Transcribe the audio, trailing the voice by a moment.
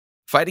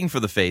Fighting for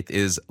the Faith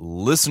is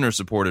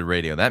listener-supported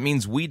radio. That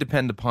means we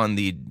depend upon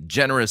the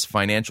generous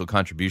financial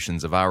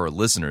contributions of our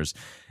listeners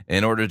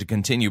in order to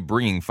continue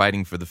bringing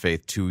Fighting for the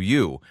Faith to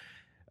you.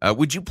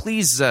 Would you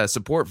please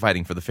support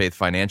Fighting for the Faith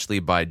financially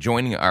by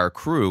joining our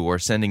crew or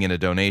sending in a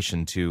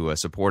donation to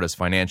support us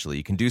financially?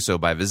 You can do so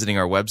by visiting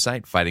our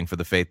website,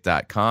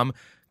 fightingforthefaith.com.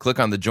 Click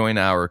on the Join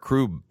Our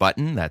Crew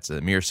button. That's a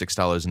mere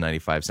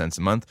 $6.95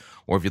 a month.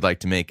 Or if you'd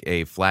like to make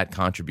a flat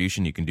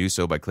contribution, you can do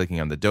so by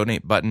clicking on the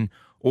Donate button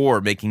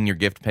or making your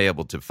gift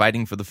payable to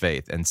Fighting for the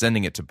Faith and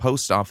sending it to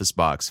Post Office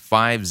Box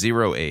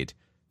 508,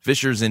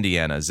 Fishers,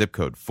 Indiana, zip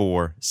code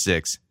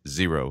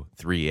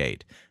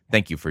 46038.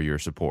 Thank you for your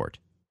support.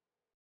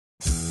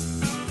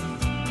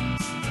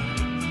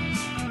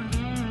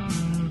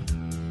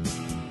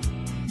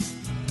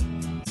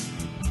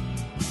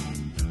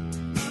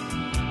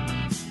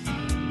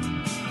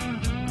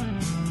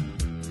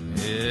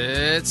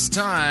 It's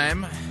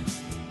time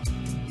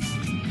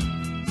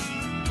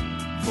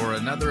for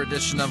another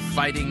edition of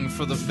Fighting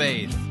for the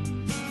Faith.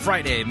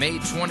 Friday, May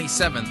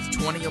 27th,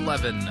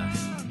 2011.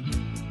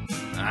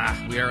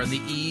 We are on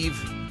the eve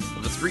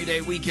of a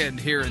 3-day weekend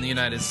here in the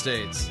United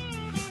States.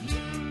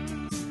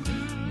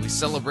 We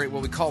celebrate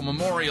what we call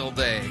Memorial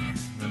Day,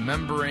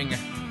 remembering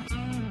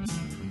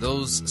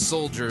those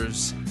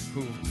soldiers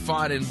who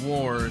fought in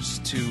wars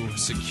to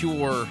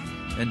secure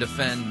and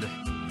defend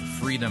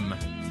freedom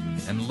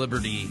and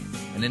liberty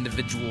and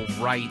individual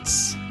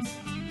rights.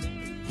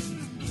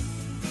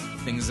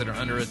 Things that are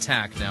under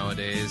attack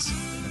nowadays.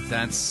 If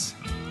that's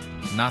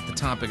not the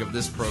topic of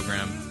this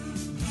program.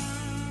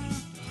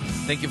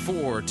 Thank you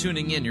for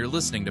tuning in. You're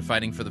listening to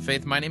Fighting for the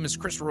Faith. My name is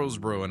Chris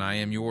Rosebrough, and I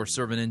am your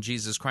servant in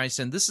Jesus Christ,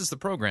 and this is the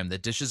program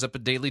that dishes up a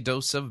daily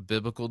dose of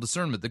biblical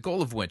discernment, the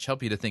goal of which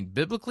help you to think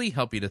biblically,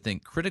 help you to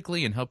think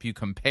critically, and help you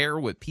compare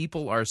what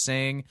people are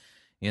saying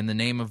in the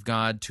name of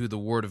God to the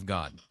Word of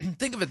God.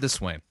 Think of it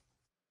this way.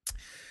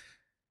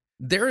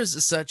 There is a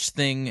such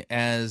thing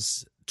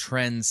as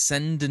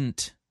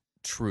transcendent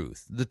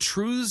truth. The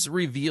truths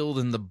revealed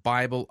in the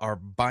Bible are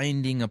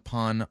binding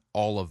upon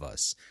all of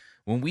us.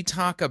 When we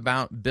talk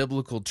about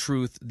biblical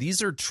truth,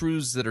 these are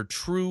truths that are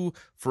true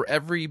for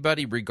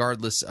everybody,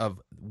 regardless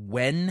of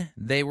when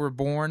they were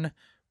born,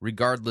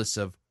 regardless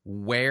of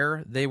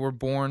where they were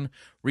born,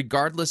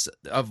 regardless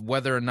of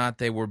whether or not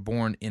they were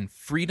born in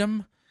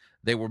freedom,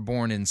 they were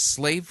born in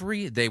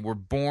slavery, they were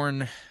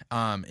born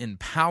in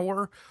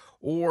power,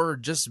 or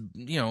just,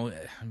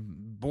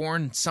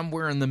 born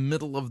somewhere in the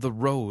middle of the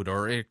road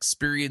or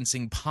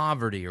experiencing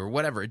poverty or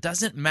whatever. It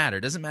doesn't matter.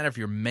 It doesn't matter if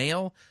you're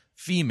male,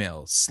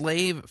 female,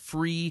 slave,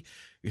 free,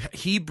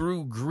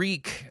 Hebrew,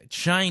 Greek,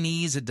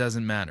 Chinese, it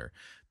doesn't matter.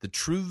 The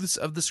truths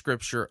of the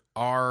Scripture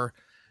are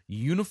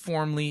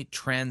uniformly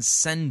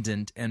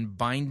transcendent and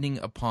binding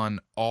upon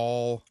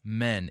all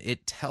men.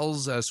 It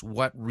tells us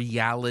what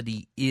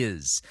reality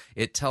is.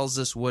 It tells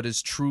us what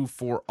is true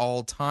for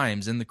all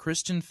times. And the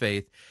Christian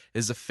faith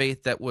is a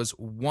faith that was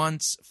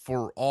once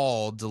for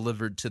all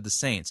delivered to the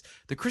saints.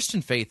 The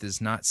Christian faith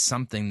is not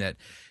something that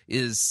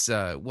is,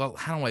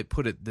 how do I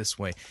put it this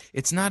way?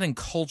 It's not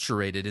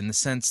enculturated in the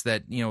sense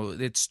that,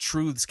 its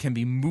truths can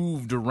be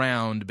moved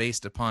around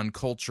based upon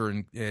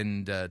culture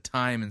and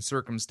time and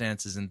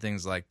circumstances and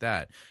things like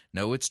that.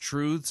 No, its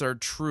truths are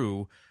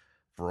true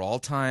for all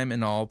time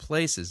and all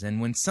places. And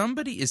when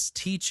somebody is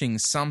teaching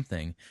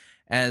something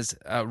as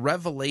a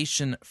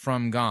revelation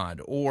from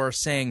God, or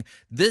saying,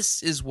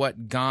 this is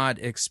what God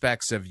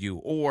expects of you,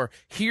 or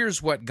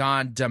here's what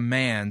God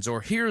demands,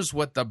 or here's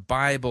what the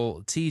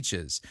Bible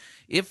teaches,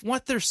 if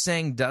what they're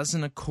saying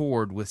doesn't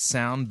accord with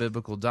sound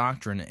biblical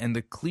doctrine and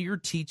the clear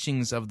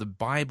teachings of the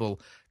Bible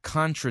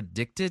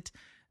contradict it,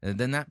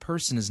 then that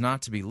person is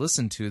not to be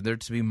listened to. They're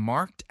to be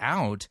marked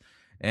out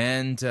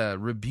and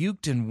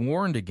rebuked and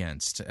warned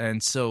against.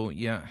 And so,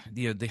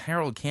 the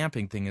Harold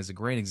Camping thing is a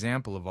great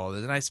example of all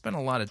that. And I spent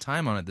a lot of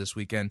time on it this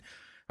weekend,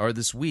 or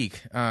this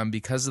week,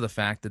 because of the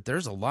fact that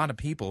there's a lot of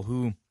people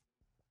who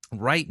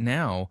right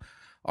now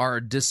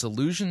are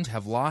disillusioned,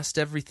 have lost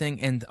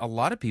everything, and a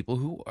lot of people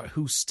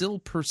who still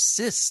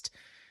persist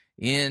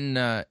in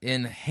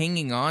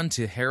hanging on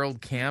to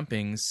Harold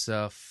Camping's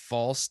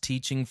false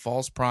teaching,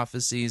 false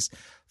prophecies,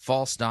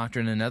 false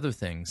doctrine, and other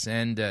things.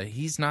 And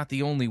he's not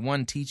the only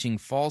one teaching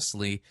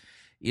falsely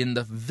in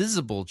the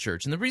visible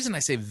church. And the reason I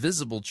say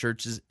visible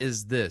church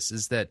is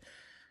that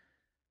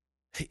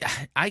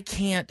I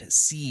can't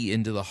see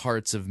into the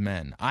hearts of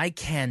men. I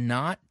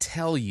cannot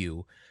tell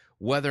you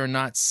whether or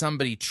not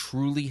somebody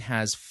truly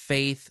has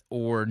faith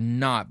or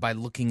not by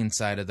looking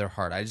inside of their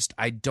heart.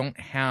 I don't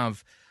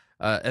have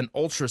an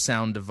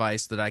ultrasound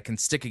device that I can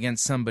stick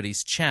against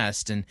somebody's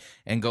chest and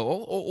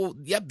go,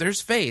 yep,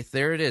 there's faith,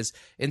 there it is.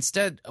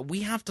 Instead,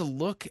 we have to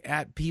look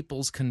at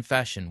people's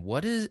confession.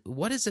 What is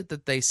it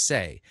that they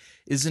say?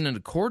 Is it in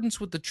accordance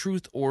with the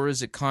truth, or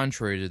is it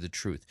contrary to the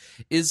truth?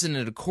 Is it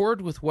in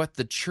accord with what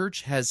the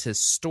church has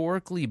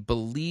historically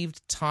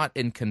believed, taught,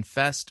 and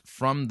confessed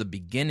from the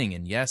beginning?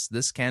 And yes,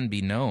 this can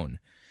be known.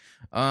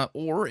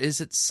 Or is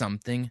it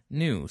something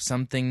new,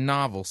 something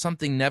novel,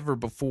 something never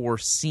before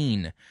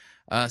seen?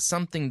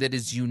 something that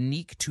is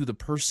unique to the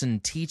person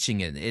teaching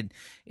it.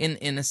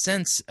 In a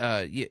sense,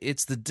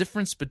 it's the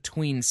difference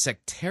between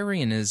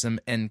sectarianism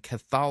and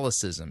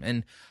Catholicism.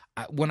 And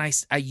when I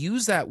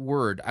use that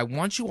word, I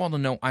want you all to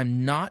know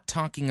I'm not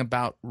talking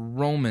about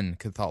Roman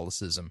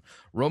Catholicism.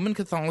 Roman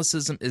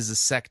Catholicism is a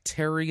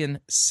sectarian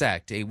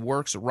sect, a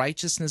works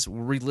righteousness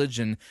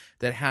religion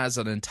that has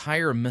an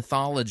entire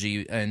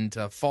mythology and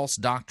false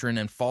doctrine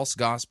and false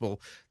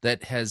gospel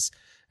that has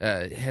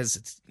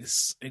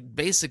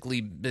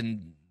basically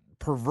been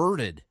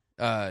perverted.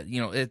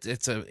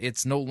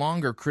 It's no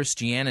longer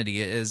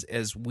Christianity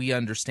as we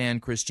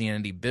understand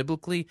Christianity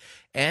biblically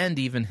and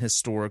even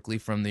historically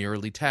from the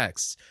early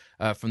texts,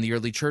 from the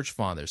early church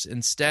fathers.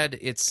 Instead,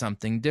 it's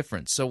something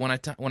different. So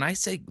when I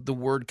say the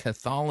word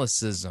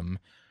Catholicism,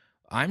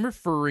 I'm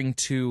referring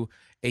to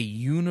a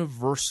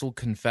universal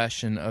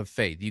confession of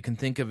faith. You can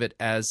think of it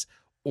as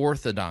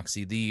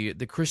orthodoxy.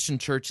 The Christian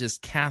church is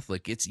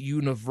Catholic. It's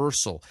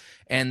universal.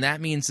 And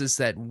that means is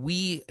that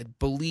we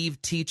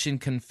believe, teach, and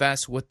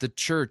confess what the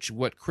church,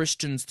 what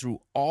Christians through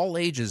all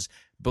ages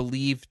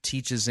believe,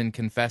 teaches, and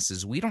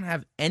confesses. We don't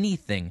have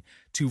anything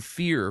to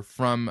fear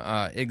from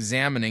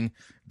examining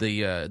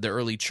the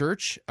early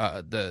church,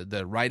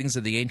 the writings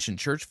of the ancient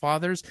church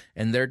fathers,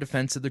 and their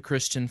defense of the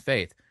Christian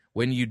faith.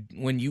 When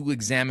you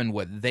examine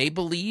what they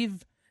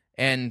believe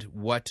and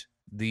what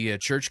the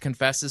church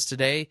confesses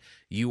today,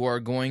 you are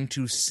going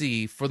to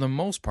see, for the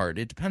most part,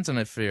 it depends on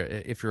if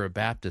you're a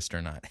Baptist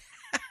or not.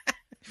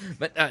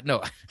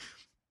 No.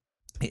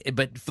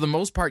 But for the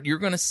most part, you're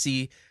going to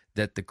see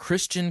that the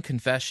Christian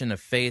confession of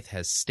faith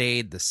has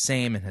stayed the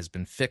same and has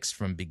been fixed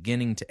from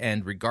beginning to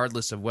end,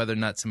 regardless of whether or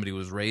not somebody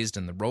was raised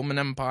in the Roman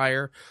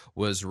Empire,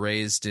 was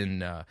raised in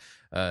the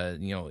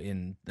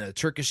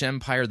Turkish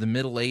Empire, the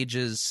Middle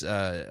Ages,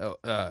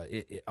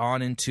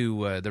 on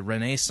into the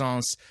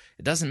Renaissance.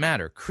 It doesn't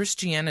matter.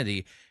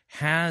 Christianity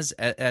has,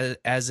 at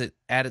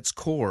its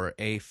core,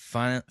 a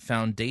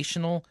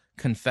foundational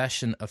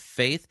confession of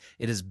faith.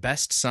 It is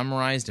best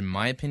summarized, in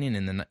my opinion,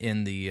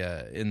 in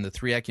the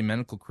three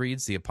ecumenical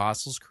creeds: the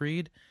Apostles'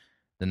 Creed,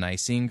 the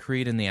Nicene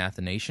Creed, and the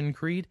Athanasian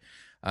Creed.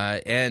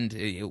 And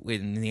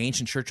in the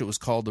ancient church, it was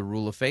called the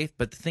Rule of Faith.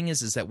 But the thing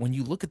is that when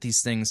you look at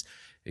these things,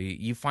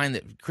 you find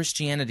that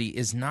Christianity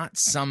is not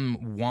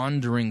some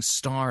wandering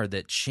star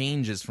that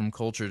changes from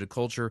culture to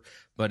culture,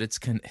 but its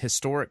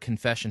historic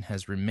confession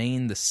has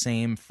remained the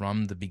same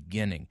from the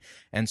beginning.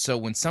 And so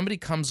when somebody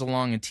comes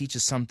along and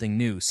teaches something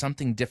new,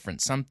 something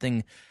different,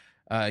 something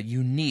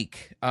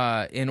unique,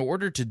 in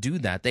order to do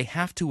that, they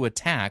have to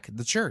attack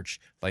the church,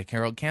 like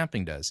Harold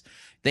Camping does.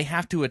 They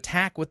have to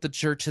attack what the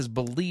church has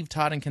believed,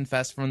 taught, and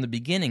confessed from the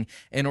beginning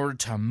in order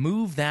to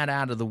move that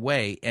out of the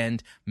way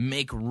and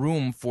make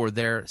room for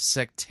their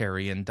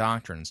sectarian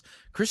doctrines.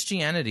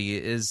 Christianity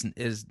is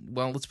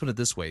well, let's put it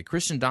this way.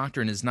 Christian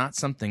doctrine is not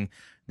something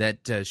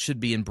that should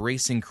be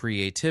embracing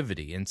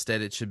creativity.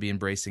 Instead, it should be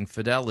embracing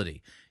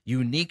fidelity.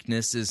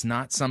 Uniqueness is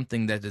not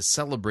something that is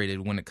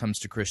celebrated when it comes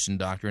to Christian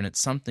doctrine.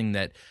 It's something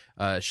that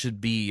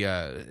should be,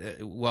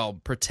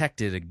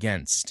 protected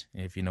against,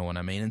 if you know what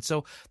I mean. And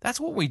so that's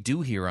what we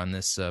do here on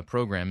this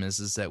program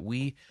is that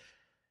we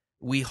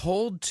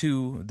hold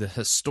to the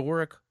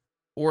historic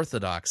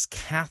Orthodox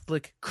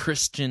Catholic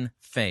Christian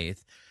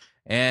faith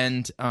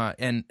and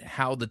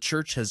how the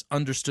church has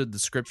understood the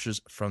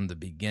Scriptures from the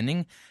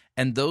beginning.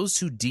 And those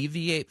who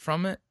deviate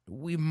from it,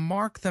 we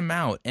mark them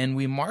out, and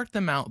we mark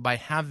them out by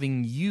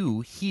having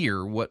you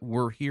hear what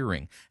we're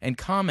hearing and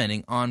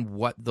commenting on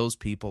what those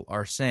people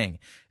are saying.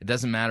 It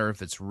doesn't matter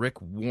if it's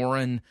Rick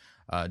Warren,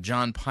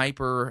 John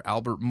Piper,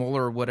 Albert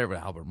Mohler, whatever.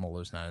 Albert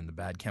Mohler's not in the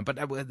bad camp, but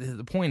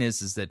the point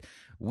is that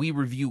we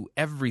review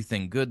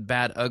everything, good,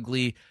 bad,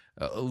 ugly,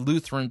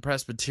 Lutheran,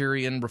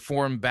 Presbyterian,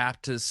 Reformed,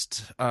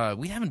 Baptist.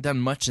 We haven't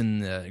done much in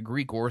the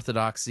Greek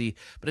Orthodoxy,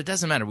 but it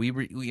doesn't matter. We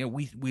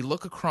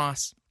look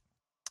across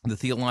the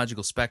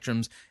theological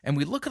spectrums, and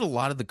we look at a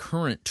lot of the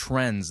current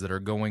trends that are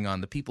going on,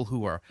 the people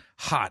who are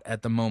hot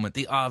at the moment,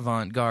 the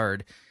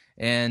avant-garde,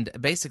 and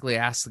basically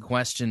ask the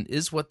question,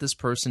 is what this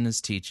person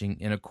is teaching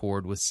in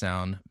accord with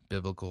sound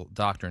biblical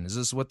doctrine? Is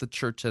this what the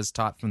church has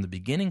taught from the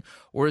beginning,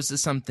 or is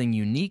this something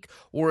unique,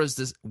 or is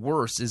this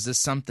worse, is this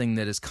something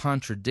that is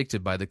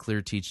contradicted by the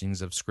clear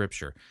teachings of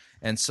Scripture?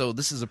 And so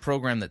this is a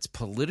program that's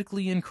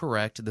politically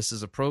incorrect. This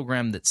is a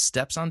program that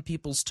steps on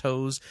people's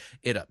toes.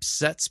 It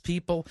upsets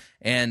people.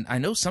 And I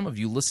know some of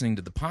you listening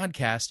to the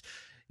podcast,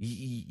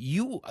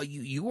 you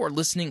are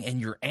listening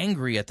and you're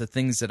angry at the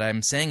things that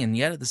I'm saying, and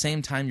yet at the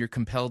same time you're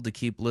compelled to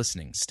keep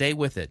listening. Stay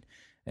with it.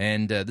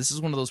 And this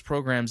is one of those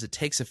programs that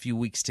takes a few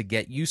weeks to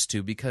get used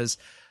to because,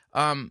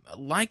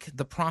 like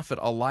the prophet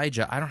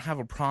Elijah, I don't have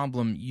a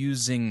problem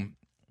using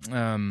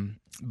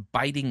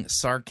biting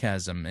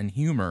sarcasm and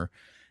humor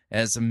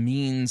as a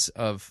means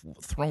of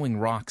throwing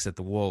rocks at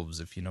the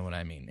wolves, if you know what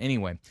I mean.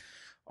 Anyway,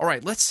 all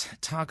right, let's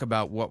talk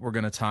about what we're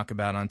going to talk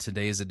about on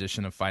today's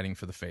edition of Fighting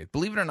for the Faith.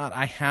 Believe it or not,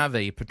 I have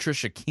a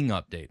Patricia King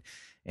update,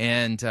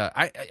 and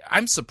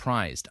I'm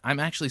surprised. I'm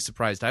actually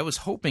surprised. I was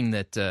hoping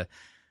that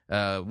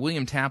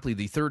William Tapley,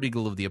 the third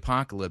eagle of the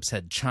apocalypse,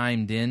 had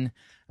chimed in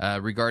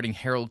regarding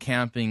Harold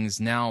Camping's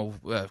now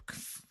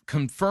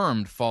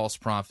confirmed false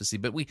prophecy.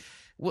 But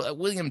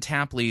William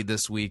Tapley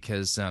this week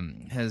has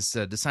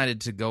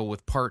decided to go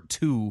with part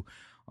 2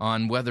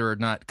 on whether or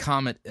not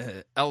Comet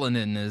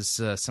Elenin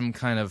is some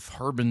kind of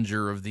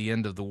harbinger of the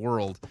end of the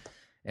world.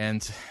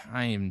 And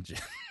I am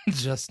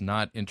just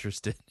not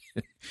interested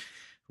in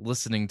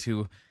listening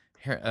to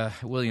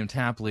William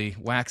Tapley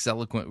wax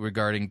eloquent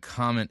regarding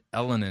Comet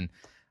Elenin.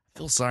 I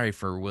feel sorry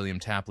for William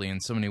Tapley in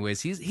so many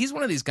ways. He's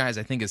one of these guys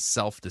I think is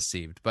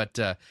self-deceived. But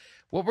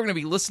what we're going to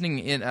be listening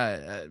in,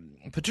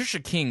 Patricia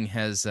King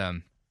has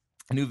a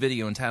new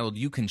video entitled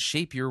 "You Can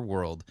Shape Your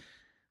World."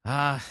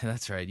 Ah,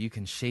 that's right. You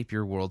can shape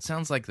your world.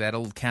 Sounds like that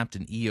old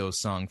Captain EO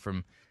song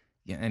from...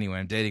 Yeah, anyway,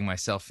 I'm dating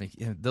myself.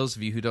 Those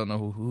of you who don't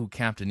know who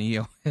Captain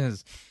EO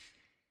is,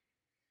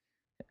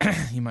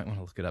 you might want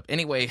to look it up.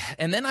 Anyway,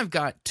 and then I've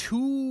got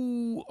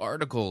 2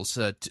 articles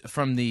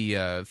from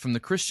the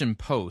Christian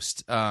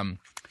Post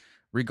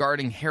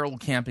regarding Harold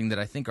Camping that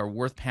I think are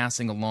worth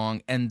passing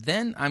along. And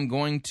then I'm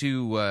going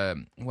to,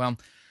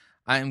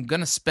 I'm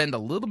going to spend a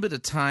little bit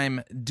of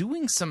time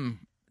doing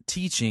some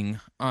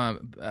teaching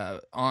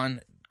on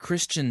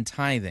Christian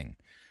tithing.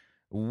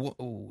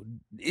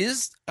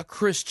 Is a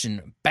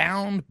Christian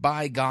bound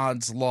by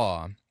God's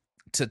law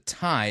to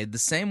tithe the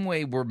same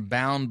way we're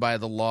bound by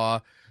the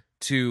law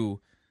to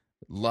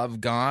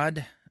love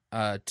God,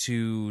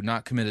 to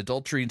not commit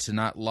adultery, to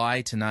not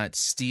lie, to not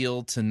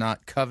steal, to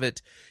not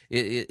covet?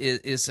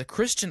 Is a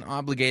Christian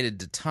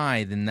obligated to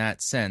tithe in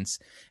that sense?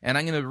 And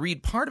I'm going to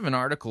read part of an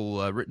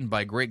article written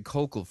by Greg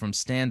Kokel from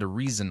Stand to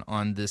Reason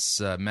on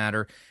this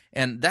matter.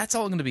 And that's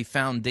all going to be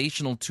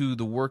foundational to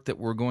the work that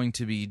we're going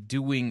to be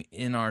doing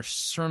in our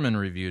sermon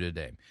review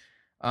today.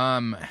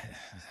 Oh,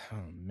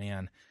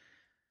 man.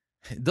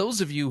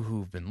 Those of you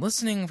who've been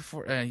listening,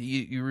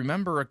 you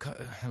remember,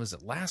 was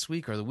it last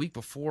week or the week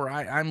before?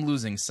 I'm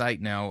losing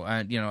sight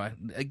now.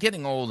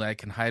 Getting old, I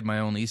can hide my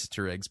own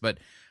Easter eggs. But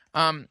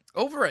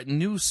over at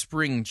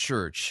NewSpring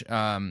Church,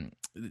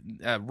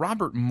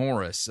 Robert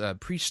Morris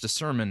preached a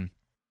sermon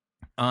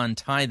on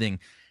tithing.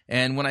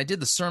 And when I did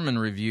the sermon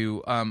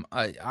review,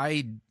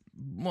 I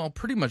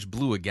pretty much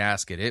blew a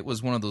gasket. It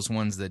was one of those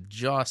ones that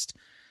just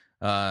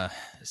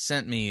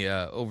sent me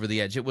over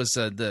the edge. It was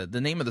the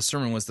name of the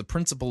sermon was "The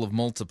Principle of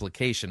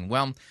Multiplication."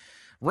 Well,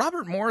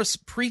 Robert Morris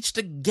preached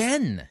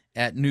again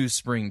at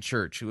NewSpring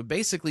Church,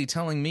 basically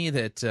telling me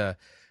that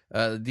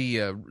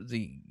the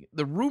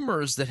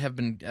rumors that have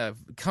been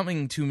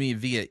coming to me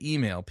via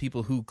email,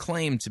 people who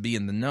claim to be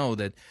in the know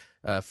that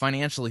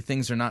financially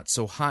things are not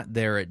so hot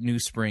there at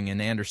NewSpring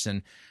and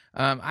Anderson.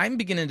 I'm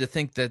beginning to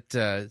think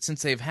that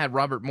since they've had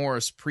Robert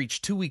Morris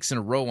preach 2 weeks in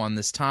a row on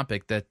this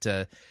topic,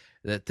 that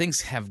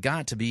things have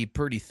got to be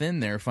pretty thin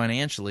there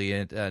financially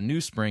at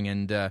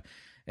NewSpring,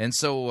 and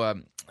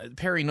so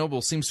Perry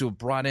Noble seems to have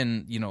brought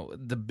in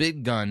the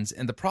big guns,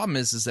 and the problem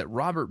is that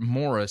Robert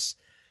Morris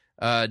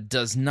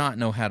does not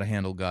know how to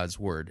handle God's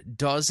word,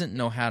 doesn't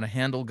know how to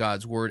handle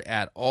God's word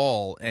at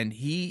all, and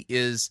he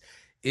is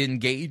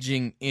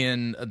engaging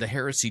in the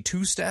heresy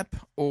two-step,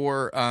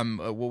 or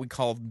what we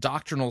call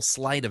doctrinal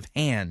sleight of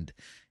hand.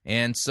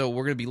 And so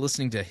we're going to be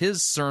listening to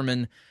his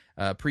sermon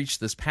preached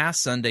this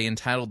past Sunday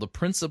entitled "The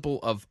Principle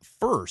of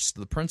First,"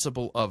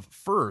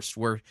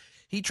 where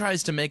he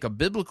tries to make a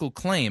biblical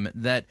claim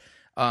that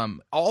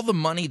all the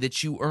money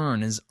that you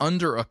earn is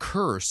under a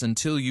curse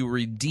until you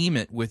redeem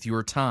it with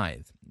your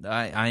tithe.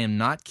 I am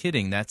not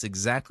kidding. That's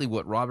exactly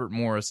what Robert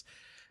Morris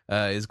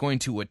is going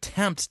to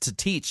attempt to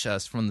teach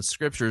us from the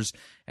Scriptures,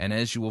 and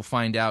as you will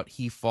find out,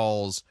 he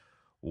falls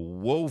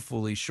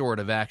woefully short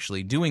of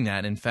actually doing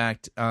that. In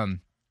fact,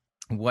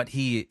 what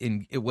he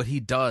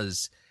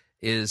does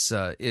is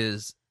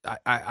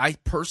I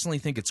personally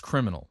think it's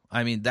criminal.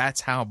 I mean,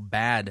 that's how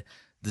bad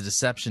the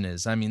deception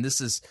is. I mean, this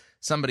is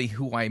somebody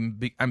who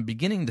I'm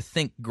beginning to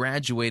think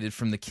graduated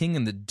from the King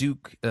and the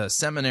Duke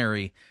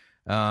seminary.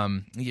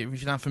 If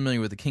you're not familiar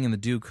with the King and the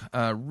Duke,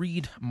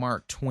 read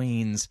Mark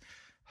Twain's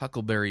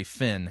Huckleberry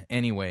Finn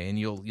anyway, and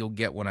you'll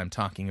get what I'm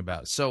talking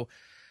about. So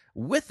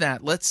with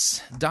that,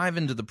 let's dive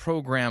into the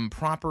program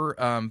proper.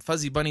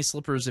 Fuzzy bunny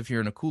slippers, if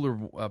you're in a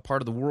cooler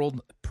part of the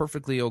world,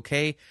 perfectly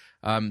okay.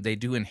 They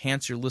do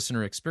enhance your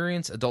listener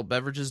experience. Adult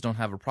beverages, don't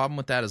have a problem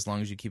with that as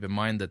long as you keep in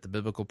mind that the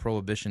biblical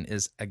prohibition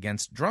is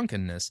against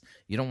drunkenness.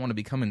 You don't want to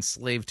become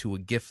enslaved to a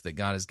gift that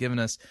God has given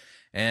us.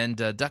 And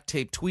duct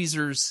tape,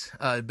 tweezers,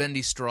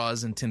 bendy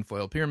straws, and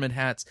tinfoil pyramid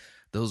hats.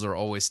 Those are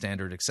always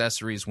standard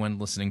accessories when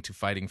listening to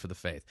Fighting for the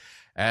Faith.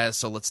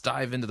 So let's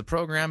dive into the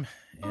program,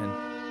 and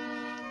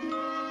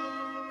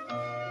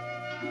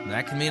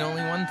that can mean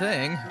only one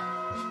thing.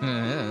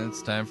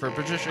 It's time for a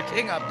Patricia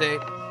King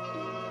update.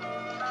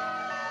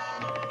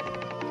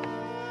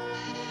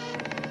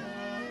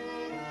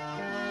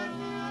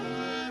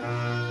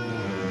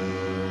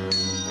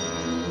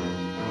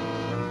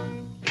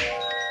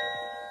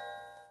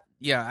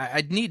 Yeah,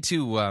 I'd need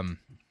to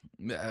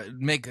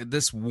make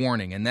this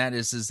warning, and that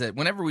is that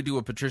whenever we do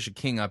a Patricia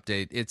King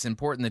update, it's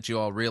important that you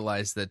all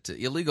realize that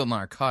illegal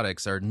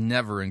narcotics are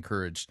never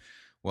encouraged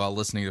while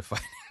listening to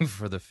Fighting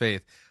for the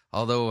Faith,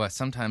 although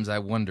sometimes I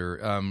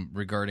wonder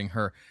regarding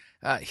her.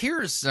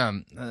 Here's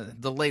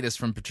the latest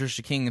from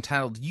Patricia King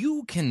entitled,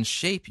 You Can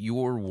Shape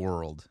Your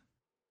World.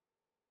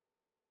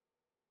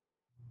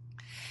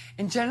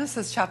 In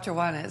Genesis chapter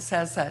 1, it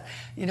says that,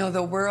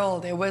 the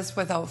world, it was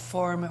without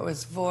form, it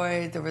was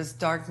void, there was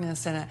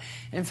darkness in it.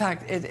 In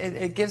fact,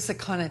 it gives the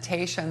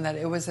connotation that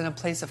it was in a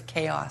place of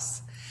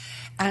chaos.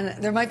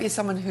 And there might be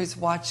someone who's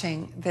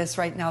watching this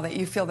right now that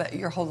you feel that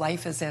your whole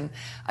life is in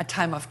a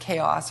time of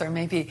chaos, or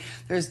maybe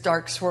there's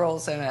dark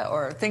swirls in it,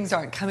 or things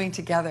aren't coming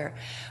together.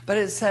 But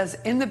it says,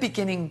 in the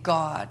beginning,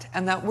 God.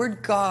 And that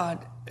word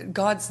God,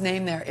 God's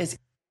name there is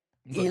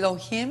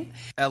Elohim.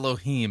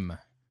 Elohim.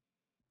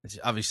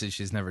 Obviously,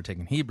 she's never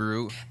taken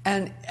Hebrew.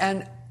 And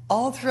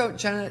all throughout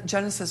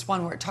Genesis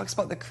 1, where it talks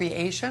about the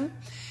creation,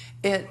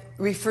 it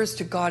refers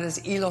to God as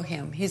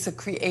Elohim. He's the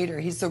creator.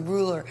 He's the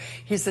ruler.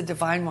 He's the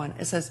divine one.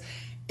 It says,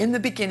 in the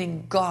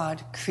beginning,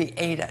 God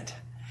created.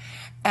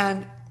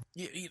 And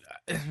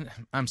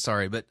I'm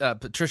sorry, but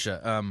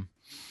Patricia,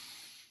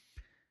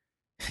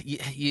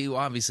 you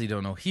obviously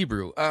don't know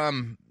Hebrew.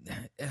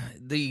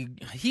 The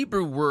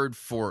Hebrew word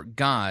for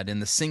God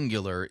in the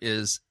singular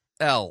is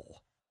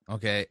El.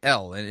 Okay,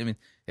 El. And I mean,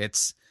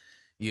 it's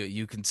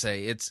you can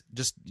say it's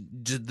just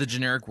the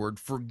generic word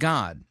for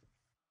God.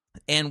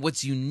 And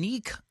what's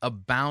unique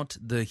about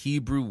the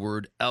Hebrew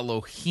word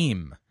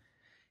Elohim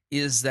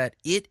is that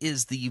it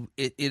is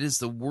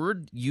the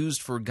word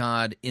used for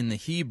God in the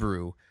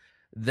Hebrew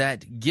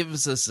that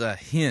gives us a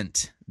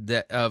hint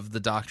of the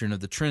doctrine of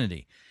the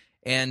Trinity.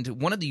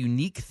 And one of the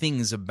unique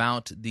things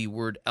about the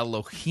word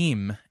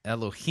Elohim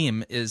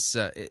is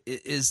that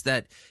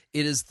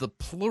it is the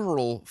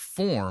plural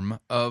form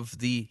of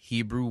the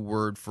Hebrew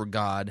word for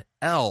God,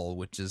 El,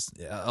 which is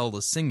El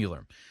the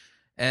singular.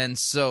 And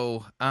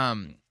so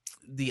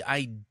the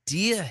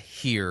idea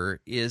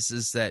here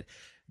is that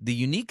the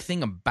unique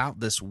thing about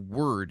this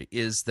word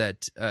is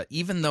that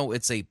even though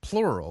it's a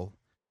plural,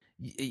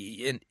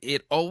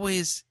 it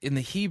always in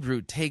the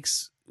Hebrew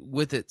takes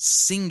with it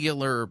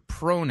singular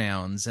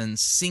pronouns and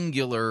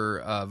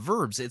singular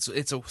verbs.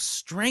 It's a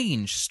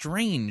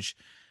strange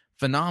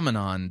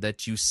phenomenon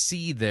that you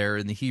see there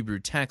in the Hebrew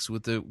text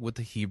with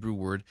the Hebrew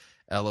word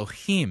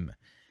Elohim.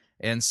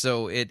 And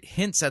so it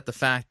hints at the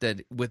fact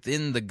that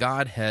within the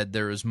Godhead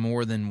there is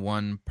more than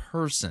one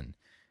person.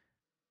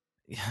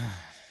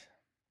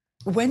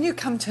 When you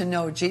come to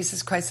know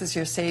Jesus Christ as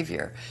your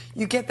Savior,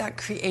 you get that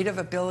creative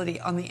ability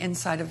on the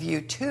inside of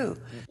you too.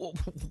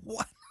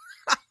 What?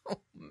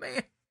 Oh,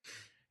 man.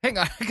 Hang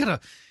on,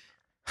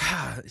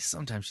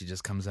 sometimes she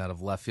just comes out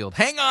of left field.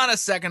 Hang on a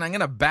second, I'm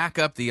going to back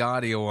up the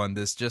audio on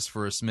this just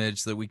for a smidge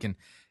so that we can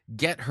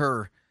get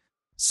her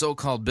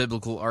so-called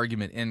biblical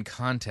argument in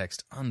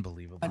context.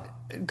 Unbelievable.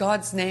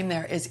 God's name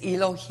there is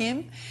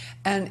Elohim,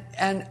 and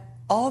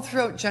all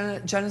throughout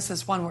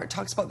Genesis 1, where it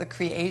talks about the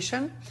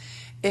creation,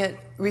 it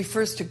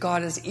refers to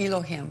God as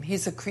Elohim.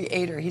 He's the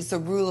creator. He's the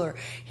ruler.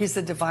 He's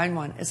the divine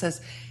one. It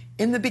says,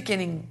 in the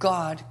beginning,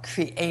 God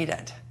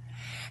created.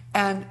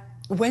 And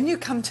when you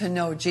come to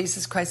know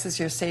Jesus Christ as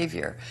your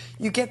Savior,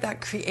 you get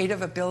that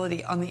creative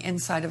ability on the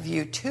inside of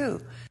you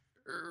too.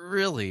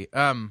 Really?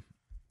 I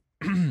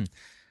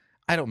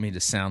don't mean to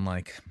sound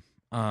like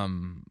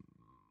I'm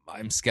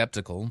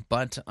skeptical,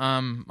 but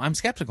I'm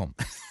skeptical.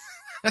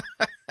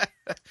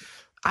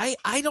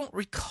 I don't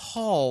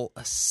recall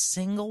a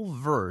single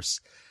verse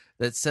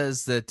that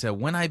says that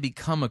when I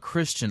become a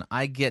Christian,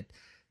 I get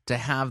to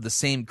have the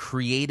same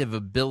creative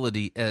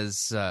ability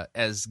as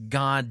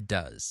God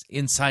does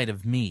inside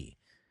of me.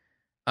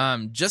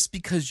 Just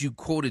because you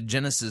quoted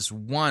Genesis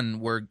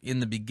 1, where in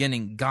the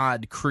beginning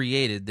God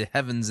created the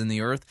heavens and the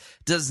earth,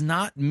 does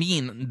not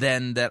mean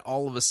then that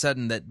all of a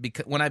sudden that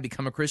when I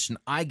become a Christian,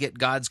 I get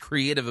God's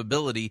creative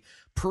ability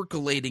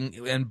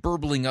percolating and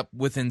burbling up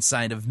within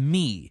inside of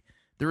me.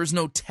 There is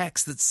no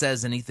text that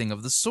says anything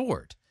of the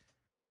sort.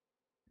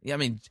 I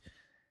mean,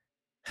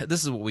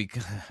 this is what we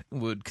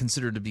would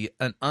consider to be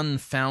an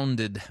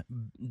unfounded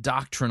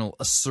doctrinal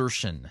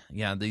assertion.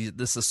 Yeah,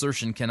 this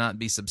assertion cannot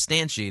be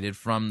substantiated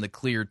from the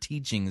clear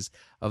teachings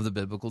of the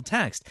biblical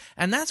text.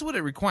 And that's what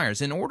it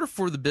requires. In order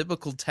for the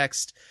biblical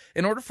text,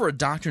 in order for a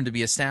doctrine to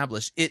be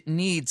established, it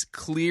needs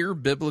clear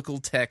biblical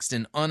text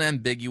in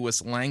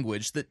unambiguous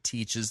language that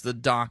teaches the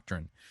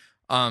doctrine.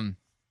 And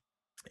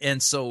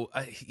so,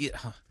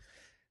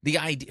 the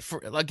idea,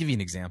 I'll give you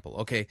an example,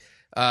 okay?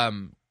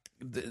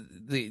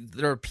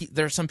 There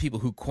are some people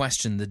who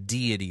question the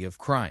deity of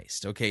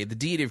Christ. Okay, the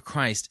deity of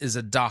Christ is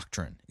a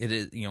doctrine. It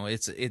is,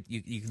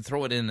 you can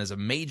throw it in as a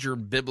major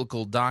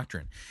biblical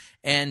doctrine,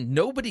 and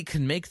nobody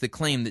can make the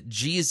claim that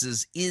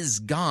Jesus is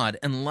God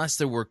unless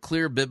there were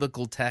clear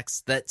biblical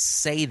texts that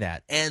say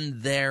that,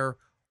 and there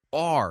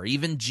are.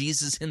 Even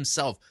Jesus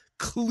himself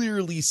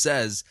clearly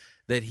says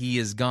that he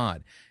is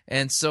God.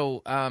 And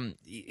so,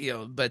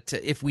 but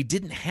if we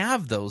didn't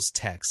have those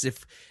texts,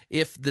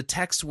 if the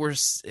texts were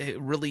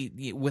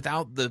really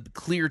without the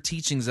clear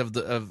teachings of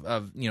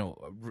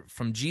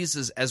from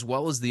Jesus as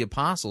well as the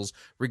apostles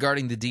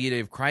regarding the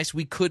deity of Christ,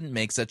 we couldn't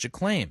make such a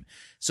claim.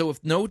 So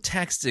if no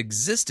text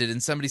existed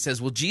and somebody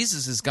says, well,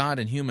 Jesus is God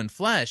in human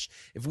flesh,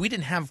 if we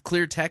didn't have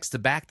clear text to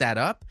back that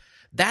up,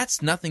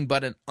 that's nothing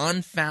but an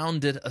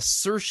unfounded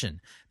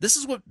assertion. This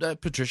is what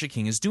Patricia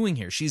King is doing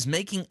here. She's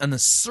making an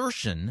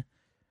assertion,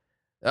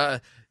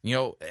 and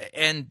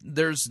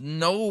there's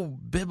no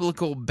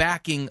biblical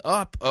backing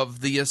up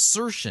of the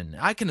assertion.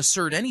 I can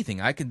assert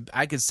anything. I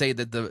could say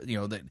that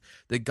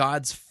that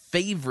God's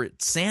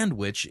favorite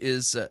sandwich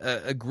is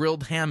a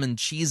grilled ham and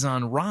cheese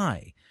on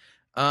rye.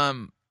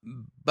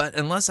 But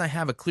unless I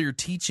have a clear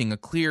teaching, a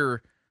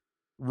clear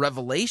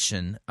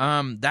revelation,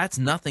 that's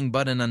nothing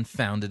but an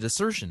unfounded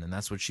assertion, and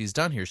that's what she's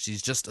done here.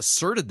 She's just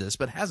asserted this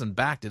but hasn't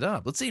backed it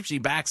up. Let's see if she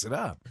backs it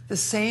up. The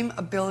same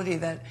ability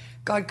that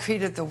God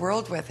created the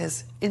world with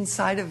is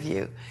inside of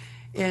you,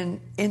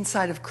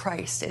 inside of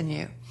Christ in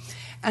you.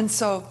 And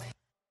so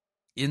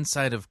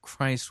inside of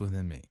Christ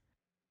within me.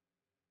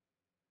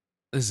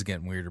 This is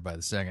getting weirder by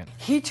the second.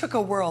 He took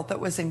a world that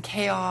was in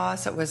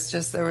chaos. It was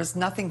just, there was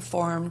nothing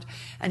formed,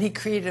 and he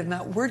created. And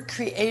that word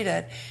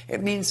created,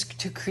 it means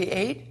to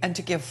create and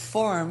to give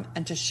form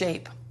and to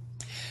shape.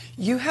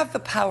 You have the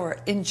power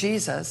in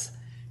Jesus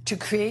to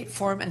create,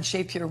 form, and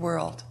shape your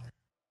world.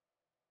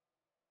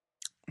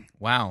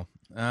 Wow.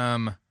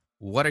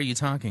 What are you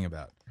talking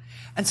about?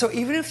 And so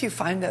even if you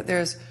find that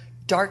there's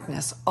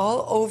darkness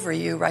all over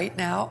you right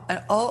now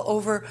and all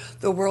over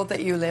the world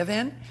that you live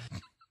in,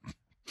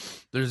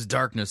 there's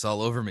darkness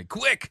all over me.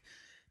 Quick!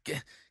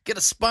 Get a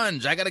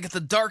sponge. I got to get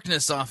the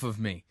darkness off of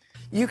me.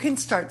 You can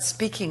start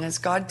speaking as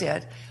God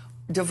did,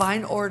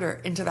 divine order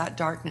into that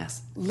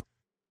darkness.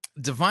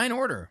 Divine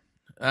order.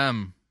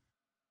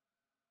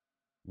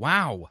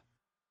 Wow.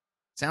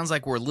 Sounds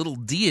like we're little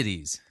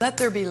deities. Let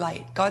there be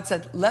light. God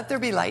said, let there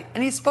be light.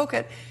 And he spoke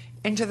it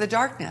into the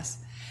darkness.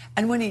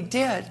 And when he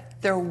did,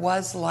 there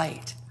was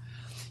light.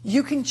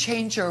 You can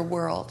change your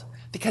world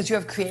because you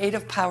have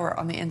creative power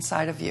on the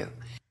inside of you.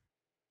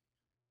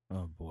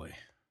 Oh, boy.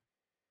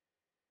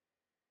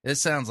 This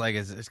sounds like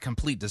it's a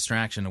complete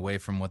distraction away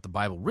from what the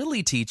Bible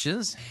really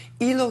teaches.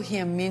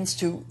 Elohim means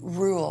to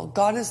rule.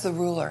 God is the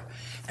ruler.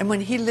 And when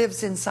he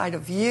lives inside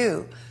of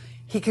you,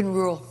 he can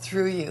rule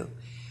through you.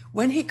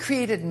 When he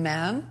created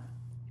man,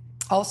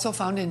 also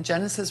found in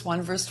Genesis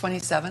 1, verse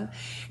 27,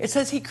 it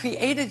says he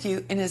created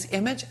you in his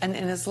image and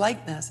in his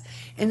likeness.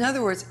 In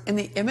other words, in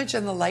the image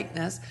and the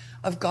likeness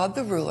of God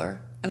the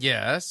ruler and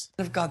yes,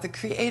 of God the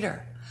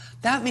creator.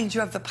 That means you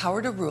have the power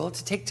to rule,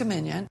 to take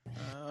dominion.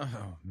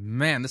 Oh,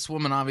 man, this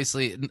woman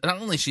obviously, not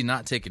only is she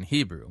not taken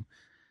Hebrew,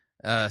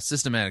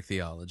 systematic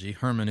theology,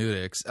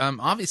 hermeneutics,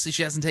 obviously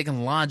she hasn't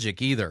taken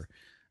logic either.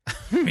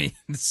 I mean,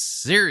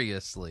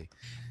 seriously.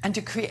 And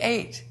to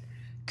create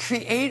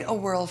a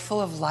world full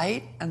of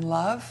light and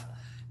love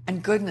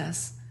and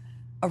goodness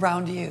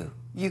around you.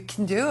 You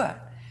can do it.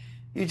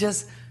 You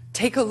just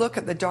take a look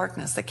at the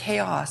darkness, the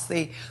chaos,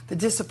 the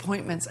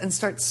disappointments, and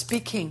start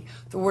speaking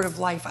the word of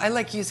life. I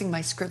like using my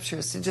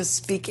scriptures to just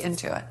speak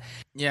into it.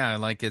 Yeah,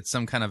 like it's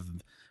some kind of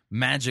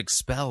magic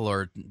spell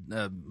or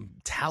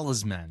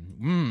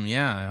talisman.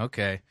 Yeah,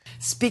 okay.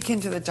 Speak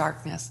into the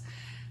darkness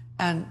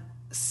and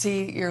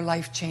see your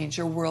life change,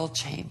 your world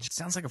change. It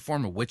sounds like a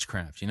form of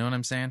witchcraft, you know what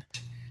I'm saying?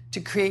 To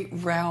create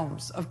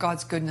realms of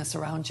God's goodness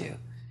around you.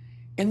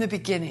 In the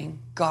beginning,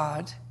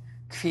 God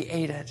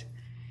created.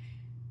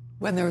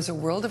 When there was a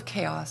world of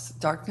chaos,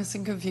 darkness,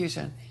 and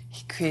confusion,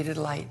 he created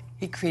light.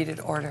 He created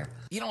order.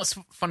 You know what's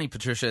funny,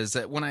 Patricia, is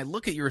that when I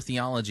look at your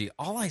theology,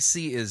 all I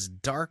see is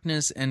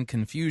darkness and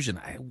confusion.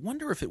 I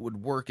wonder if it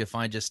would work if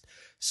I just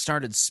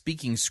started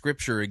speaking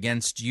scripture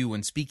against you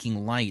and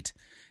speaking light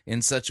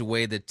in such a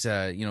way that,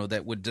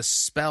 that would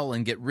dispel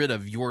and get rid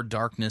of your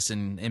darkness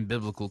and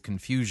biblical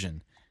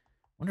confusion.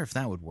 I wonder if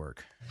that would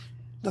work.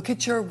 Look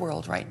at your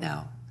world right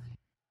now.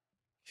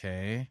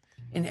 Okay.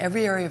 In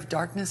every area of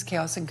darkness,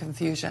 chaos, and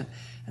confusion,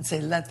 and say,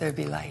 let there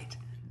be light.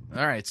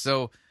 All right,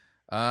 so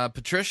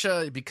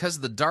Patricia, because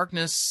of the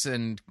darkness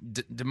and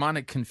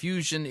demonic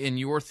confusion in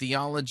your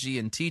theology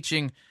and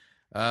teaching,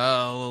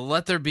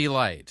 let there be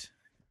light.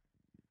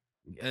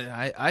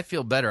 I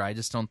feel better. I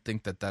just don't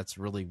think that that's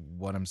really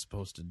what I'm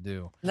supposed to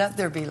do. Let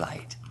there be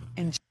light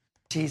in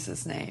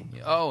Jesus' name.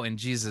 Oh, in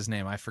Jesus'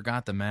 name. I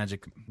forgot the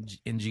magic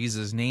in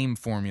Jesus' name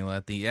formula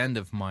at the end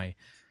of my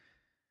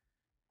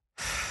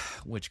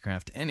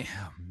witchcraft.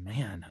 Anyhow,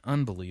 man,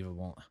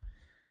 unbelievable.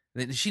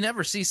 She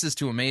never ceases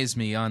to amaze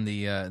me on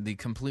the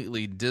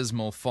completely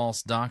dismal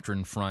false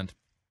doctrine front.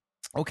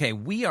 Okay,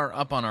 we are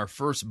up on our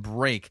first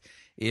break.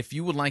 If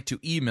you would like to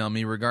email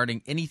me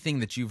regarding anything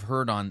that you've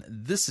heard on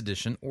this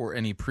edition or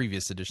any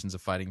previous editions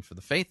of Fighting for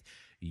the Faith,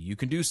 you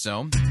can do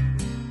so.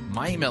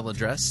 My email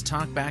address,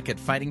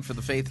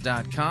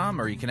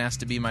 talkback@fightingforthefaith.com, or you can ask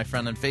to be my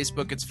friend on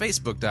Facebook. It's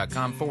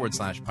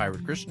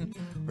facebook.com/Pirate Christian,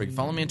 or you can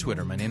follow me on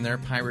Twitter. My name there,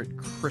 Pirate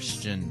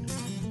Christian.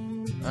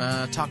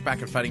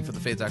 Talkback at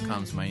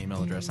fightingforthefaith.com is my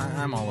email address.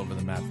 I'm all over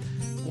the map.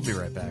 We'll be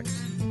right back.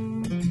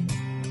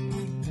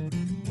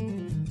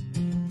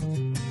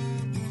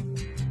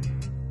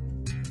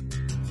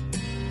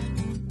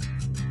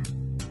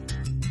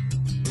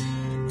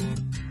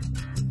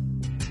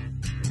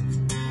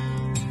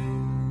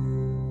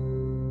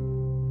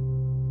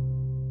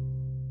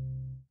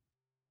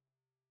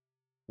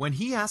 When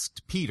he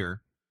asked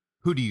Peter,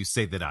 "Who do you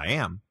say that I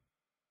am?"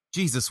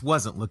 Jesus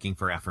wasn't looking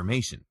for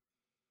affirmation.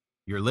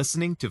 You're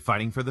listening to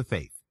Fighting for the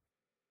Faith.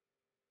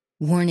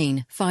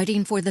 Warning,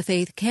 fighting for the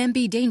faith can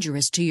be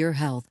dangerous to your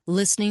health.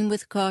 Listening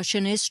with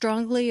caution is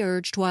strongly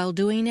urged while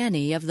doing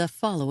any of the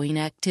following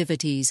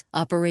activities: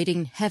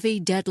 operating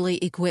heavy, deadly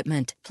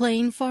equipment,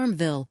 playing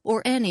Farmville,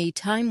 or any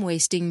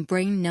time-wasting,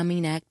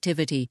 brain-numbing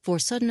activity. For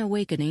sudden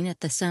awakening at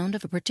the sound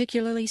of a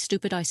particularly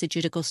stupid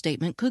eisegetical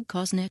statement could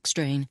cause neck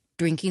strain.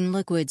 Drinking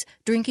liquids,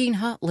 drinking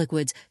hot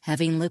liquids,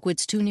 having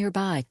liquids too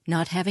nearby,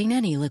 not having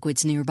any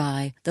liquids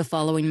nearby. The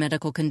following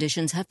medical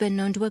conditions have been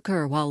known to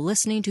occur while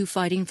listening to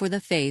Fighting for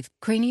the Faith: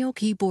 cranial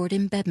keyboard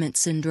embedment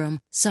syndrome,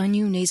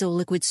 sinunasal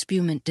liquid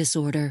spumant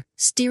disorder,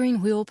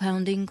 steering wheel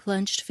pounding,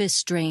 clenched fist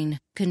strain,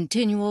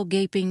 continual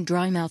gaping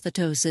dry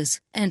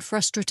mouthatosis, and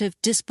frustrative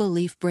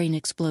disbelief brain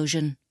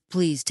explosion.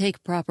 Please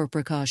take proper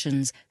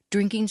precautions.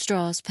 Drinking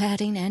straws,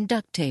 padding, and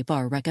duct tape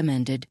are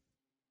recommended.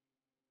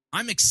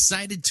 I'm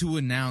excited to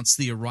announce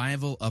the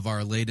arrival of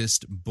our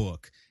latest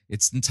book.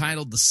 It's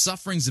entitled The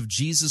Sufferings of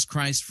Jesus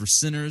Christ for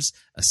Sinners,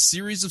 a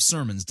series of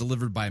sermons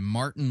delivered by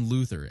Martin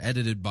Luther,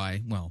 edited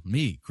by,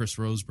 me, Chris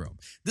Rosebrough.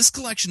 This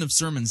collection of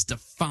sermons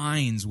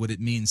defines what it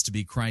means to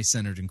be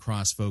Christ-centered and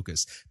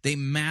cross-focused. They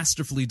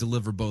masterfully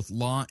deliver both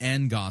law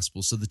and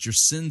gospel so that your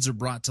sins are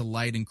brought to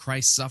light and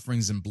Christ's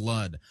sufferings and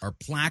blood are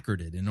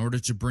placarded in order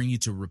to bring you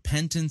to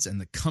repentance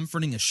and the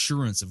comforting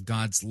assurance of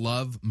God's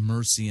love,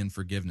 mercy, and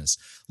forgiveness.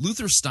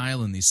 Luther's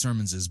style in these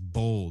sermons is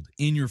bold,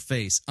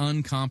 in-your-face,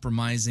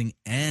 uncompromising,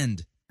 and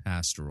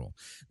pastoral.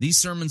 These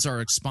sermons are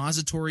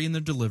expository in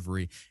their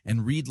delivery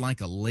and read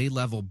like a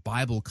lay-level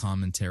Bible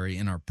commentary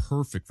and are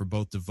perfect for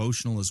both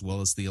devotional as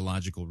well as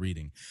theological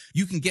reading.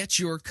 You can get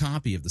your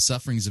copy of The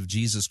Sufferings of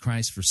Jesus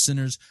Christ for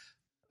Sinners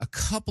a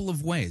couple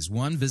of ways.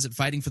 One, visit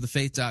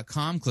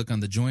fightingforthefaith.com, click on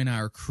the Join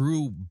Our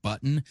Crew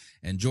button,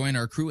 and join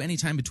our crew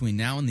anytime between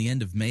now and the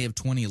end of May of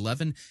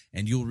 2011,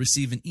 and you'll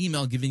receive an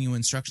email giving you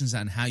instructions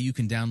on how you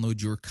can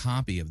download your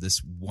copy of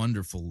this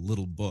wonderful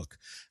little book.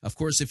 Of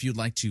course, if you'd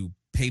like to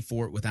pay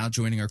for it without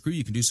joining our crew,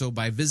 you can do so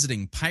by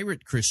visiting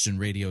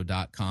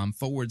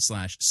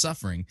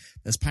piratechristianradio.com/suffering.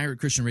 That's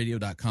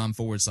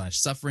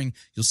piratechristianradio.com/suffering.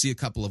 You'll see a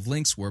couple of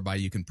links whereby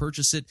you can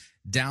purchase it,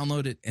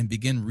 download it, and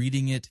begin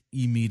reading it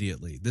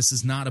immediately. This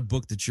is not a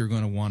book that you're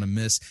going to want to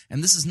miss,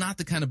 and this is not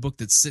the kind of book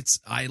that sits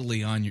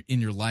idly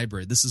in your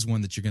library. This is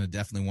one that you're going to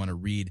definitely want to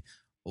read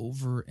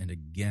over and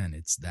again.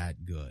 It's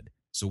that good.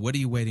 So what are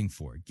you waiting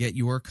for? Get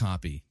your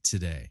copy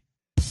today.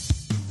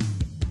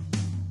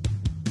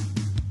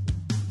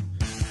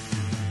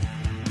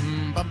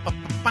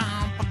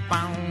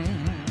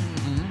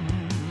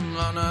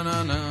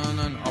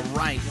 All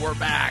right, we're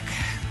back.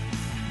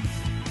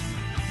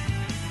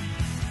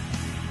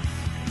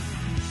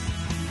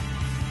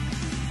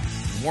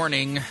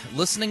 Warning,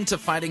 listening to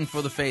Fighting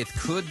for the Faith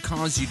could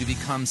cause you to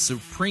become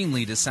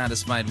supremely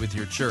dissatisfied with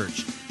your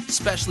church,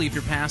 especially if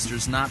your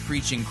pastor's not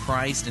preaching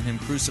Christ and Him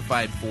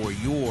crucified for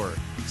your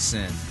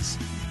sins.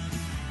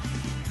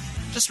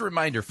 Just a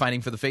reminder,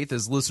 Fighting for the Faith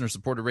is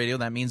listener-supported radio.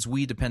 That means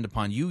we depend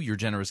upon you, your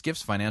generous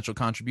gifts, financial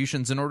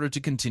contributions, in order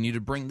to continue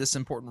to bring this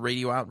important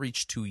radio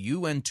outreach to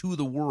you and to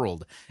the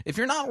world. If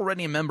you're not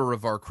already a member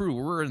of our crew,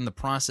 we're in the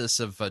process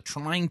of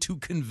trying to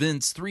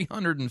convince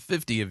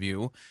 350 of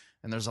you,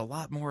 and there's a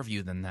lot more of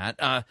you than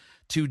that,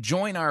 to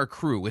join our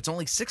crew. It's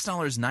only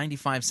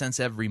 $6.95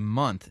 every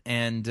month,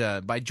 and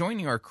by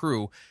joining our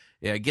crew,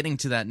 getting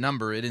to that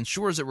number, it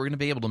ensures that we're going to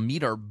be able to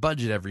meet our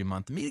budget every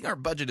month. Meeting our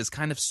budget is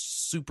kind of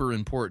super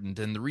important,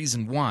 and the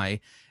reason why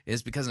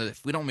is because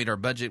if we don't meet our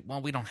budget, well,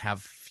 we don't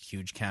have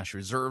huge cash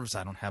reserves.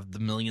 I don't have the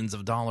millions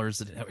of dollars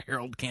that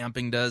Harold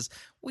Camping does.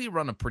 We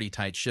run a pretty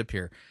tight ship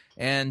here,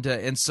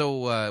 and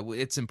so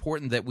it's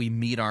important that we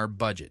meet our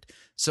budget.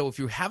 So if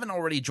you haven't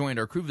already joined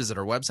our crew, visit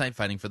our website,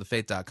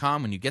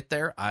 fightingforthefaith.com. When you get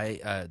there,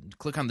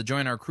 click on the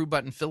Join Our Crew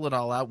button, fill it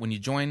all out. When you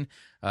join,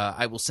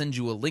 I will send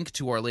you a link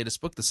to our latest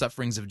book, The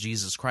Sufferings of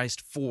Jesus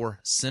Christ for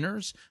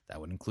Sinners.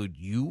 That would include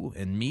you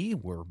and me.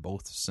 We're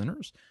both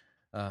sinners.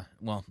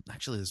 Well,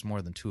 actually, there's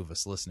more than two of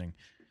us listening.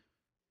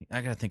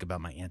 I got to think about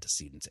my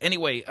antecedents.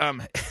 Anyway,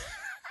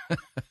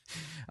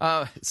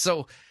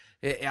 so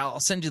I'll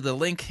send you the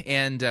link,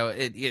 and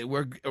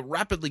we're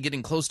rapidly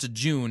getting close to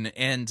June,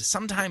 and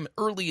sometime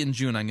early in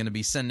June, I'm going to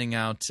be sending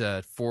out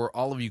for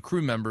all of you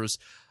crew members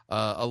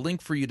a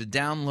link for you to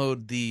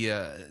download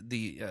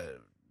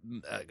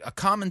a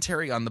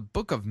commentary on the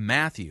book of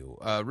Matthew,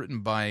 written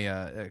by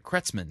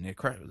Kretzmann,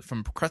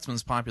 from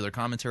Kretzmann's popular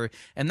commentary,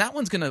 and that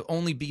one's going to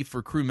only be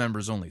for crew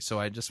members only, so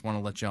I just want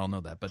to let you all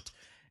know that. But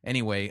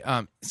Anyway,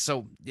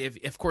 so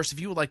of course, if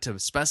you would like to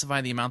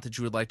specify the amount that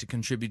you would like to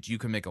contribute, you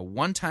can make a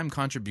one-time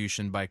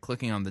contribution by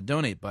clicking on the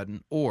donate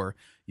button, or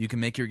you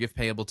can make your gift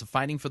payable to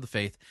Fighting for the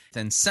Faith,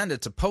 then send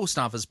it to Post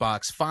Office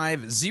Box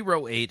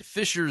 508,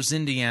 Fishers,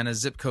 Indiana,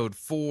 zip code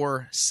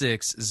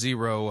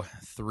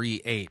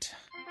 46038.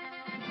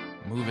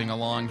 Moving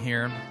along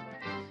here.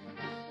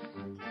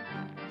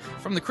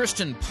 From the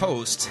Christian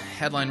Post,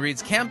 headline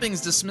reads,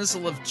 Camping's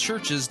dismissal of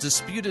churches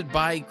disputed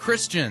by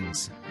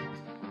Christians.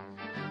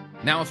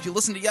 Now, if you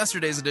listened to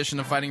yesterday's edition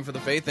of Fighting for the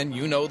Faith, then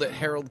you know that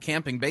Harold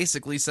Camping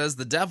basically says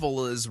the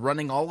devil is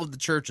running all of the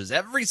churches,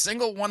 every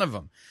single one of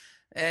them,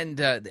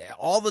 and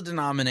all the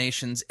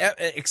denominations,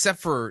 except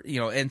for,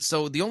 and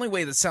so the only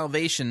way that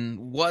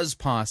salvation was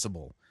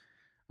possible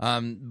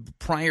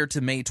prior to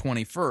May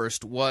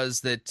 21st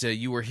was that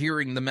you were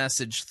hearing the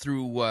message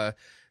through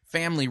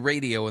family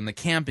radio and the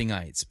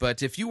Campingites.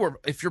 But if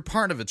you're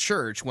part of a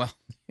church, well,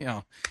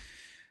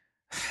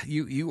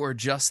 you are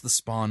just the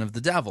spawn of the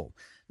devil.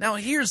 Now,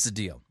 here's the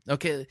deal.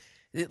 Okay,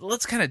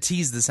 let's kind of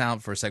tease this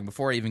out for a second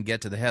before I even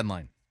get to the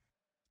headline.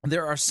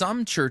 There are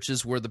some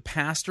churches where the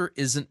pastor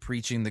isn't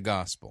preaching the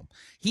gospel.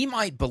 He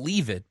might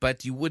believe it,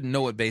 but you wouldn't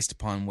know it based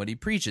upon what he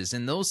preaches.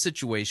 In those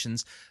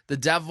situations, the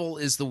devil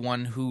is the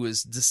one who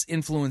is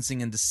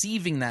influencing and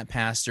deceiving that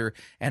pastor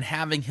and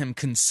having him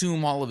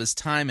consume all of his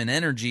time and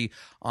energy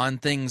on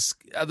things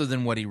other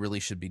than what he really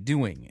should be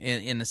doing.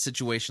 In a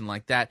situation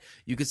like that,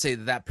 you could say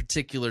that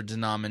particular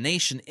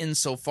denomination,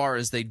 insofar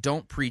as they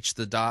don't preach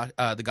the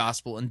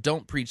gospel and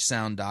don't preach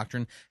sound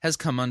doctrine, has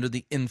come under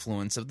the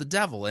influence of the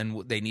devil,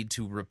 and they need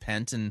to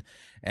repent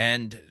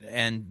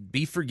and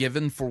be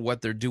forgiven for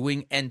what they're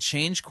doing and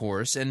change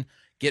course and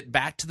get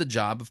back to the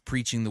job of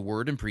preaching the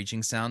word and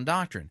preaching sound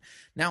doctrine.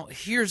 Now,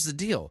 here's the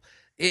deal.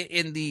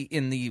 In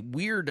the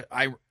weird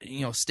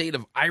state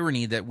of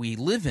irony that we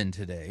live in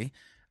today,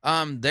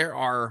 there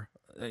are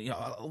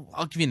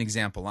I'll give you an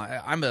example.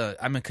 I'm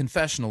a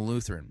confessional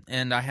Lutheran,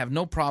 and I have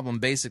no problem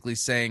basically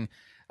saying,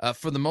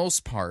 for the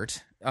most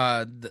part,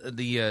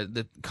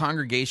 the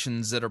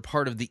congregations that are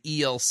part of the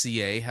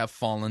ELCA have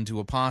fallen to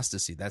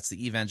apostasy. That's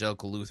the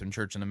Evangelical Lutheran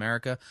Church in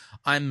America.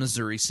 I'm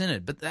Missouri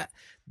Synod, but that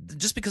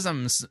just because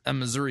I'm a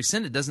Missouri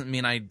Synod doesn't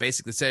mean I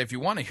basically say, if you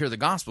want to hear the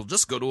gospel,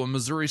 just go to a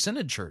Missouri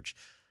Synod church.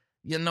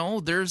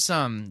 There's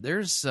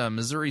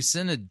Missouri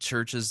Synod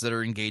churches that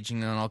are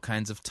engaging in all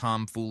kinds of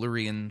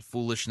tomfoolery and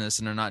foolishness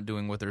and are not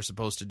doing what they're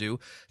supposed to do,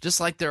 just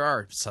like there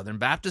are Southern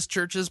Baptist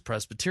churches,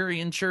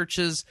 Presbyterian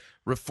churches,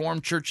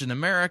 Reformed Church in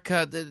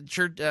America, the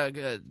church,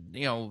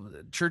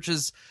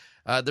 churches.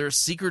 There are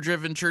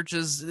seeker-driven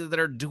churches that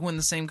are doing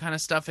the same kind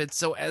of stuff.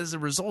 So as a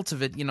result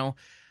of it,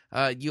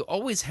 you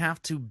always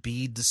have to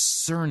be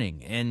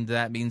discerning, and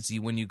that means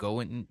when you go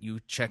and you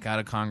check out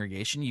a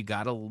congregation, you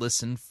got to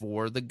listen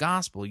for the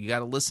gospel. You got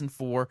to listen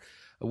for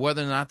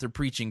whether or not they're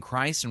preaching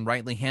Christ and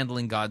rightly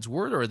handling God's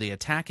word, or are they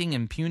attacking,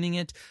 impugning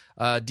it,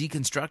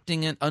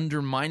 deconstructing it,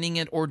 undermining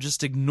it, or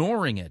just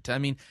ignoring it. I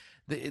mean,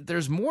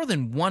 there's more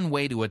than one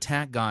way to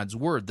attack God's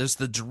word. There's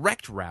the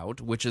direct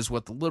route, which is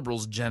what the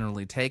liberals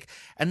generally take,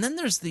 and then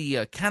there's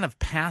the kind of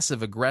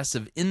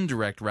passive-aggressive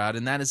indirect route,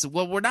 and that is,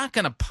 well, we're not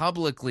going to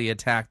publicly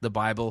attack the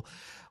Bible.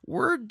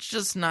 We're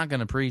just not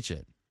going to preach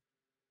it.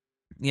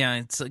 Yeah,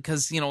 it's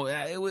because,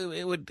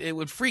 it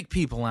would freak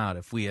people out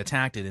if we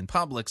attacked it in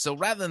public. So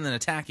rather than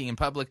attacking in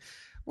public,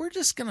 we're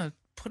just going to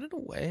put it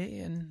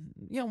away and,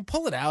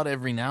 pull it out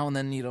every now and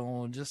then,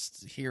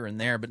 just here and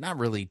there, but not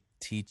really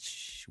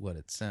teach what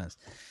it says.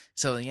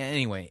 So yeah,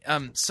 anyway,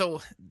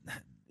 so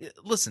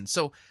listen,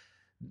 so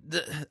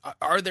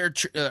are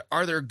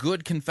there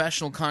good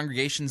confessional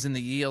congregations in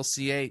the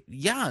ELCA?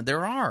 Yeah,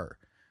 there are.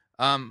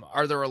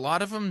 Are there a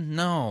lot of them?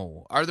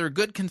 No. Are there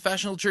good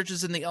confessional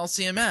churches in the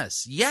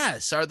LCMS?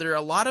 Yes. Are there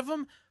a lot of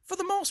them? For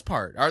the most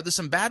part. Are there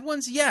some bad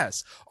ones?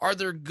 Yes. Are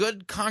there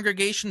good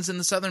congregations in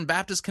the Southern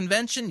Baptist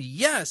Convention?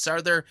 Yes.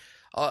 Are there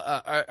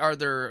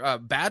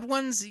bad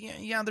ones?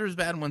 Yeah, there's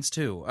bad ones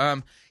too.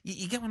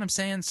 You get what I'm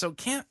saying? So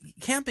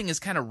camping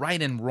is kind of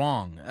right and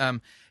wrong.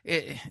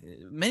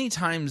 Many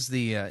times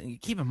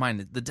keep in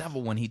mind the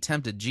devil, when he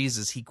tempted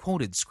Jesus, he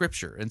quoted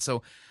Scripture, and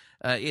so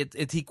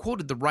he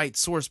quoted the right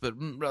source but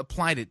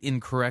applied it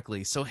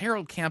incorrectly. So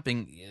Harold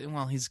Camping,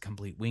 well, he's a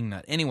complete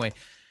wingnut. Anyway.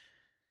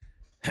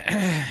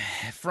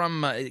 This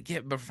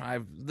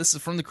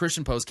is from the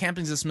Christian Post.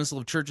 Camping's dismissal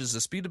of churches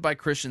disputed by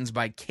Christians,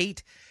 by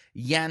Kate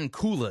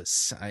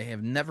Yankoulis.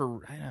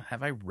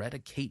 Have I read a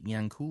Kate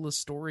Yankoulis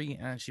story?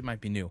 She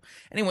might be new.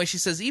 Anyway, she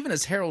says, even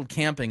as Harold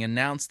Camping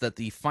announced that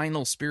the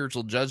final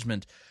spiritual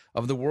judgment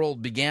of the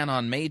world began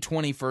on May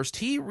 21st,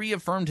 he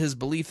reaffirmed his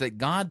belief that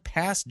God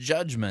passed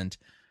judgment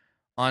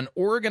on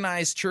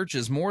organized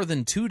churches more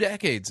than 2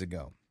 decades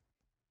ago.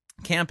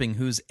 Camping,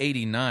 who's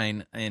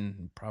 89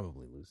 and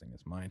probably losing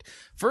his mind,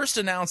 first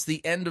announced the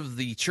end of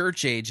the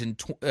church age in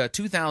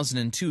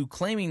 2002,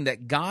 claiming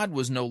that God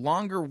was no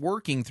longer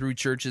working through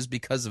churches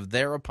because of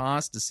their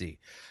apostasy.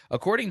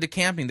 According to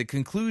Camping, the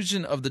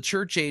conclusion of the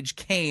church age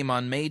came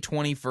on May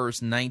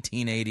 21st,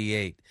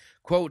 1988.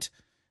 Quote,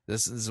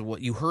 this is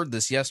what you heard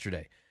this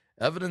yesterday.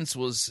 Evidence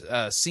was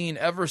seen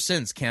ever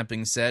since,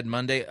 Camping said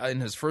Monday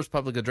in his first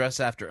public address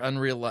after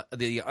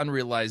the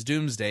unrealized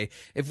doomsday.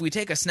 If we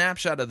take a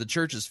snapshot of the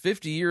churches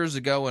 50 years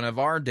ago and of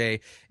our day,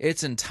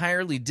 it's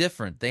entirely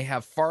different. They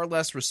have far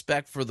less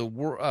respect for the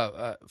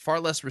world,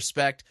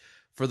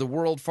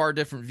 far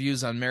different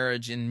views on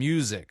marriage and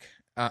music.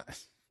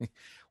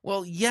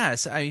 Well,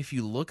 yes. If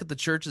you look at the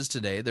churches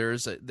today, there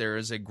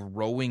is a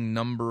growing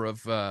number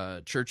of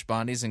church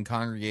bodies and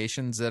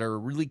congregations that are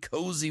really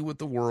cozy with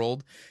the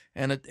world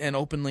and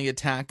openly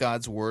attack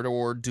God's word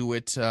or do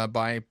it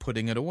by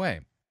putting it away.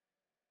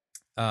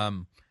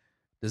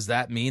 Does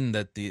that mean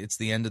that it's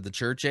the end of the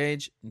church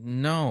age?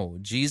 No.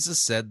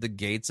 Jesus said the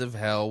gates of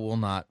hell will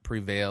not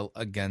prevail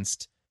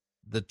against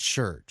the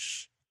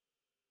church.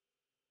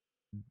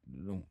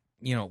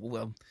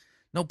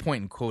 No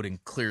point in quoting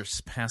clear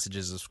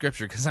passages of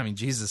Scripture because,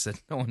 Jesus said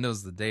no one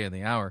knows the day or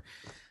the hour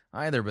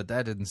either, but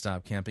that didn't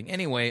stop Camping.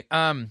 Anyway,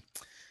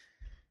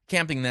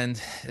 Camping then,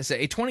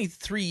 a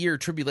 23-year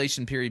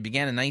tribulation period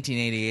began in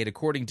 1988,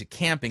 according to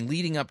Camping,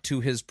 leading up to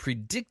his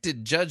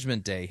predicted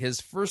judgment day.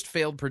 His first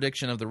failed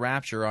prediction of the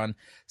rapture on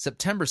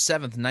September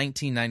 7th,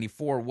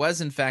 1994, was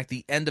in fact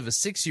the end of a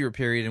 6-year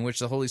period in which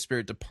the Holy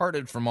Spirit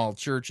departed from all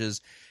churches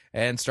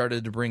and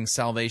started to bring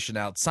salvation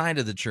outside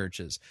of the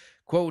churches.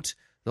 Quote,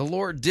 "The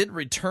Lord did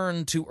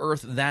return to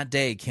earth that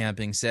day,"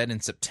 Camping said. In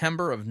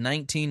September of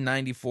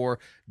 1994,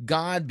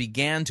 God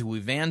began to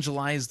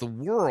evangelize the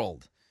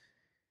world.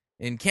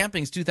 In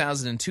Camping's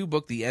 2002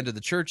 book, The End of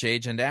the Church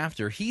Age and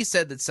After, he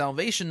said that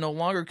salvation no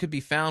longer could be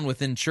found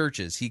within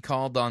churches. He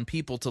called on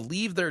people to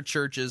leave their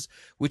churches,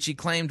 which he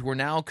claimed were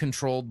now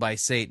controlled by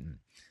Satan.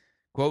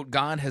 Quote,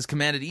 "God has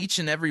commanded each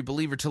and every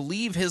believer to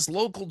leave his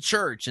local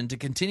church and to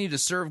continue to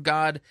serve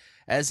God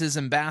as his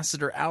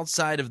ambassador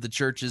outside of the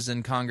churches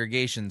and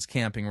congregations,"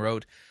 Camping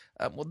wrote.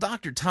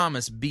 Dr.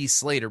 Thomas B.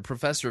 Slater,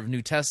 professor of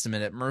New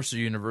Testament at Mercer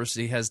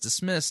University, has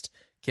dismissed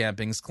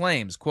Camping's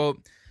claims.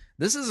 Quote,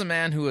 "This is a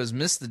man who has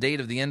missed the date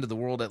of the end of the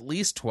world at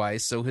least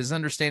twice, so his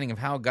understanding of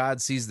how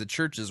God sees the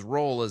church's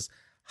role is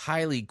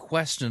highly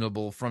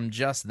questionable from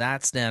just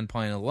that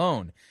standpoint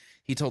alone,"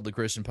 he told the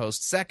Christian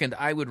Post. "Second,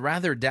 I would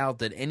rather doubt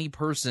that any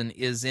person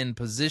is in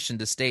position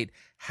to state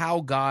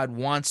how God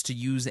wants to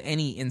use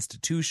any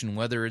institution,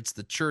 whether it's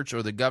the church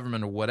or the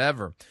government or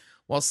whatever."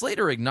 While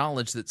Slater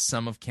acknowledged that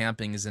some of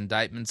Camping's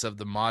indictments of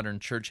the modern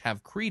church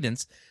have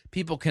credence,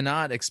 people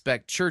cannot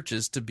expect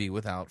churches to be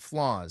without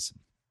flaws.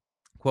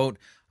 Quote,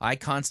 "I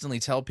constantly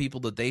tell people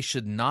that they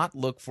should not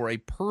look for a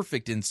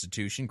perfect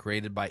institution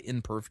created by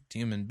imperfect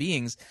human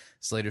beings,"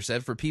 Slater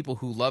said. "For people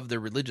who love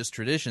their religious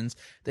traditions,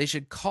 they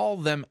should call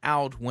them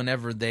out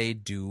whenever they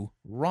do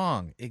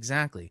wrong."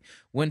 Exactly.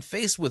 When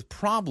faced with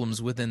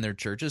problems within their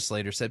churches,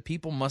 Slater said,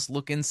 people must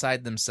look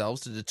inside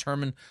themselves to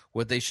determine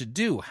what they should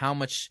do. How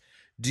much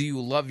do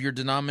you love your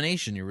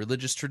denomination, your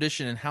religious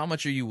tradition, and how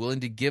much are you willing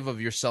to give of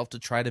yourself to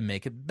try to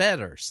make it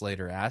better?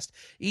 Slater asked.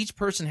 Each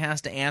person has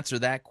to answer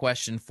that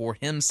question for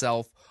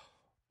himself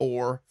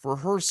or for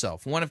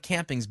herself. One of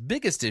Camping's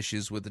biggest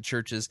issues with the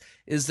churches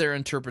is their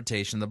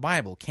interpretation of the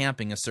Bible.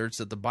 Camping asserts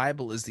that the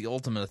Bible is the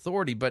ultimate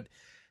authority, but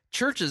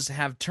churches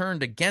have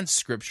turned against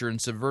Scripture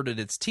and subverted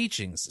its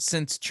teachings.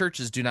 Since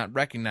churches do not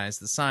recognize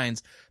the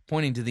signs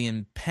pointing to the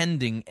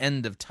impending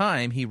end of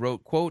time, he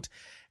wrote, quote,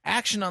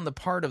 "Action on the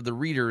part of the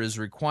reader is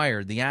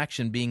required, the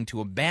action being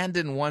to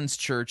abandon one's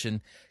church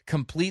and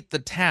complete the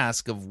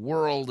task of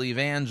world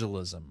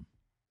evangelism."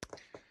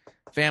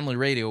 Family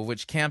Radio, of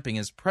which Camping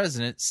is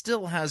president,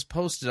 still has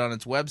posted on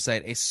its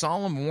website a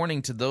solemn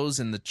warning to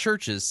those in the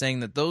churches, saying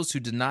that those who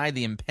deny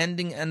the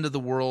impending end of the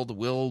world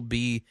will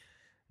be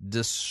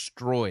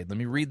destroyed. Let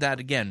me read that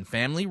again.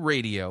 Family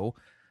Radio,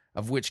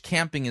 of which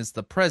Camping is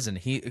the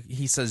president,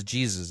 he says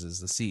Jesus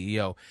is the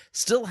CEO,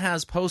 still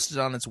has posted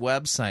on its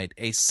website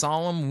a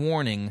solemn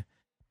warning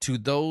to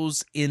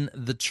those in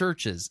the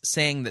churches,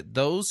 saying that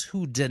those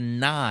who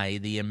deny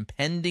the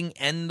impending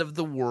end of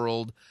the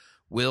world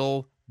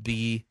will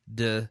be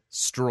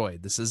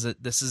destroyed. This is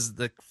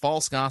the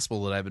false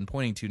gospel that I've been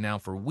pointing to now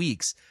for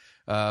weeks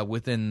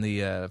within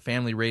the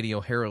Family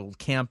Radio Herald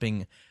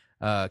Camping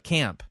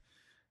camp.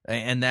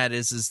 And that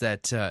is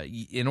that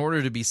in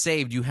order to be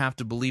saved, you have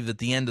to believe that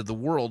the end of the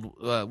world,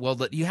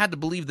 that you had to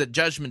believe that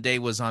Judgment Day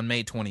was on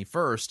May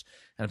 21st,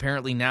 and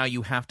apparently now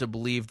you have to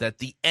believe that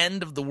the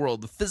end of the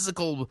world, the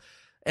physical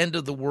end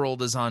of the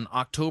world, is on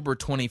October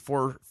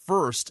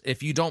 21st.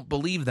 If you don't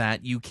believe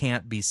that, you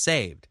can't be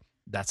saved.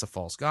 That's a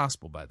false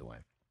gospel, by the way.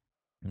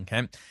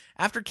 Okay.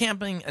 After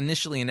Camping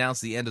initially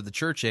announced the end of the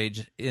church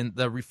age,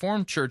 the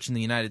Reformed Church in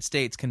the United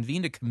States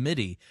convened a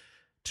committee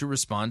to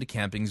respond to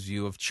Camping's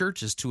view of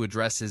churches, to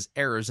address his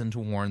errors, and to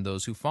warn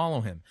those who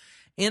follow him.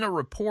 In a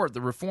report,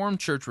 the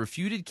Reformed Church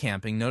refuted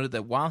Camping, noted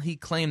that while he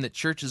claimed that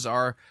churches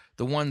are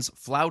the ones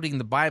flouting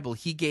the Bible,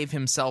 he gave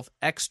himself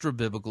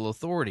extra-biblical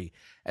authority.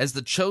 As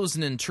the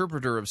chosen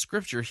interpreter of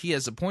Scripture, he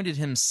has appointed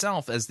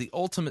himself as the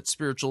ultimate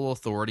spiritual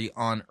authority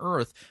on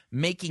earth,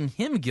 making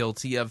him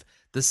guilty of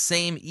the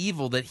same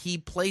evil that he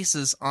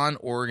places on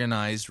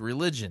organized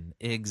religion.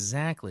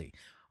 Exactly.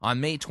 On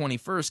May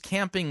 21st,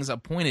 camping's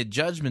appointed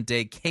Judgment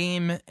Day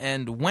came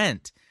and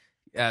went.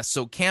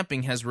 So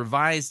camping has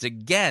revised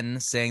again,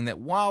 saying that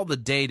while the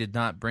day did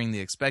not bring the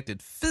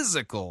expected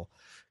physical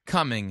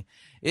coming,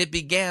 it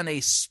began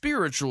a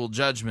spiritual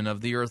judgment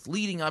of the earth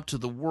leading up to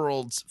the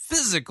world's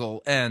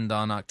physical end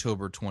on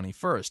October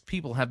 21st.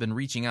 People have been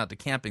reaching out to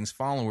camping's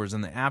followers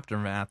in the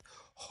aftermath,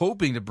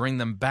 hoping to bring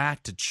them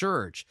back to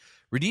church.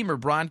 Redeemer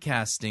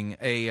Broadcasting,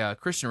 a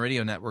Christian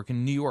radio network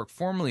in New York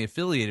formerly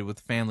affiliated with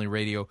Family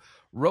Radio,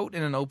 wrote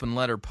in an open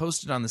letter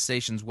posted on the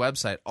station's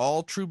website,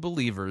 all true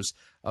believers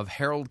of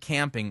Herald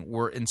Camping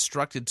were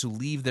instructed to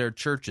leave their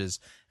churches,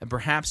 and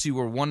perhaps you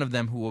were one of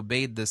them who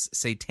obeyed this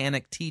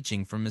satanic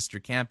teaching from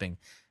Mr. Camping.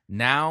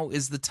 Now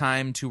is the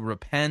time to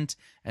repent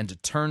and to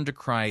turn to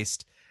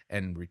Christ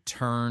and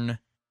return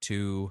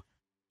to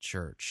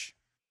church.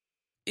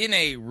 In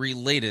a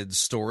related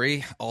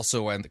story,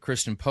 also on the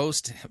Christian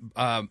Post,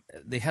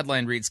 the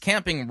headline reads,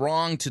 Camping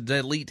wrong to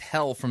delete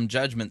hell from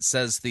judgment,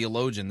 says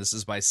theologian. This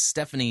is by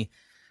Stephanie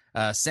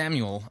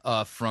Samuel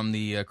from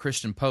the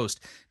Christian Post.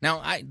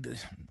 Now,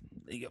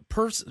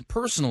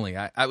 personally,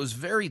 I was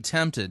very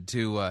tempted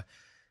to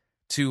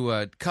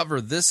cover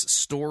this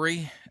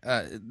story,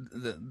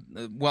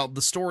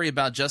 the story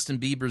about Justin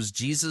Bieber's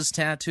Jesus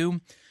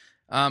tattoo,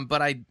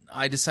 but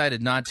I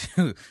decided not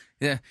to.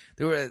 Yeah,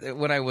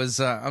 when I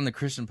was on the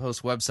Christian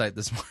Post website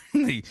this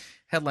morning, the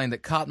headline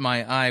that caught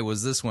my eye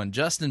was this one: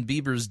 Justin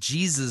Bieber's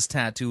Jesus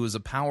tattoo is a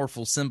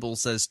powerful symbol,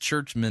 says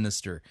church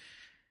minister.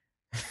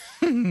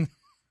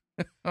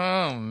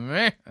 Oh,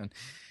 man.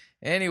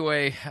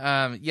 Anyway,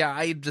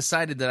 I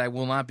decided that I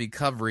will not be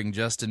covering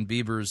Justin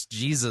Bieber's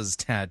Jesus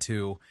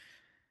tattoo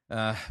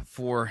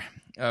for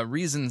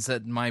reasons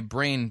that my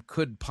brain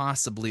could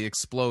possibly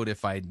explode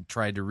if I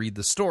tried to read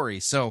the story.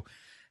 So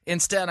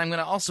instead, I'm going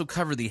to also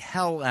cover the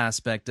hell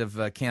aspect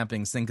of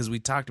camping's thing, because we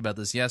talked about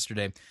this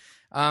yesterday.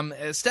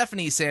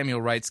 Stephanie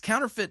Samuel writes,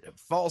 countering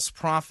false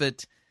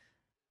prophet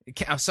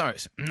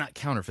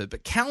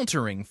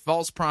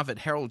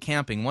Harold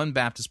Camping, one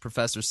Baptist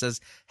professor,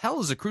 says hell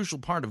is a crucial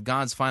part of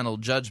God's final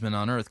judgment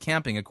on earth.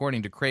 Camping,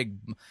 according to Craig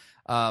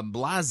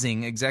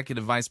Blasing,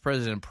 Executive Vice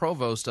President and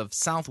Provost of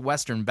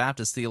Southwestern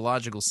Baptist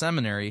Theological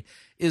Seminary,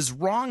 is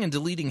wrong in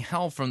deleting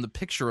hell from the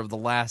picture of the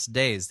last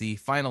days. The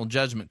final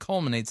judgment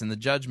culminates in the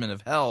judgment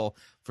of hell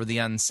for the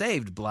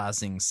unsaved,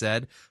 Blasing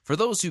said. For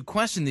those who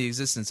question the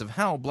existence of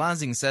hell,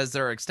 Blasing says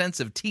there are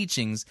extensive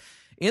teachings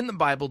in the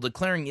Bible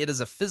declaring it as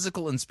a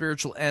physical and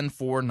spiritual end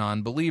for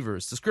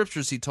non-believers. The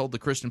scriptures, he told the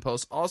Christian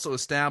Post, also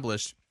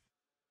established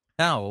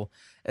hell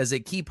as a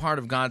key part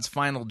of God's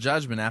final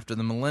judgment after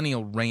the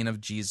millennial reign of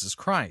Jesus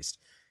Christ.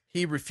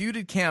 He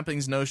refuted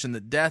Camping's notion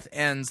that death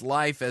ends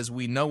life as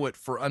we know it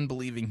for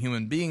unbelieving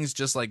human beings.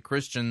 Just like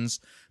Christians,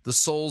 the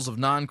souls of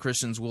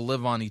non-Christians will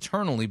live on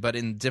eternally, but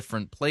in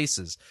different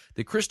places.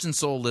 The Christian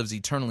soul lives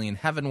eternally in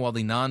heaven, while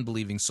the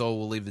non-believing soul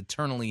will live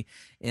eternally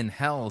in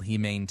hell, he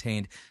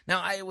maintained.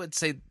 Now, I would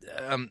say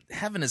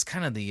heaven is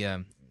kind of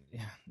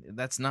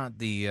that's not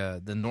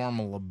the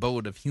normal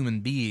abode of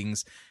human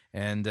beings.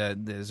 And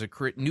there's a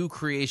new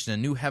creation, a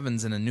new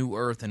heavens and a new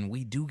earth, and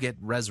we do get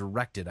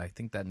resurrected. I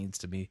think that needs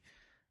to be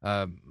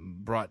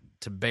brought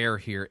to bear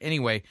here.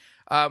 Anyway,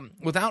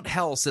 without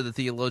hell, said the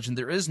theologian,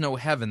 there is no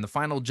heaven. The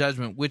final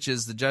judgment, which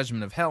is the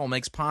judgment of hell,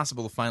 makes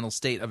possible the final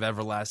state of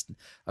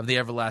the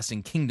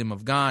everlasting kingdom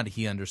of God,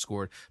 he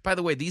underscored. By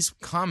the way, these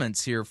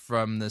comments here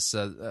from this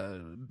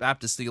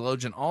Baptist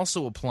theologian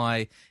also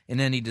apply in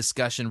any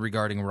discussion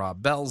regarding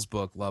Rob Bell's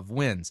book, Love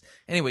Wins.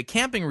 Anyway,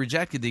 Camping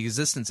rejected the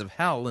existence of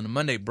hell in a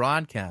Monday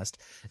broadcast,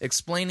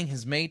 explaining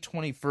his May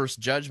 21st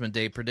Judgment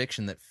Day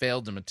prediction that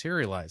failed to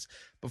materialize.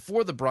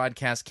 Before the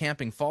broadcast,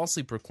 Camping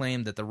falsely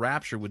proclaimed that the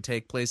rapture would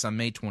take place on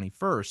May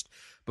 21st.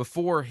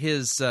 Before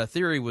his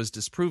theory was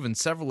disproven,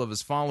 several of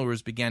his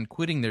followers began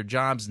quitting their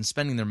jobs and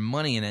spending their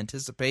money in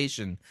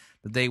anticipation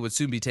that they would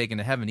soon be taken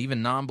to heaven.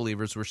 Even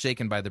non-believers were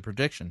shaken by the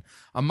prediction.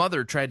 A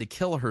mother tried to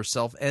kill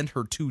herself and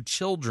her 2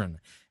 children.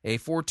 A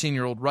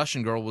 14-year-old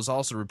Russian girl was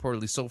also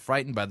reportedly so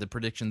frightened by the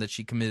prediction that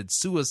she committed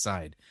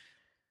suicide.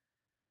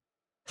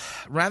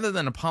 Rather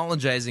than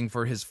apologizing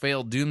for his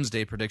failed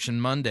doomsday prediction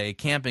Monday,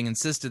 Camping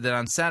insisted that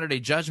on Saturday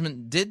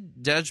Judgment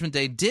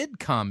Day did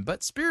come,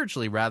 but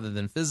spiritually rather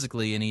than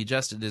physically, and he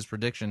adjusted his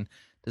prediction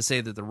to say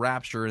that the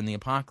rapture and the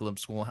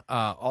apocalypse will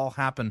all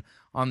happen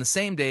on the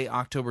same day,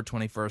 October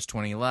 21st,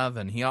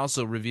 2011. He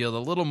also revealed a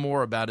little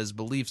more about his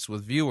beliefs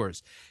with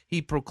viewers.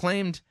 He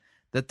proclaimed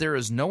that there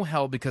is no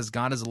hell because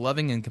God is a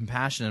loving and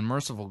compassionate and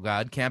merciful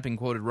God. Camping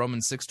quoted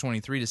Romans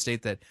 6:23 to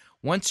state that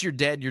once you're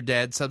dead, you're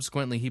dead.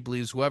 Subsequently, he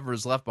believes whoever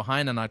is left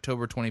behind on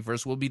October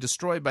 21st will be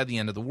destroyed by the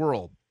end of the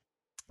world.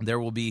 There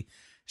will be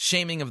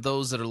shaming of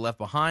those that are left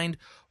behind,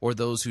 or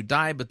those who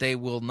die, but they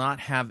will not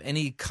have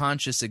any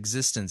conscious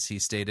existence, he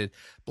stated.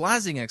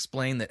 Blasing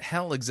explained that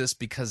hell exists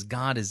because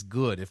God is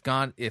good. If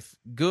God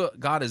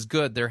is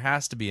good, there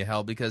has to be a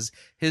hell because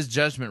his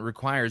judgment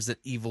requires that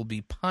evil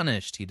be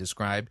punished, he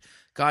described.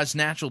 God's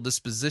natural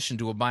disposition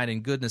to abide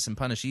in goodness and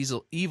punish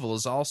evil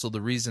is also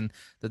the reason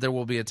that there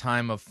will be a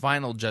time of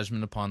final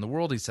judgment upon the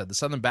world, he said. The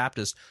Southern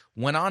Baptist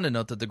went on to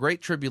note that the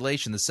Great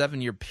Tribulation, the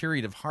 7-year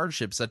period of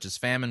hardship such as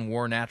famine,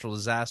 war, natural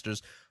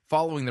disasters,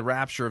 following the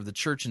rapture of the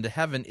church into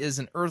heaven, is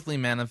an earthly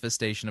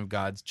manifestation of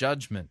God's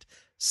judgment.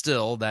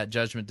 Still, that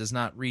judgment does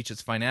not reach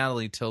its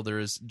finality till there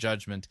is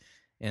judgment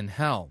in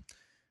hell.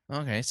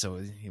 Okay,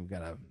 so you've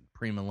got a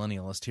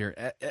premillennialist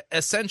here.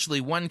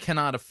 Essentially, one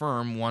cannot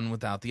affirm one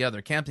without the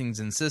other. Camping's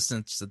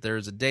insistence that there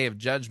is a day of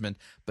judgment,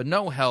 but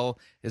no hell,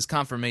 is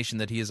confirmation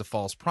that he is a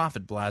false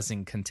prophet,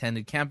 Blasing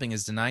contended. Camping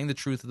is denying the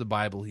truth of the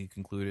Bible, he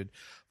concluded.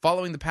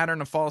 Following the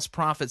pattern of false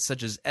prophets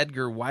such as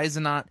Edgar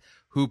Whisenant,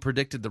 who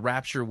predicted the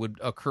rapture would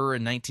occur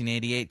in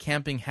 1988,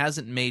 Camping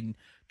hasn't made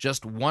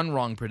just one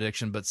wrong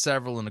prediction, but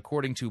several, and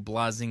according to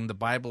Blasing, the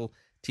Bible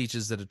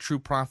teaches that a true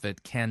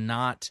prophet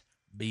cannot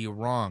be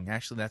wrong.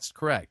 Actually, that's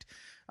correct.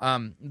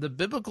 The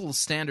biblical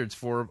standards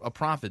for a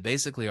prophet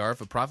basically are,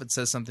 if a prophet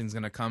says something's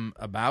going to come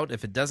about,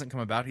 if it doesn't come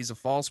about, he's a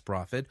false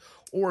prophet.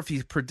 Or if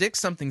he predicts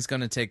something's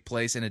going to take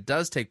place and it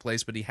does take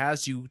place, but he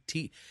has you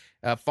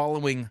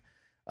following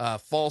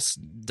false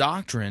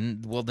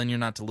doctrine, well, then you're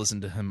not to listen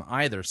to him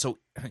either. So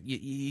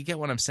you get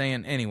what I'm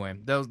saying? Anyway,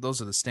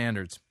 those are the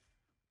standards.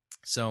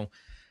 So,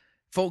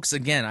 folks,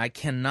 again, I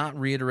cannot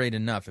reiterate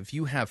enough. If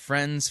you have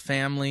friends,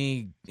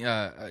 family,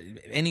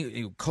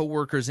 any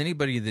coworkers,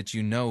 anybody that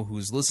you know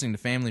who's listening to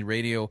family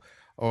radio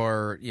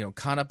or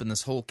caught up in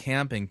this whole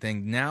camping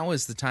thing, now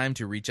is the time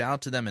to reach out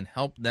to them and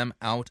help them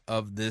out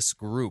of this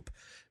group.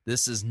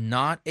 This is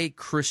not a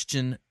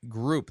Christian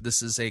group.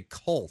 This is a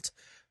cult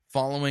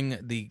following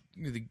the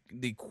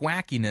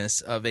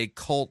quackiness of a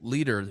cult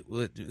leader,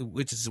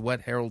 which is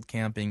what Harold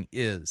Camping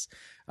is.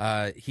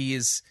 He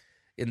is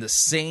in the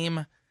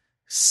same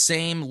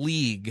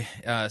league,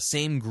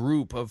 same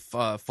group of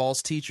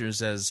false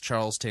teachers as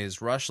Charles Taze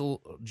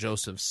Russell,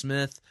 Joseph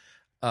Smith,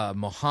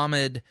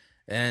 Muhammad,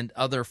 and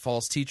other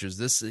false teachers.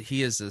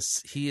 He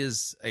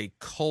is a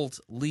cult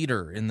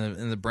leader in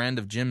the brand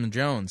of Jim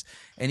Jones.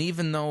 And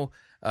even though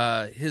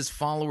his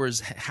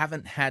followers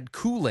haven't had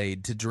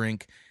Kool-Aid to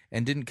drink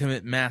and didn't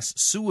commit mass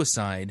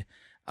suicide,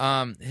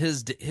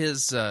 his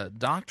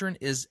doctrine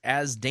is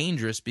as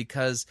dangerous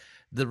because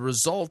the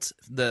result,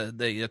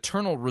 the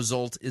eternal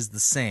result, is the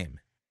same: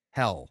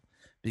 hell,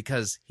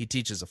 because he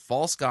teaches a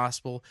false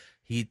gospel.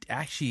 He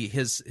actually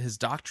his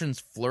doctrines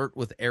flirt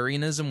with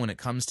Arianism when it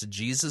comes to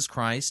Jesus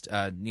Christ,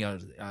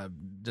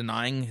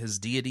 denying his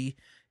deity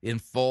in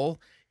full.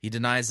 He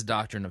denies the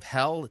doctrine of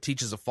hell.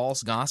 Teaches a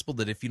false gospel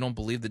that if you don't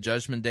believe the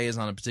judgment day is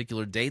on a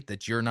particular date,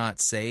 that you're not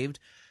saved.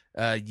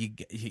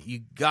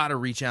 You got to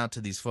reach out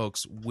to these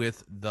folks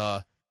with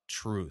the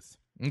truth.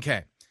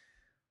 Okay.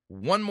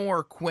 One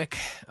more quick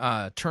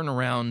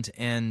turnaround,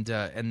 and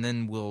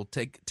then we'll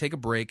take a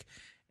break,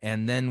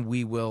 and then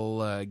we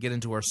will get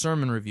into our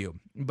sermon review.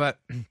 But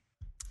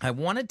I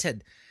wanted to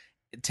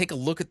take a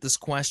look at this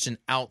question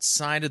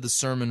outside of the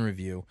sermon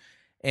review,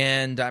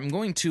 and I'm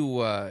going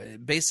to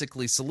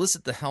basically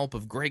solicit the help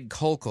of Greg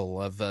Koukl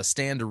of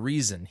Stand to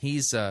Reason.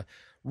 He's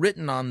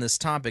written on this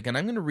topic, and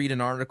I'm going to read an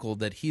article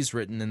that he's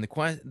written, and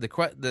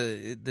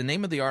the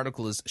name of the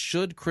article is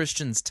 "Should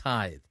Christians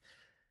Tithe?"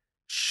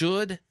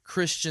 Should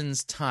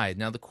Christians tithe?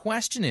 Now, the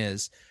question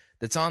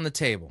that's on the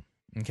table,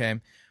 okay,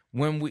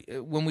 when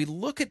we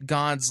look at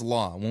God's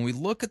law, when we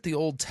look at the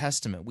Old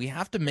Testament, we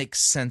have to make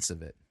sense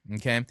of it,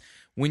 okay?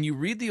 When you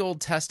read the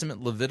Old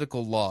Testament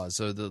Levitical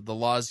laws, or the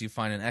laws you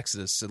find in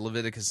Exodus,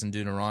 Leviticus, and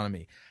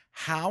Deuteronomy,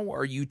 how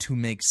are you to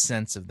make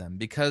sense of them?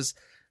 Because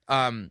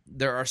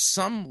there are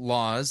some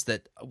laws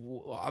that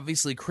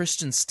obviously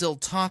Christians still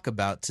talk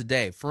about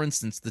today. For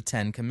instance, the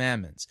Ten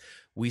Commandments.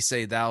 We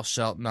say, thou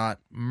shalt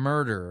not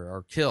murder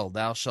or kill,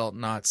 thou shalt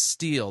not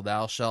steal,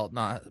 thou shalt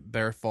not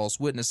bear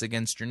false witness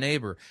against your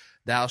neighbor,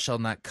 thou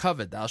shalt not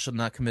covet, thou shalt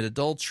not commit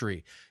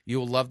adultery, you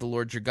will love the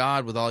Lord your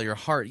God with all your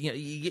heart.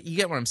 You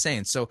get what I'm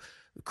saying. So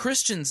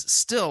Christians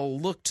still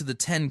look to the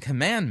Ten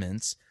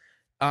Commandments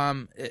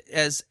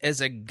as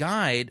a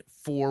guide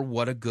for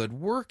what a good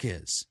work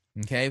is,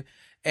 okay?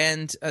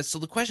 And so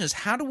the question is,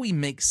 how do we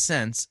make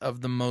sense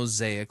of the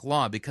Mosaic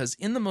Law? Because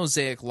in the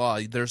Mosaic Law,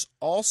 there's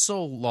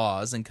also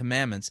laws and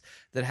commandments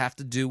that have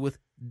to do with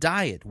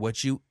diet,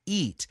 what you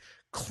eat,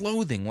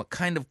 clothing, what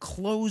kind of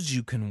clothes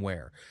you can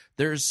wear.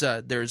 There's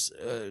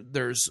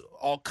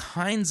all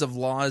kinds of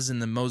laws in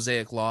the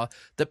Mosaic Law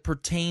that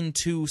pertain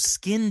to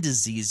skin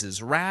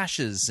diseases,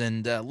 rashes,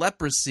 and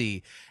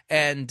leprosy,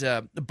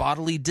 and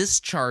bodily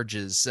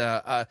discharges.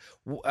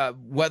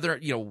 Whether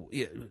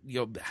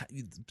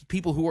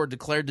people who are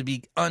declared to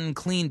be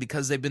unclean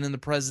because they've been in the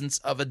presence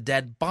of a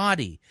dead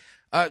body.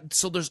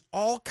 So there's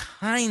all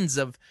kinds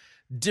of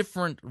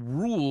different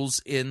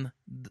rules in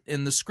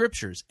the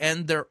Scriptures,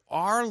 and there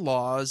are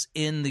laws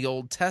in the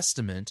Old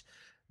Testament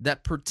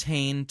that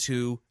pertain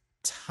to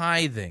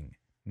tithing.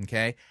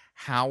 Okay?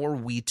 How are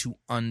we to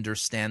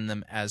understand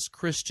them as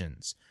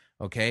Christians?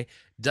 Okay?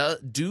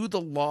 Do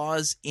the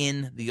laws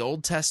in the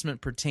Old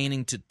Testament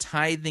pertaining to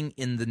tithing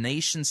in the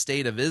nation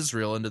state of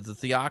Israel and to the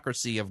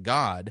theocracy of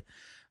God,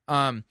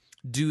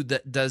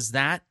 does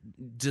that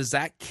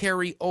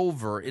carry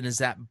over, and is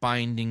that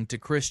binding to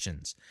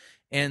Christians?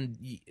 And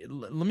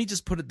let me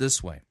just put it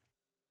this way,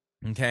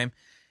 okay?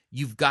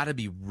 You've got to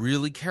be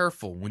really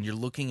careful when you're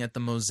looking at the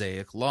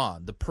Mosaic law.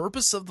 The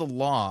purpose of the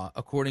law,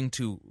 according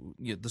to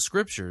the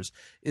Scriptures,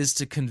 is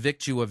to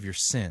convict you of your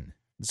sin.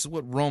 This is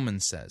what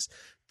Romans says.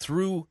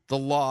 Through the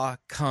law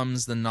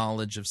comes the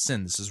knowledge of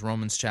sin. This is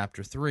Romans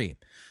chapter 3.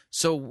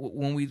 So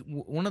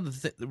one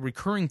of the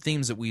recurring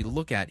themes that we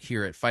look at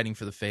here at Fighting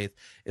for the Faith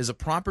is a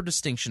proper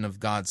distinction of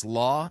God's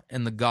law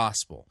and the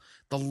gospel.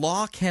 The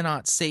law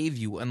cannot save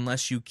you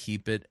unless you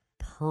keep it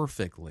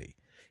perfectly.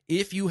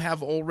 If you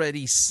have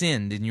already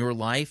sinned in your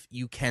life,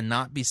 you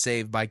cannot be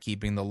saved by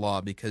keeping the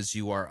law because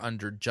you are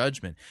under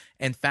judgment.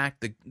 In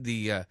fact,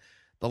 the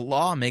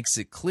law makes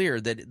it clear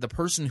that the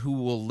person who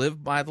will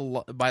live by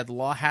the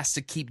law has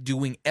to keep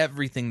doing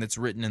everything that's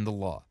written in the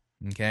law.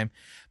 Okay,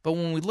 but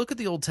when we look at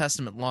the Old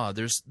Testament law,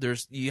 there's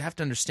you have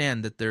to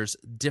understand that there's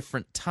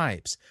different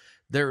types.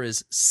 There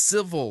is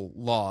civil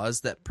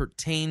laws that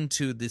pertain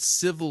to the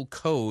civil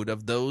code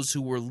of those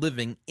who were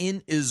living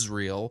in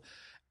Israel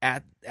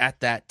at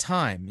that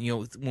time.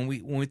 When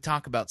we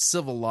talk about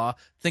civil law,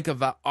 think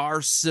about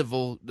our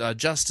civil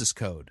justice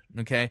code.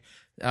 Okay.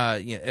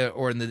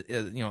 Or in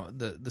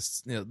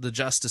the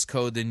justice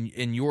code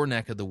in your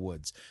neck of the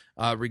woods,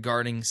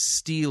 regarding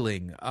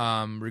stealing,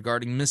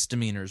 regarding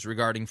misdemeanors,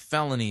 regarding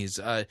felonies,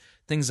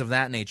 things of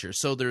that nature.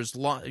 So there's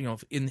law.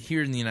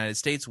 Here in the United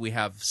States, we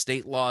have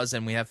state laws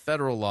and we have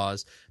federal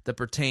laws that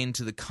pertain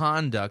to the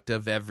conduct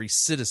of every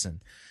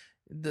citizen.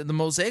 The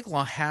Mosaic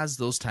Law has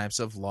those types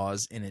of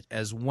laws in it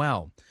as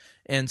well,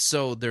 and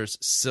so there's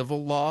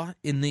civil law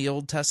in the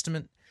Old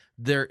Testament.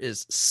 There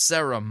is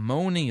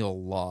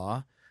ceremonial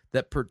law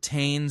that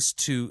pertains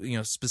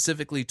to,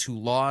 specifically to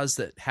laws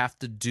that have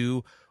to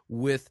do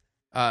with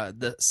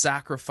the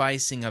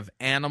sacrificing of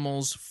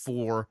animals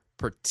for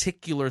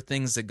particular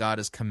things that God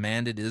has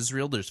commanded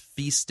Israel. There's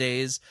feast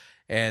days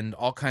and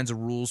all kinds of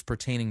rules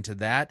pertaining to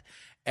that,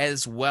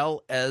 as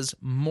well as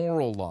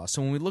moral law.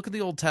 So when we look at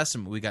the Old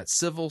Testament, we got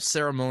civil,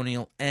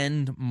 ceremonial,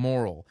 and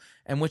moral.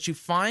 And what you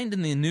find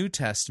in the New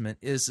Testament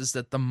is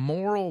that the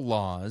moral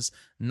laws,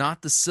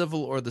 not the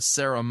civil or the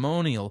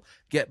ceremonial,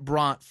 get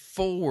brought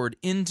forward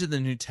into the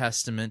New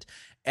Testament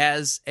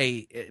as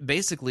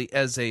basically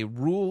as a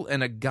rule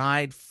and a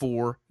guide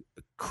for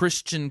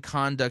Christian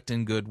conduct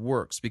and good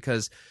works.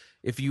 Because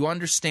if you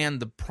understand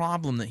the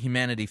problem that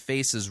humanity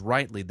faces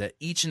rightly, that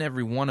each and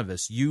every one of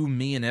us, you,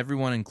 me, and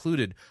everyone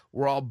included,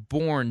 we're all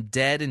born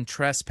dead in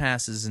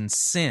trespasses and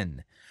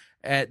sin,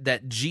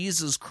 that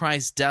Jesus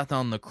Christ's death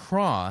on the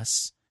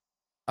cross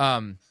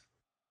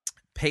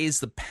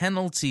pays the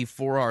penalty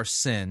for our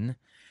sin,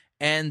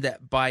 and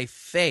that by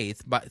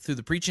faith, through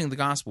the preaching of the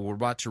gospel, we're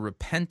brought to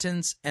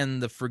repentance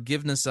and the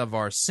forgiveness of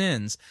our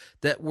sins,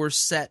 that we're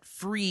set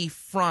free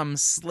from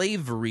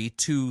slavery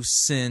to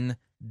sin,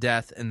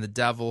 death, and the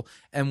devil,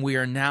 and we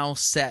are now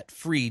set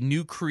free,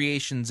 new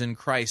creations in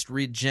Christ,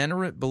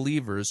 regenerate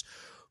believers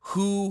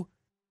who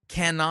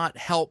cannot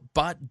help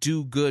but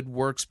do good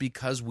works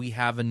because we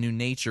have a new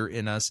nature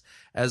in us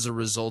as a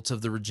result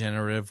of the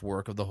regenerative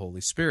work of the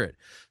Holy Spirit.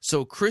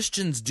 So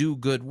Christians do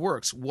good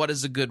works. What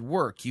is a good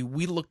work?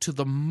 We look to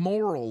the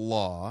moral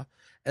law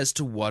as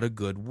to what a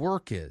good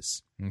work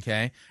is,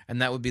 okay?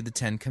 And that would be the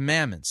Ten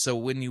Commandments. So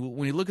when you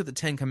look at the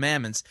Ten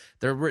Commandments,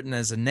 they're written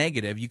as a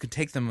negative. You could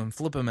take them and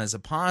flip them as a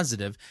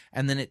positive,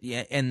 and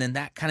then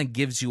that kind of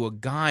gives you a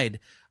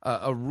guide,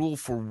 a rule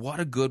for what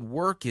a good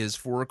work is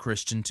for a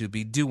Christian to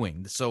be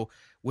doing. So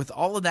with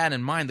all of that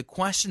in mind, the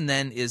question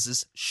then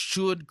is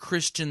should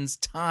Christians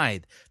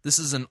tithe? This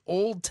is an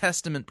Old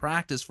Testament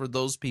practice for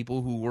those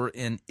people who were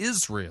in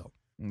Israel,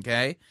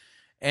 okay?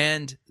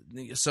 And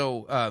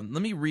so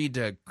let me read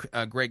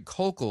Greg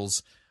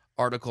Kokel's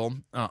article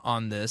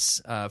on this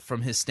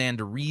from his Stand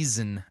to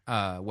Reason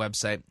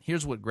website.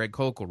 Here's what Greg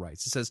Kokel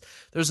writes. He says,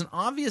 there's an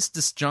obvious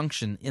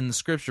disjunction in the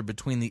Scripture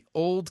between the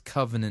Old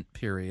Covenant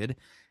period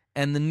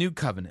and the New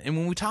Covenant. And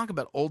when we talk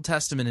about Old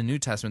Testament and New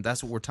Testament,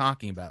 that's what we're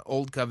talking about,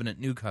 Old Covenant,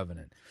 New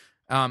Covenant.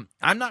 I'm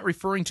not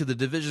referring to the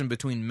division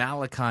between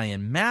Malachi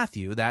and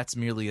Matthew. That's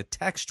merely a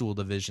textual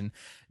division.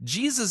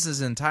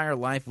 Jesus' entire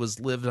life was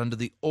lived under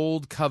the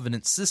Old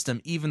Covenant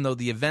system, even though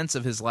the events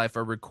of his life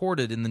are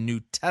recorded in the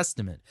New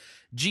Testament.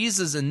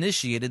 Jesus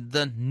initiated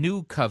the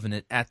New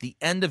Covenant at the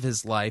end of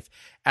his life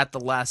at the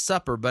Last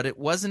Supper, but it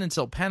wasn't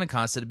until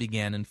Pentecost that it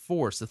began in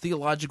force. The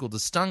theological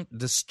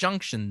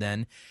disjunction,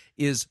 then,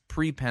 is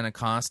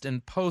pre-Pentecost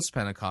and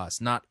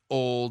post-Pentecost, not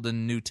Old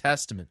and New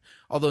Testament,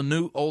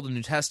 although Old and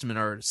New Testament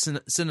are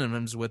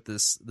synonyms with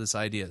this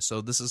idea. So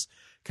this is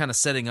kind of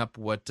setting up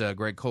what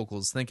Greg Kokel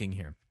is thinking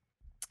here.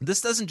 This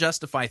doesn't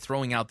justify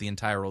throwing out the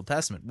entire Old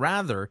Testament.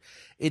 Rather,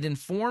 it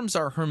informs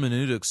our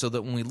hermeneutics so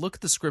that when we look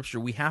at the Scripture,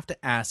 we have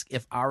to ask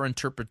if our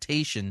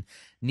interpretation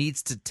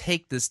needs to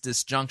take this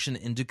disjunction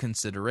into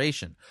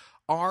consideration.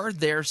 Are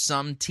there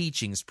some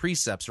teachings,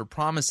 precepts, or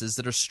promises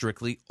that are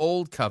strictly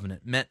Old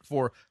Covenant, meant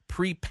for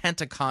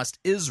pre-Pentecost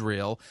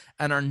Israel,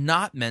 and are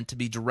not meant to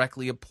be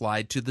directly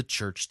applied to the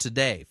church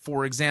today?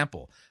 For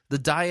example, the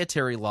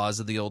dietary laws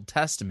of the Old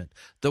Testament,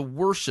 the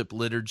worship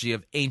liturgy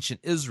of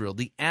ancient Israel,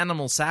 the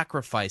animal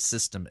sacrifice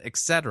system,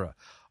 etc.,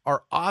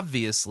 are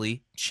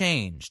obviously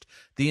changed.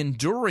 The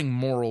enduring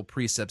moral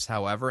precepts,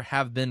 however,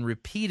 have been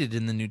repeated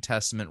in the New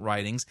Testament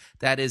writings,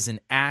 that is, in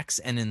Acts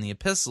and in the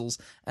epistles,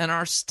 and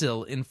are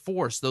still in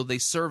force, though they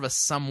serve a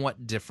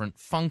somewhat different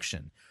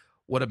function.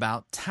 What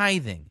about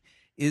tithing?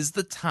 Is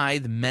the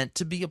tithe meant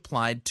to be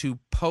applied to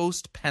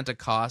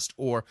post-Pentecost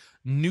or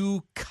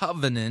New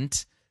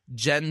Covenant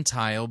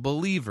Gentile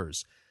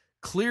believers?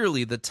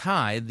 Clearly, the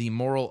tithe, the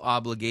moral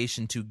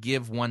obligation to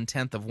give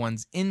 1/10 of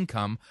one's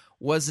income,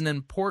 was an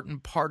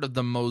important part of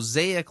the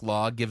Mosaic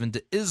law given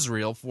to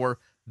Israel for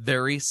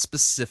very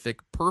specific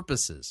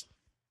purposes.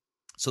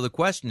 So the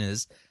question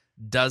is,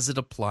 does it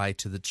apply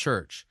to the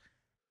church?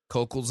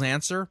 Kokel's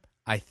answer,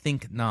 I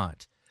think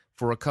not,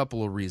 for a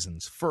couple of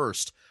reasons.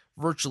 First,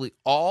 virtually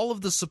all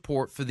of the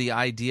support for the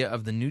idea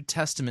of the New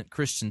Testament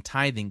Christian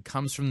tithing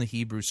comes from the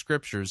Hebrew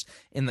Scriptures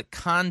in the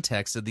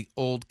context of the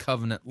Old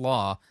Covenant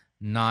law,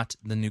 not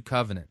the New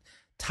Covenant.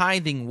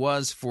 Tithing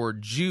was for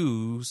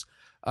Jews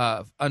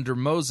under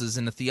Moses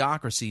in a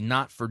theocracy,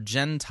 not for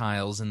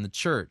Gentiles in the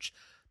church.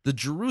 The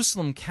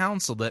Jerusalem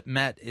Council that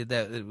met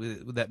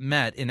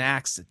in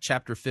Acts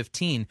chapter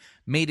 15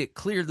 made it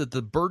clear that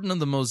the burden of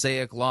the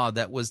Mosaic law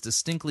that was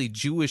distinctly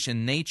Jewish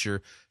in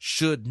nature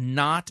should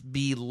not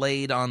be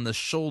laid on the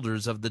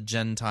shoulders of the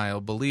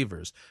Gentile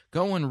believers.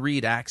 Go and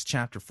read Acts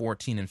chapter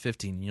 14 and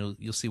 15.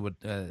 You'll see what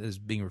is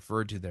being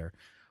referred to there.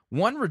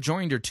 One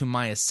rejoinder to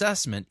my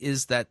assessment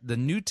is that the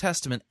New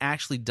Testament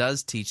actually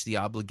does teach the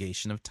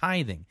obligation of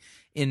tithing.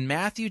 In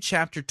Matthew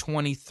chapter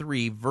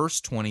 23,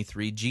 verse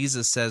 23,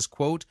 Jesus says,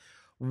 quote,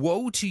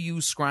 "Woe to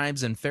you,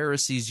 scribes and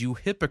Pharisees, you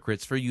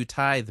hypocrites, for you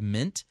tithe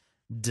mint,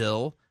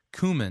 dill,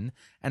 cumin,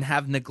 and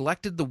have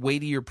neglected the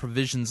weightier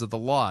provisions of the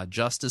law,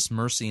 justice,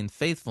 mercy, and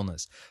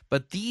faithfulness.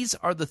 But these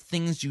are the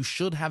things you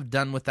should have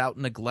done without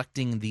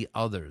neglecting the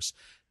others."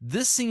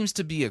 This seems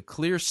to be a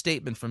clear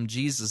statement from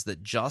Jesus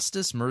that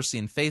justice, mercy,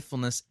 and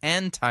faithfulness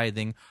and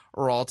tithing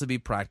are all to be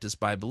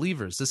practiced by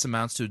believers. This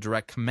amounts to a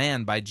direct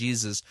command by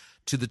Jesus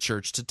to the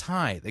church to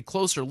tithe. A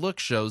closer look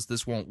shows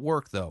this won't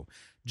work, though.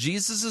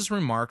 Jesus'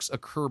 remarks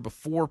occur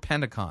before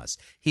Pentecost.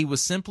 He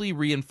was simply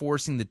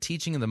reinforcing the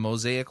teaching of the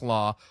Mosaic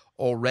law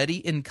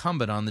already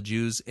incumbent on the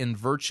Jews in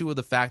virtue of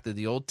the fact that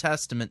the Old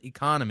Testament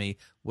economy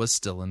was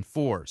still in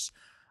force.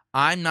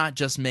 I'm not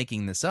just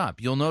making this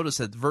up. You'll notice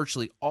that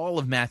virtually all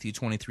of Matthew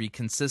 23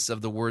 consists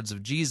of the words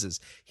of Jesus.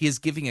 He is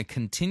giving a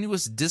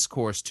continuous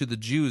discourse to the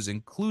Jews,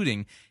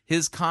 including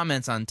his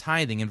comments on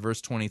tithing in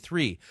verse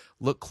 23.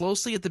 Look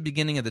closely at the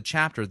beginning of the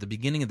chapter. At the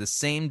beginning of the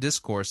same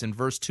discourse, in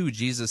verse 2,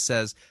 Jesus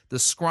says, "The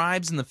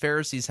scribes and the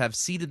Pharisees have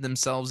seated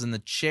themselves in the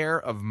chair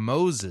of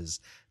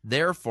Moses.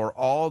 Therefore,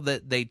 all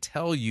that they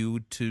tell you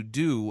to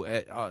do,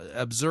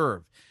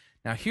 observe."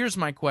 Now, here's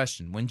my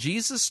question. When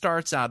Jesus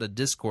starts out a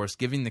discourse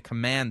giving the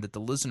command that the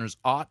listeners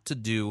ought to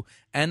do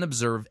and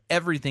observe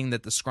everything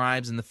that the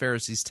scribes and the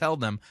Pharisees tell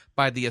them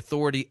by the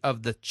authority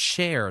of the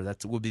chair,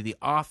 that would be the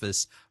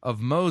office of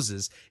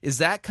Moses, is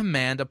that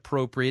command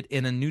appropriate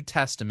in a New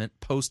Testament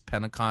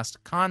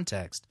post-Pentecost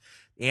context?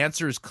 The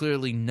answer is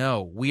clearly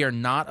no. We are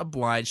not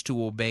obliged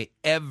to obey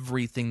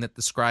everything that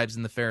the scribes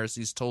and the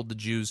Pharisees told the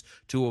Jews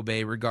to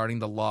obey regarding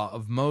the law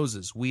of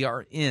Moses. We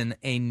are in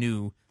a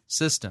new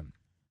system.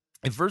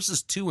 If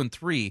verses 2 and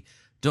 3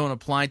 don't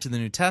apply to the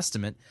New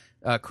Testament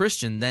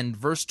Christian, then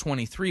verse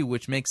 23,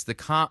 which makes the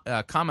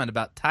comment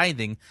about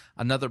tithing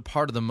another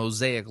part of the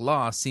Mosaic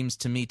law, seems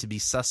to me to be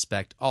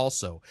suspect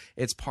also.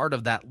 It's part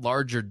of that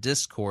larger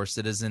discourse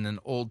that is in an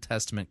Old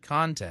Testament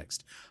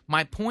context.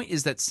 My point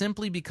is that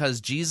simply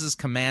because Jesus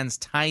commands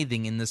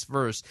tithing in this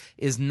verse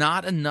is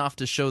not enough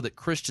to show that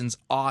Christians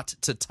ought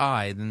to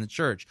tithe in the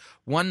church.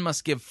 One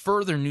must give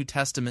further New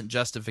Testament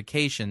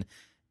justification,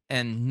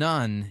 and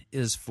none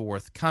is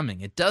forthcoming.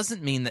 It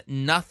doesn't mean that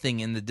nothing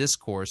in the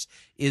discourse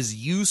is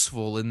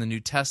useful in the New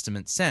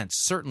Testament sense.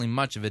 Certainly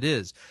much of it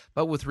is.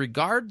 But with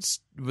regard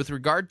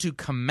to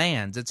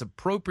commands, it's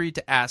appropriate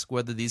to ask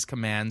whether these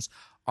commands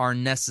are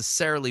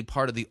necessarily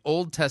part of the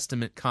Old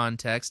Testament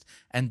context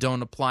and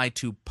don't apply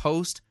to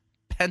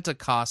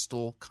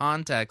post-Pentecostal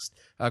context,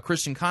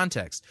 Christian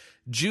context.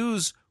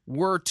 Jews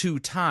were to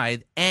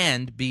tithe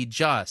and be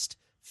just,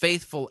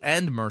 faithful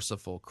and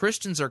merciful.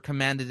 Christians are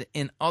commanded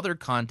in other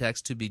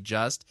contexts to be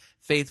just,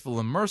 faithful,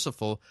 and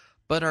merciful,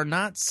 but are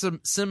not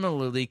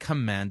similarly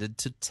commanded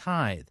to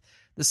tithe.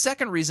 The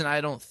second reason I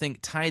don't think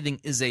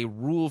tithing is a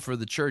rule for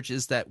the church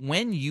is that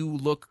when you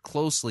look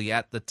closely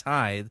at the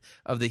tithe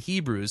of the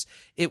Hebrews,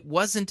 it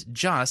wasn't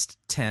just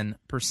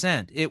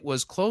 10%. It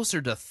was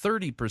closer to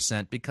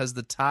 30% because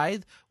the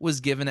tithe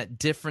was given at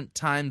different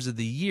times of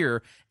the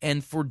year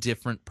and for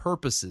different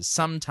purposes.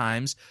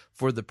 Sometimes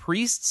for the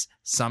priests,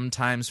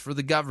 sometimes for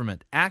the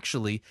government.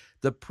 Actually,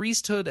 the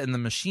priesthood and the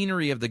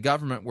machinery of the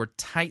government were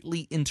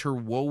tightly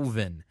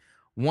interwoven.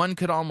 One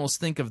could almost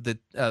think of the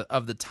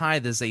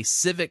tithe as a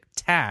civic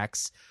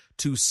tax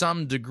to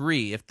some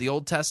degree. If the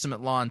Old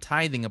Testament law on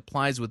tithing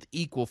applies with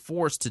equal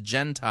force to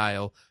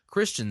Gentile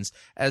Christians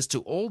as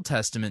to Old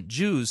Testament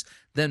Jews,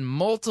 then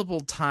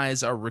multiple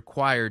tithes are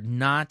required,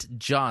 not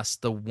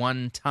just the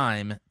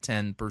one-time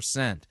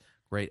 10%.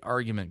 Great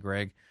argument,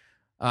 Greg.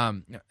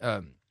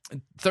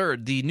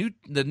 Third, the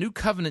new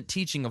covenant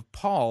teaching of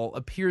Paul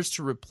appears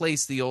to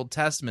replace the Old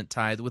Testament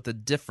tithe with a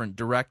different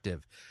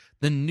directive.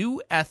 The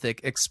new ethic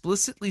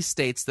explicitly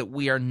states that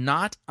we are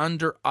not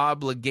under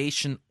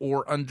obligation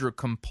or under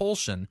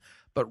compulsion,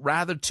 but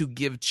rather to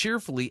give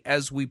cheerfully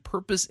as we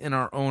purpose in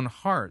our own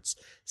hearts.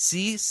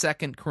 See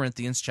 2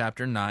 Corinthians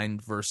chapter 9,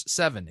 verse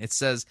 7. It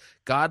says,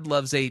 God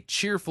loves a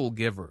cheerful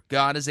giver.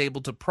 God is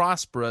able to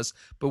prosper us,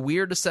 but we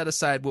are to set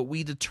aside what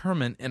we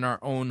determine in our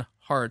own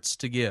hearts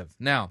to give.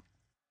 Now,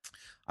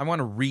 I want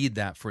to read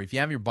that for you. If you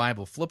have your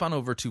Bible, flip on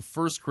over to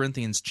 1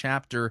 Corinthians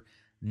chapter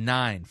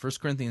 9. 1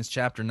 Corinthians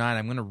chapter 9.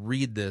 I'm going to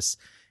read this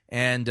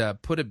and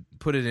put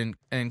it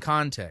in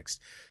context.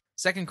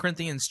 2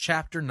 Corinthians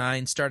chapter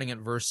 9, starting at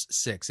verse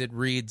 6. It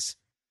reads,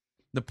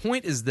 the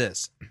point is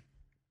this: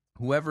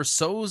 whoever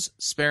sows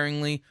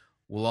sparingly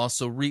will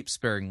also reap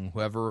sparingly.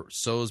 Whoever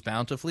sows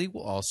bountifully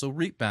will also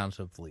reap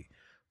bountifully.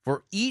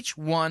 For each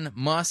one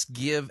must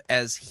give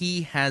as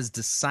he has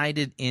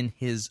decided in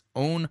his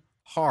own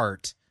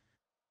heart,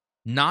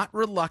 not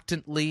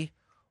reluctantly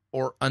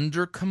or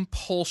under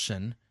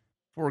compulsion,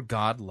 for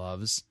God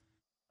loves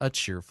a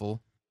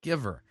cheerful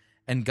giver.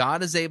 And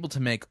God is able to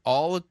make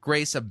all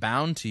grace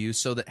abound to you,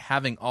 so that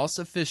having all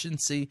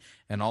sufficiency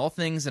in all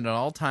things and at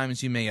all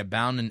times you may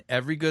abound in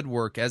every good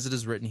work, as it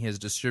is written, He has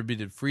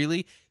distributed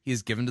freely, He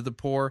has given to the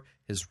poor,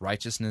 His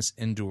righteousness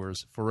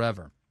endures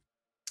forever.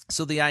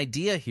 So the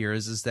idea here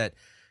is that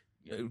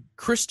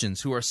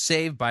Christians who are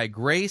saved by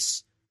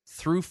grace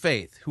through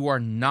faith, who are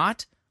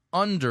not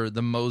under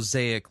the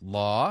Mosaic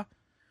law,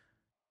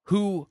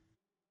 who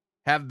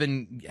have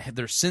been,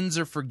 their sins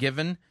are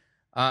forgiven,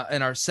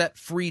 and are set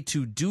free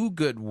to do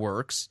good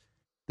works,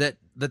 that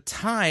the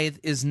tithe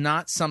is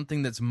not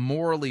something that's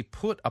morally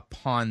put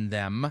upon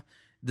them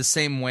the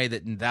same way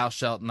that thou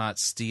shalt not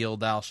steal,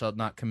 thou shalt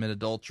not commit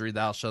adultery,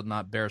 thou shalt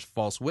not bear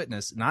false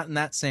witness, not in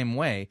that same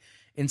way.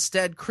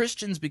 Instead,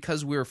 Christians,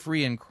 because we are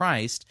free in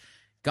Christ,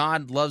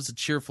 God loves a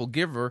cheerful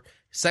giver.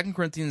 2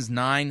 Corinthians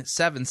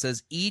 9:7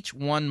 says, each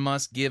one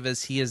must give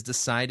as he has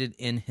decided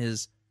in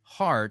his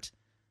heart,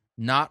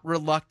 not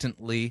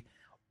reluctantly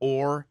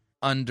or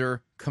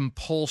under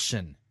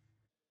compulsion.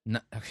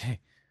 Okay,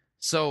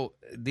 so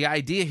the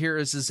idea here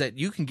is that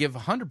you can give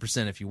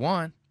 100% if you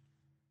want.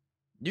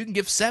 You can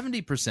give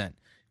 70%.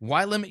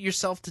 Why limit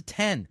yourself to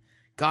 10?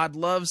 God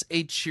loves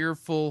a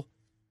cheerful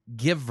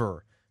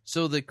giver.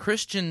 So the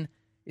Christian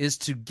is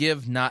to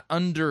give not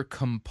under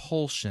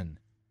compulsion,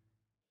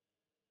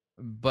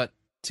 but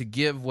to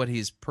give what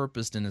he's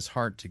purposed in his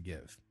heart to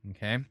give.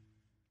 Okay?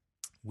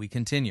 We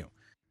continue.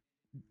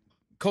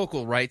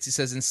 Kokol writes, he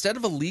says, instead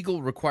of a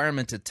legal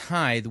requirement to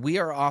tithe, we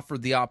are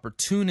offered the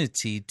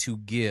opportunity to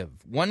give.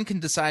 One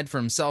can decide for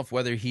himself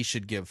whether he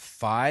should give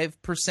 5%,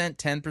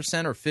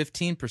 10%, or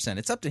 15%.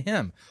 It's up to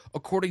him,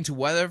 according to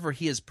whatever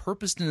he has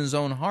purposed in his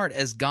own heart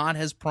as God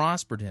has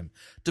prospered him.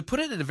 To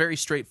put it in a very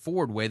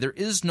straightforward way, there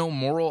is no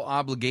moral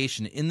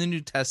obligation in the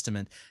New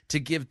Testament to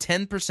give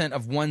 10%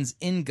 of one's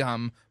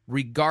income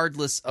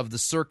regardless of the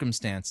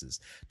circumstances.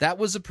 That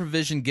was a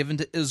provision given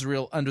to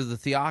Israel under the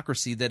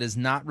theocracy that is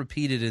not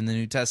repeated in the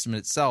New Testament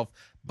itself,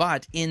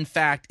 but in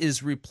fact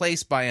is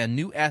replaced by a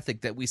new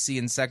ethic that we see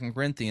in 2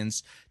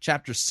 Corinthians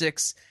chapter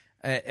 6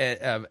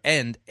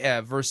 and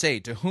verse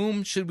 8. To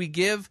whom should we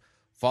give?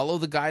 Follow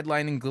the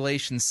guideline in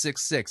Galatians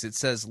 6:6. It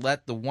says,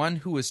 let the one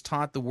who is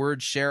taught the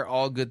word share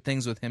all good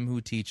things with him who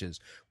teaches.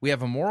 We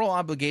have a moral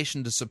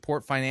obligation to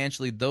support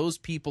financially those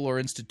people or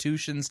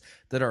institutions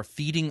that are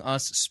feeding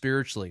us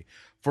spiritually.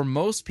 For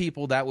most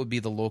people, that would be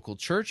the local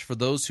church. For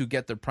those who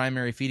get their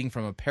primary feeding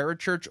from a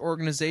parachurch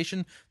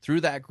organization,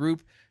 through that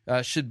group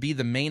should be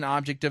the main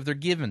object of their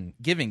giving.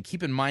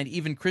 Keep in mind,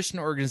 even Christian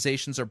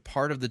organizations are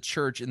part of the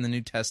church in the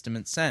New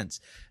Testament sense.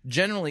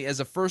 Generally, as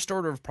a first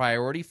order of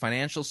priority,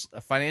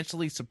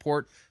 financially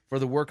support for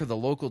the work of the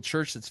local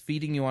church that's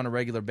feeding you on a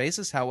regular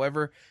basis.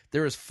 However,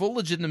 there is full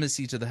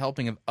legitimacy to the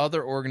helping of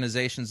other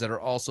organizations that are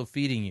also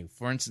feeding you.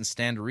 For instance,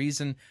 Stand to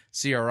Reason,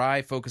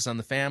 CRI, Focus on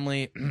the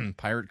Family,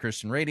 Pirate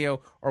Christian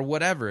Radio, or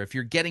whatever. If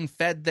you're getting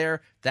fed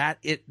there,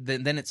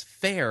 then it's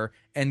fair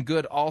and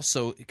good,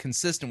 also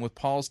consistent with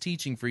Paul's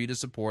teaching for you to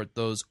support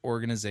those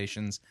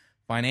organizations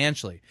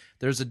financially.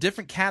 There's a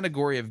different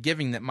category of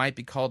giving that might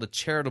be called a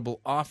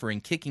charitable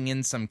offering, kicking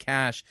in some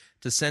cash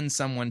to send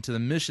someone to the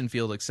mission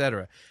field,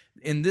 etc.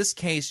 In this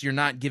case, you're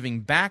not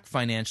giving back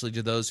financially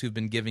to those who've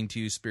been giving to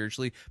you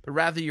spiritually, but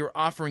rather you're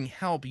offering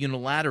help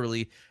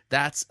unilaterally.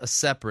 That's a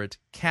separate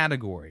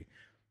category.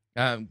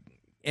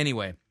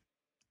 Anyway,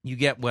 you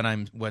get what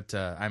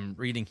I'm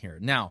reading here.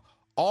 Now,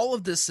 all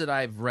of this that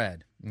I've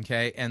read,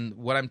 okay, and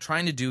what I'm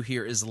trying to do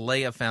here is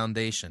lay a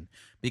foundation,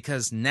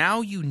 because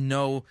now you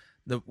know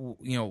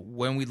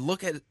when we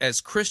look at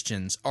as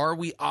Christians, are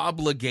we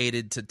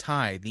obligated to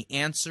tithe? The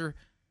answer,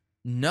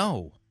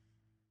 no.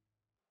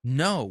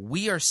 No,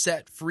 we are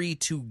set free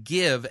to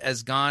give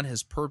as God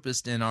has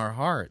purposed in our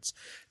hearts.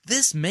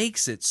 This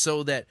makes it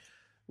so that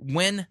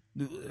when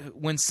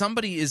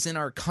somebody is in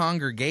our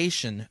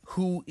congregation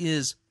who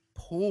is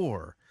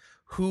poor,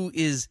 who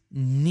is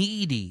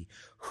needy,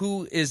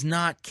 who is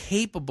not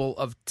capable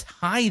of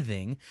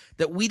tithing,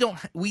 that we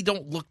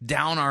don't look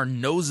down our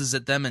noses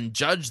at them and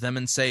judge them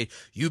and say,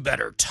 you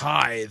better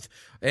tithe,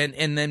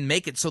 and then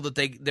make it so that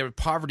their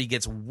poverty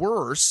gets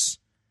worse.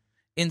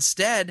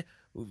 Instead,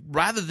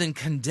 rather than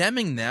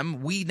condemning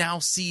them, we now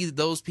see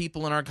those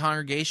people in our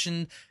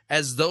congregation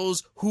as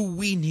those who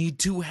we need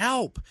to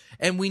help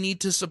and we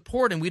need to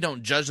support. And we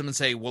don't judge them and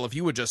say, well, if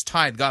you would just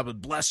tithe, God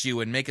would bless you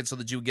and make it so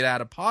that you would get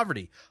out of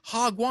poverty.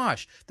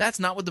 Hogwash. That's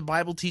not what the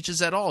Bible teaches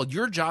at all.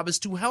 Your job is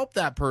to help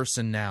that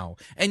person now,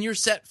 and you're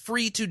set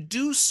free to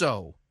do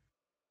so.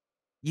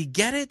 You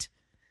get it?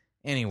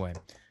 Anyway,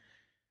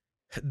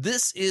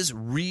 this is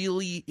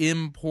really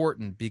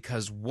important,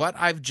 because what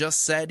I've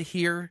just said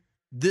here,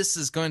 this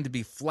is going to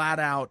be flat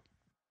out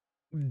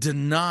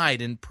denied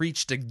and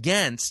preached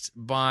against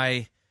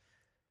by,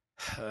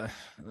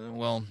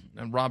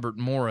 Robert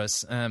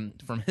Morris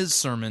from his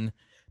sermon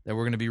that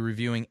we're going to be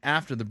reviewing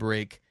after the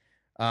break.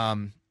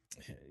 And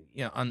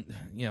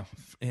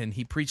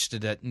he preached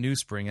it at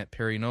NewSpring at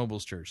Perry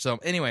Noble's church. So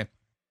anyway,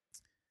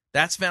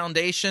 that's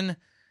foundation.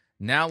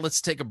 Now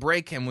let's take a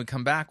break, and when we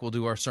come back, we'll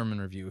do our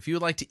sermon review. If you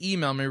would like to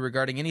email me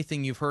regarding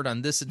anything you've heard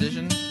on this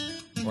edition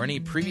or any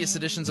previous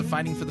editions of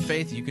Fighting for the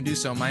Faith, you can do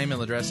so. My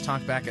email address,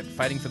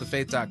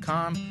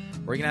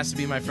 talkback@fightingforthefaith.com, or you can ask to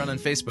be my friend on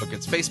Facebook.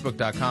 It's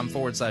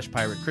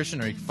facebook.com/Pirate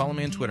Christian, or you can follow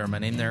me on Twitter. My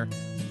name there,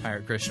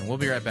 Pirate Christian. We'll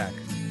be right back.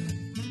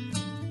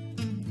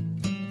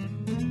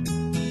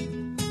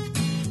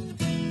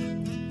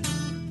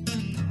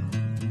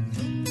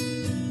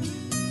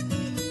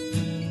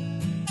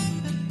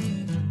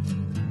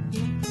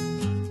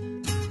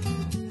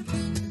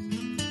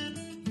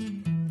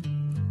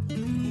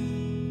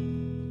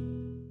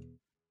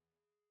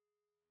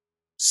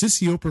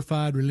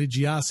 Sissy-oprified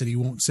religiosity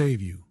won't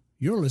save you.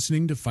 You're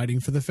listening to Fighting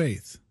for the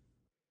Faith.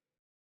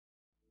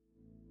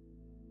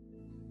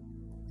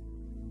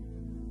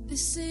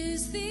 This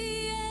is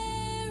the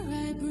air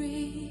I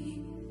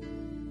breathe.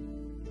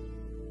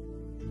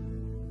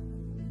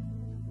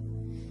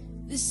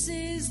 This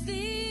is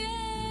the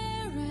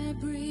air I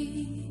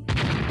breathe.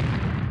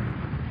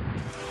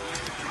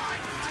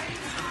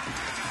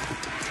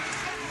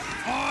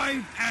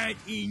 I've had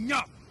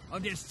enough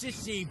of this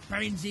sissy,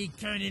 pansy,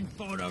 turning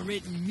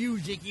photo-written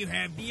music you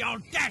have the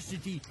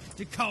audacity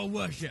to call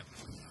worship.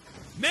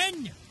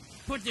 Men,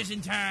 put this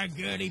entire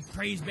girly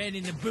praise band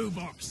in the boo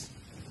box.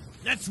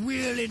 Let's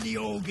wheel in the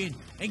organ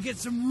and get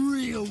some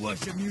real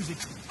worship music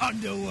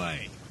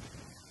underway.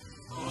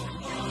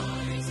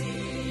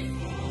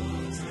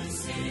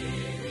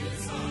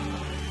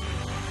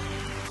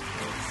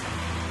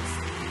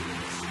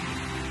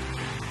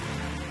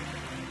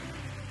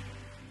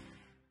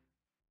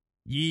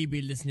 Ye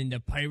be listening to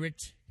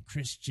Pirate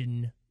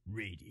Christian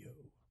Radio.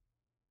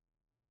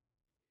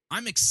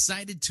 I'm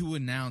excited to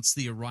announce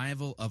the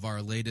arrival of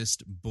our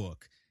latest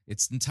book.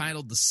 It's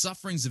entitled The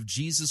Sufferings of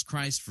Jesus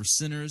Christ for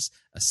Sinners,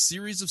 a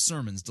series of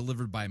sermons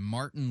delivered by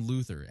Martin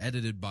Luther,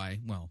 edited by,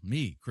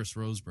 me, Chris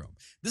Rosebrough.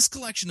 This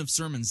collection of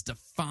sermons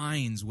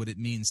defines what it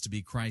means to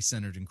be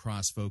Christ-centered and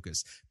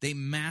cross-focused. They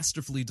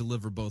masterfully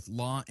deliver both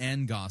law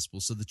and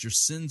gospel so that your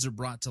sins are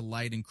brought to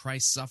light and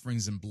Christ's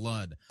sufferings and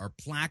blood are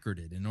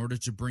placarded in order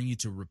to bring you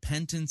to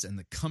repentance and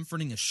the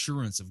comforting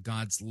assurance of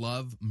God's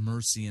love,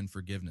 mercy, and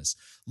forgiveness.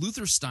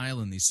 Luther's style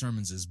in these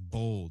sermons is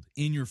bold,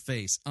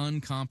 in-your-face,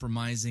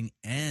 uncompromising,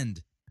 and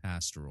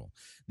pastoral.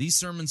 These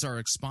sermons are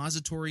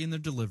expository in their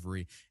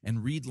delivery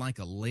and read like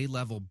a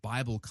lay-level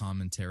Bible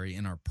commentary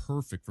and are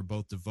perfect for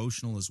both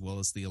devotional as well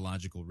as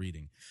theological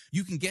reading.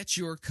 You can get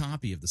your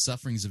copy of The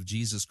Sufferings of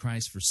Jesus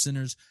Christ for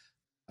Sinners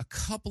a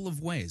couple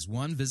of ways.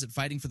 One, visit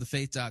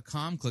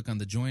fightingforthefaith.com, click on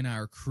the Join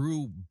Our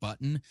Crew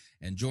button,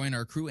 and join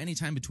our crew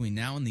anytime between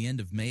now and the end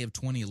of May of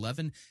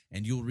 2011,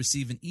 and you'll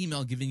receive an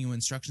email giving you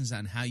instructions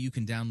on how you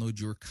can download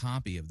your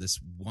copy of this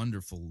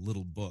wonderful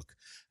little book.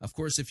 Of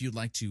course, if you'd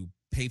like to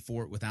pay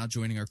for it without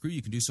joining our crew,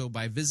 you can do so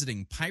by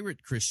visiting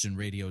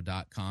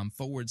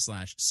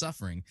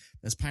piratechristianradio.com/suffering.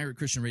 That's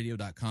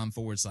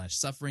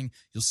piratechristianradio.com/suffering.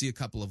 You'll see a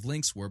couple of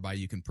links whereby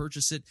you can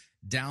purchase it,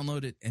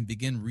 download it, and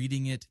begin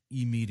reading it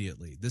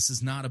immediately. This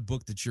is not a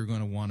book that you're going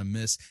to want to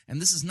miss,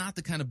 and this is not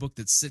the kind of book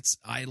that sits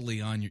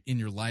idly in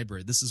your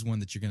library. This is one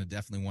that you're going to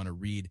definitely want to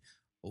read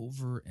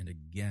over and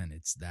again.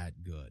 It's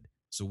that good.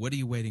 So what are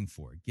you waiting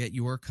for? Get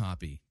your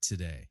copy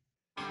today.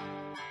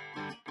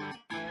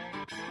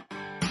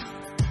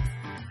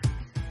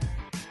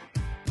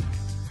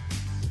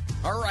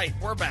 All right,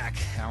 we're back.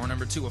 Hour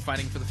number 2 of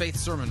Fighting for the Faith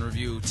sermon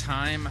review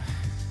time.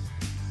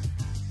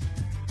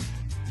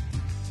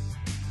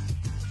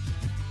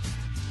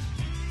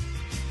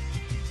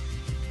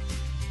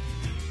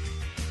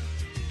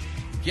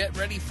 Get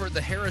ready for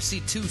the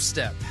heresy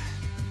two-step.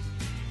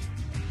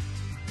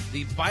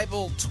 The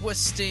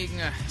Bible-twisting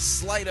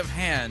sleight of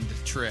hand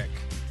trick.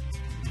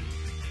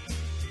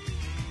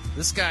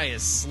 This guy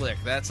is slick,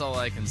 that's all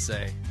I can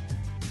say.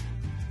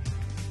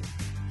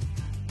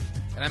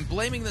 And I'm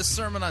blaming this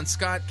sermon on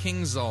Scott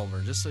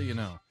Kingsolver, just so you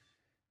know.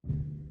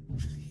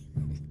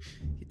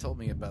 He told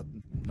me about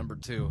number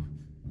 2.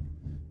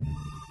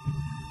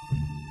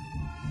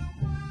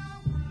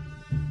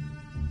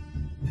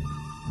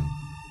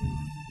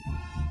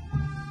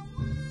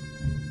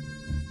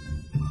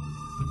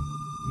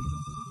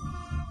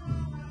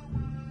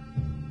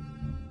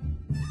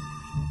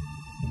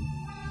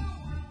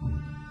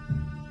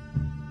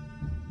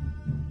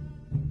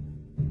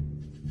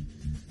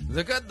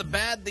 The good, the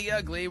bad, the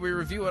ugly, we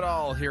review it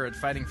all here at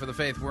Fighting for the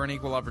Faith. We're an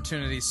equal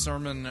opportunity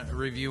sermon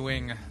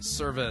reviewing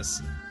service.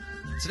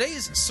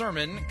 Today's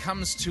sermon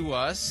comes to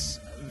us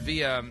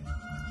via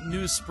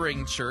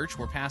NewSpring Church,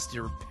 where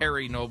Pastor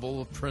Perry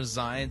Noble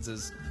presides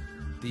as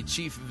the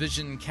chief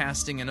vision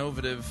casting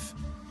innovative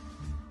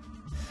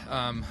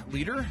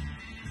leader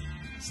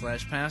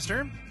 /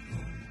 pastor.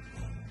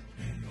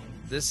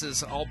 This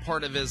is all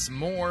part of his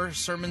More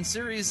sermon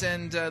series,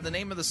 and the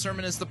name of the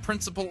sermon is The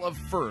Principle of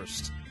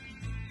First.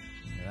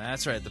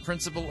 That's right, the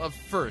principle of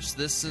first.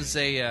 This is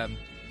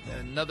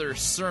another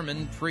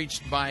sermon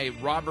preached by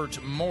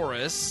Robert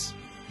Morris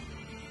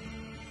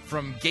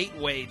from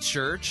Gateway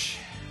Church.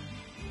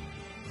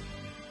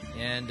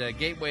 And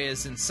Gateway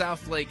is in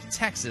Southlake,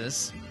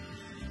 Texas.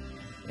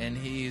 And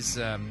he's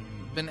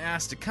been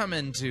asked to come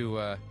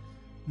into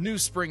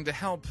NewSpring to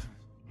help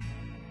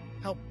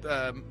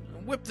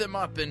whip them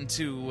up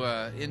into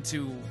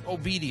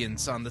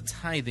obedience on the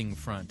tithing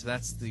front.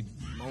 That's the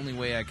only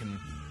way I can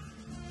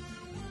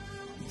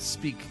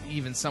speak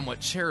even somewhat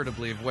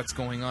charitably of what's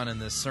going on in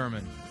this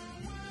sermon.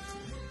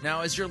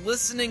 Now, as you're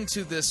listening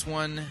to this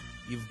one,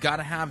 you've got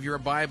to have your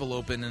Bible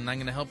open, and I'm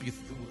going to help you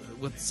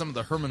with some of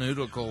the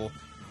hermeneutical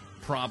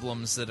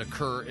problems that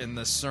occur in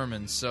this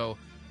sermon. So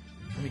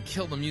let me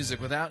kill the music.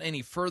 Without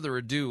any further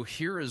ado,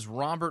 here is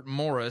Robert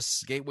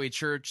Morris, Gateway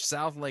Church,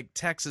 Southlake,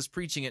 Texas,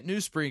 preaching at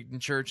NewSpring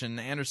Church in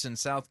Anderson,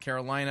 South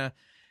Carolina,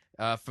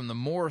 from the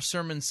More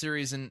sermon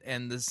series,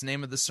 and this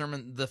name of the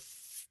sermon, The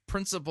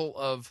Principle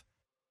of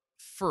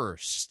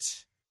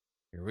First.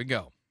 Here we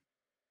go.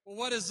 Well,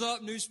 what is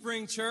up,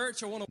 NewSpring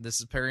Church? This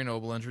is Perry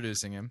Noble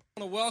introducing him.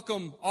 I want to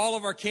welcome all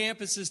of our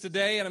campuses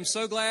today, and I'm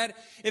so glad.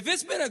 If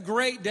it's been a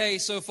great day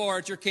so far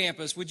at your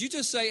campus, would you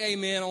just say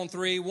amen on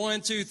 3?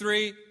 1, 2,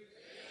 3. Amen.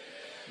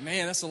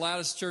 Man, that's the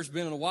loudest church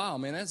been in a while,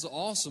 man. That's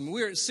awesome.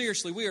 We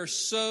are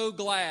so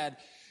glad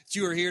that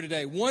you are here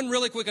today. One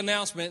really quick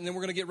announcement, and then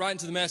we're going to get right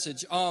into the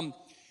message.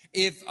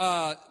 If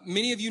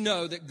many of you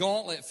know that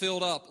Gauntlet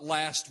filled up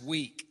last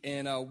week,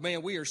 and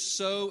man, we are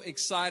so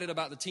excited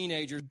about the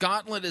teenagers.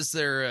 Gauntlet is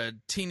their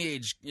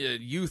teenage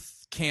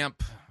youth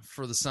camp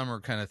for the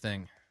summer kind of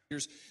thing.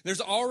 There's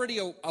already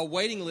a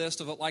waiting list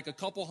of like a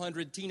couple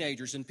hundred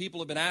teenagers, and people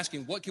have been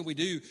asking, what can we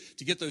do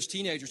to get those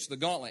teenagers to the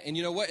Gauntlet? And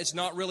you know what? It's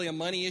not really a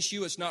money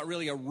issue. It's not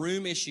really a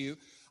room issue.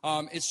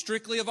 It's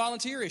strictly a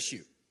volunteer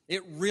issue.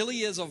 It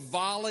really is a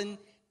volunteer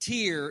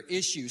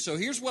issue. So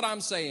here's what I'm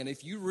saying.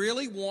 If you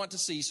really want to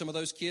see some of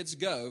those kids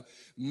go,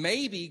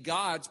 maybe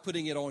God's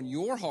putting it on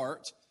your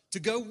heart to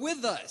go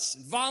with us.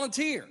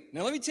 Volunteer.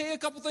 Now let me tell you a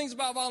couple things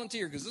about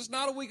volunteer, because it's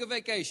not a week of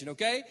vacation,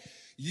 okay?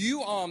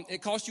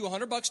 It costs you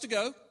 $100 to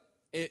go.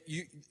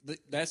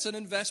 That's an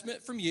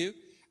investment from you.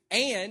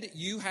 And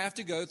you have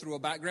to go through a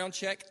background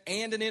check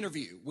and an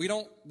interview.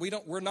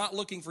 We're not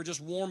looking for just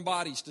warm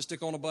bodies to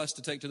stick on a bus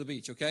to take to the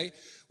beach, okay?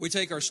 We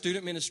take our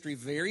student ministry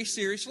very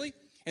seriously.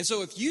 And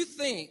so if you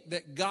think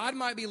that God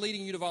might be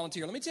leading you to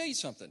volunteer, let me tell you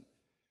something.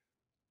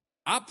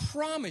 I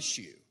promise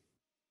you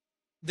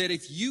that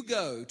if you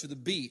go to the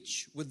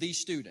beach with these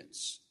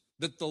students,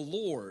 that the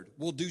Lord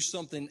will do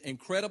something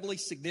incredibly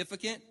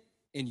significant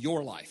in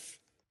your life.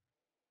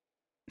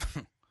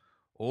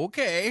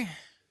 Okay.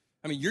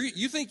 I mean,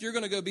 you think you're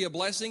going to go be a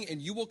blessing,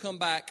 and you will come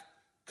back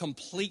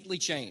completely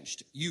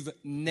changed. You've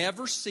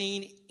never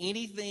seen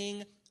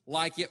anything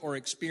like it or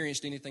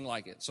experienced anything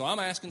like it. So I'm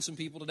asking some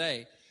people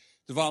today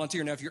to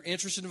volunteer. Now, if you're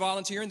interested in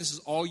volunteering, this is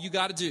all you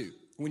got to do.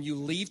 When you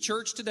leave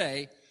church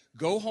today,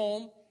 go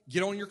home,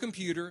 get on your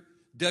computer,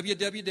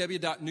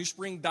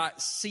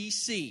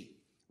 www.newspring.cc.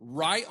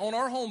 Right on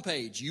our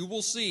homepage, you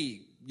will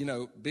see,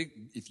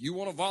 if you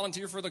want to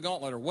volunteer for the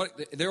Gauntlet or what,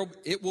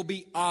 it will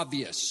be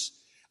obvious.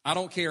 I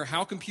don't care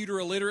how computer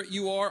illiterate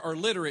you are or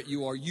literate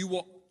you are,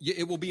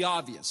 it will be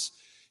obvious.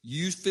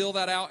 You fill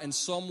that out, and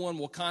someone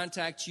will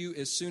contact you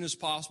as soon as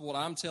possible. What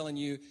I'm telling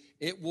you,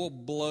 it will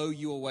blow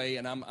you away,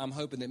 and I'm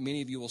hoping that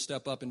many of you will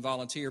step up and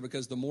volunteer,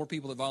 because the more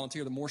people that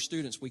volunteer, the more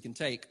students we can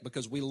take,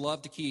 because we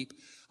love to keep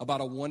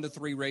about a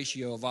 1-to-3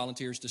 ratio of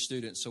volunteers to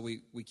students, so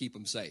we keep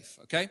them safe,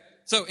 okay?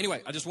 So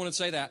anyway, I just wanted to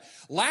say that.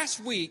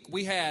 Last week,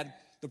 we had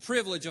the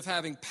privilege of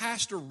having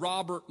Pastor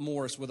Robert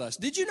Morris with us.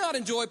 Did you not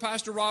enjoy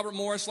Pastor Robert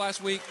Morris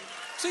last week?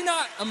 See,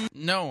 not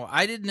No,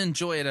 I didn't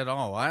enjoy it at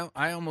all.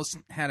 I almost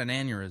had an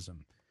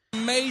aneurysm.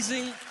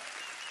 amazing.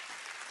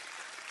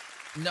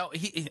 No,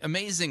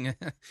 amazing.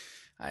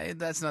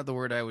 That's not the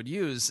word I would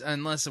use,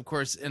 unless, of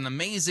course, an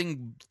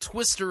amazing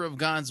twister of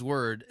God's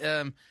word.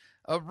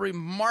 A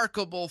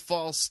remarkable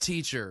false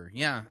teacher.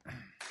 Yeah.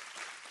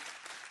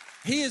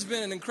 He has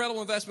been an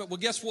incredible investment. Well,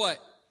 guess what?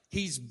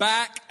 He's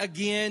back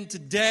again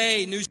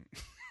today.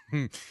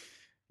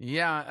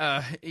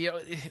 Yeah,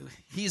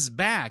 he's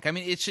back. I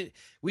mean,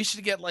 we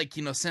should get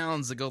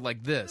sounds that go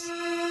like this.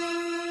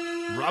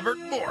 Robert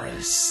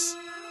Morris,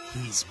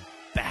 he's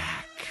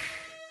back.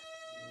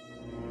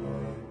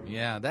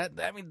 Yeah,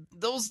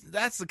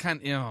 that's the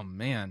kind. Oh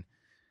man,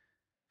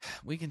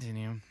 we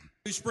continue.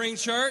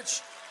 NewSpring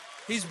Church,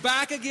 he's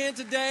back again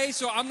today.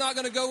 So I'm not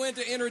going to go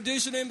into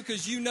introducing him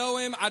because you know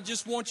him. I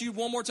just want you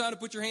one more time to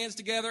put your hands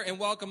together and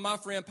welcome my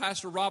friend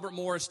Pastor Robert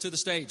Morris to the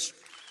stage.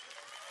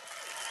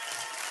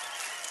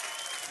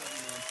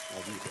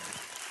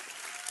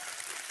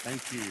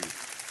 Thank you.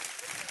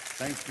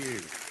 Thank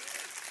you.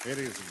 It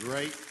is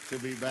great to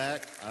be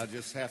back. I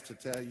just have to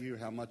tell you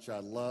how much I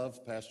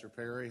love Pastor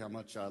Perry, how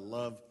much I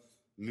love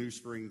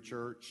NewSpring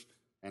Church,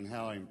 and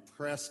how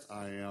impressed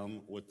I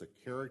am with the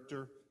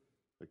character,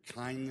 the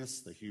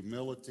kindness, the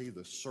humility,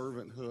 the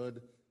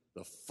servanthood,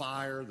 the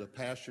fire, the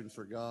passion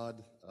for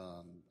God.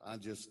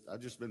 I've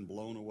just been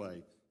blown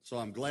away. So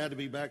I'm glad to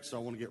be back. So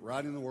I want to get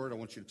right in the Word. I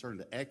want you to turn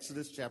to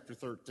Exodus chapter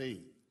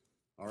 13.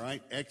 All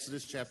right,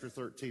 Exodus chapter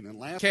 13.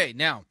 And okay,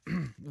 now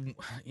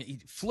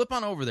flip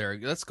on over there.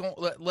 Let's go.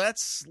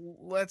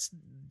 Let's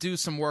do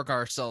some work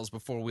ourselves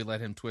before we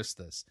let him twist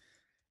this.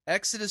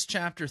 Exodus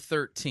chapter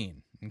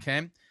 13.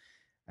 Okay,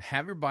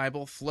 have your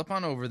Bible. Flip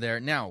on over there.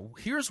 Now,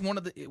 here's one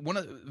of the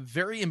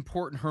very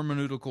important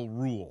hermeneutical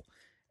rule,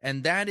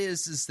 and that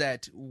is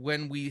that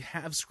when we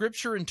have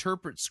Scripture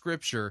interpret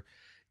Scripture,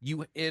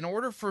 in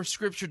order for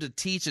Scripture to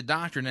teach a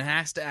doctrine, it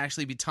has to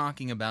actually be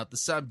talking about the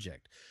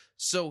subject.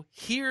 So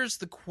here's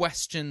the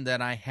question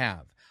that I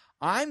have.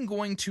 I'm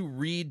going to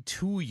read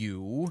to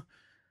you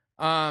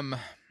a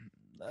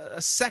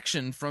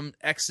section from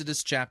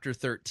Exodus chapter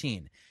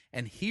 13.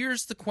 And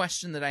here's the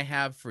question that I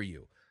have for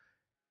you.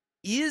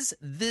 Is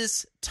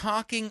this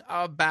talking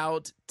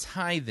about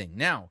tithing?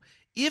 Now,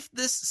 if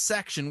this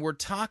section were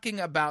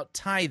talking about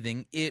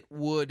tithing, it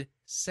would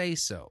say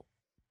so.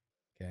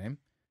 Okay?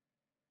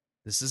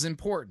 This is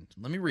important.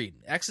 Let me read.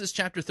 Exodus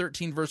chapter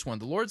 13, verse 1.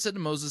 The Lord said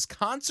to Moses,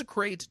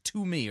 consecrate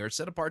to me, or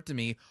set apart to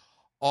me,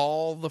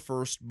 all the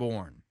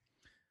firstborn.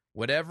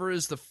 Whatever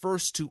is the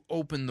first to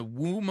open the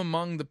womb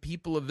among the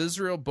people of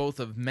Israel, both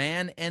of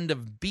man and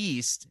of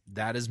beast,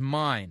 that is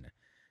mine.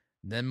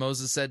 Then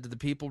Moses said to the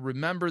people,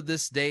 remember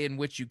this day in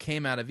which you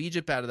came out of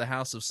Egypt, out of the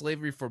house of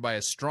slavery, for by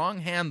a strong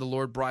hand the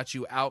Lord brought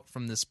you out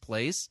from this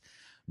place.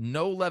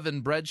 No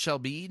leavened bread shall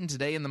be eaten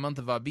today in the month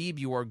of Abib.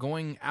 You are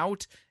going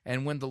out,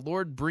 and when the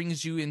Lord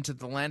brings you into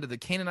the land of the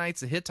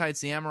Canaanites, the Hittites,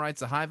 the Amorites,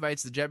 the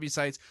Hivites, the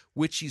Jebusites,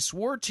 which he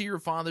swore to your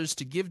fathers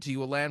to give to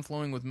you, a land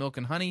flowing with milk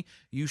and honey,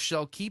 you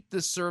shall keep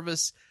this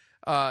service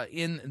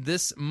in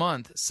this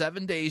month.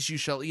 7 days you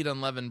shall eat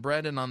unleavened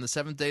bread, and on the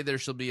seventh day there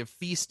shall be a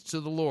feast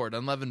to the Lord.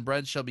 Unleavened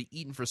bread shall be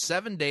eaten for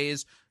 7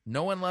 days.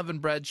 No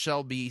unleavened bread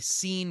shall be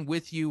seen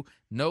with you.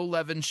 No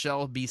leaven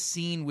shall be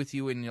seen with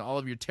you in all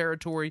of your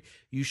territory.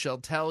 You shall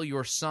tell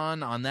your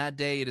son on that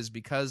day, it is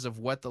because of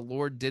what the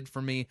Lord did for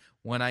me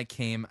when I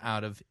came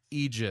out of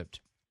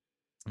Egypt.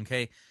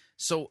 Okay,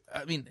 so,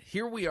 I mean,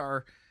 here we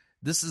are.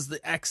 This is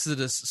the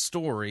Exodus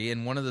story,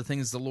 and one of the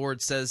things the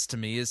Lord says to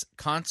me is,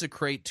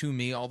 consecrate to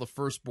me all the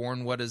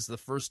firstborn, what is the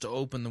first to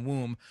open the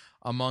womb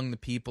among the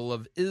people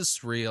of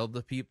Israel,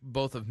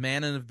 both of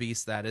man and of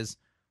beast, that is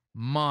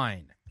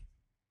mine.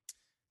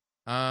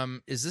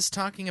 Is this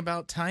talking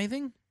about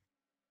tithing?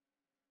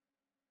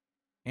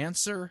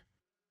 Answer,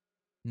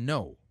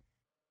 no.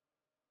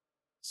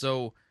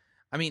 So,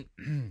 I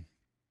mean,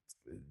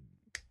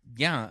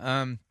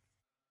 yeah,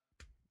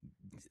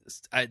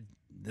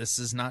 this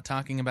is not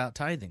talking about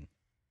tithing.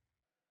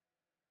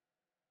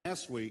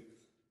 Last week,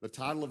 the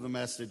title of the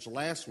message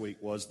last week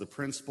was The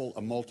Principle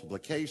of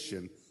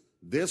Multiplication.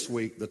 This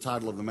week, the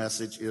title of the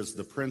message is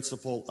The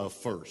Principle of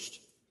First.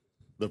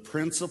 The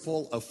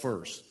Principle of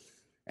First.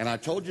 And I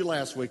told you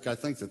last week, I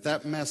think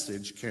that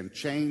message can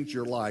change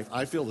your life.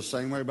 I feel the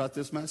same way about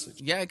this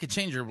message. Yeah, it could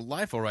change your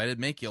life, all right. It'd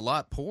make you a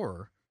lot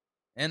poorer.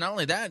 And not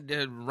only that,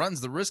 it runs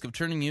the risk of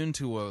turning you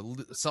into a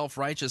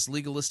self-righteous,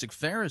 legalistic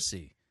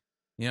Pharisee.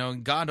 You know,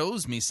 God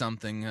owes me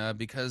something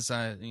because,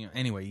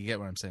 anyway, you get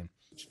what I'm saying.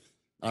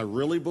 I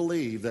really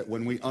believe that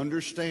when we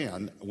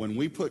understand, when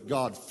we put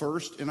God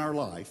first in our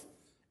life,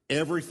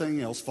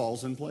 everything else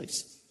falls in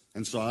place.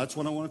 And so that's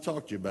what I want to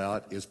talk to you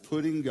about, is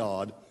putting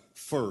God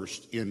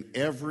first in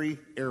every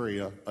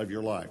area of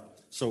your life.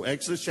 So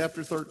Exodus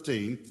chapter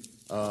 13,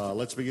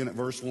 let's begin at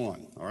verse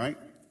 1, all right?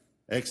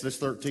 Exodus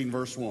 13,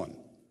 verse 1.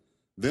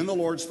 Then the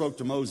Lord spoke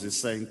to Moses,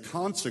 saying,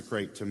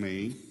 consecrate to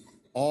me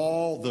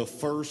all the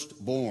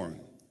firstborn,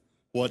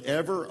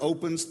 whatever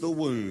opens the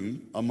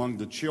womb among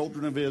the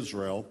children of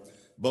Israel,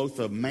 both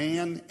of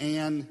man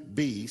and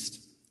beast,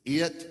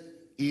 it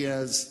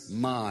is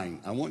mine.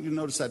 I want you to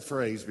notice that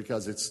phrase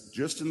because it's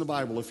just in the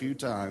Bible a few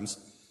times,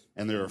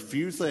 and there are a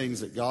few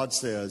things that God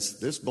says,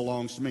 this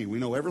belongs to me. We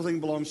know everything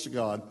belongs to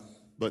God,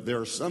 but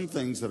there are some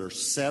things that are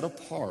set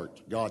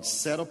apart. God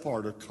set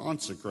apart or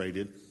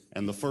consecrated,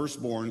 and the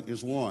firstborn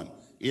is one.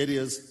 It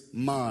is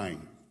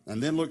mine.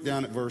 And then look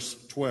down at verse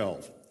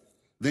 12.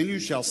 Then you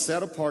shall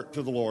set apart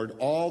to the Lord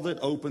all that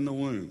open the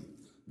womb.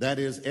 That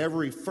is,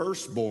 every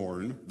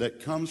firstborn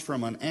that comes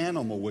from an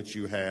animal which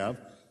you have,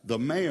 the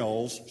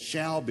males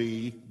shall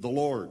be the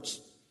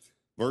Lord's.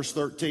 Verse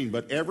 13,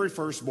 but every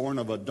firstborn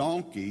of a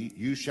donkey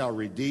you shall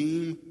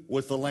redeem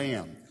with a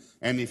lamb.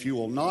 And if you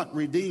will not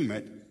redeem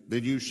it,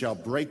 then you shall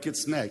break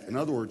its neck. In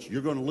other words,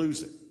 you're going to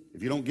lose it.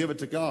 If you don't give it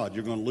to God,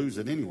 you're going to lose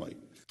it anyway.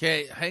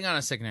 Okay, hang on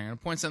a second here. I'm going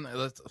to point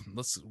something.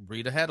 Let's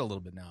read ahead a little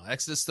bit now.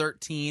 Exodus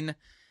 13,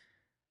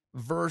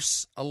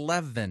 verse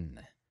 11.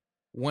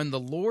 When the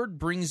Lord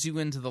brings you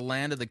into the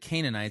land of the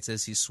Canaanites,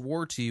 as he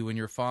swore to you and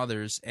your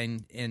fathers,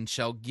 and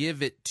shall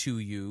give it to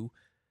you,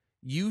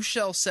 you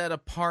shall set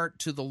apart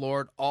to the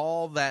Lord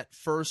all that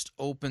first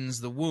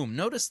opens the womb.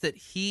 Notice that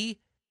he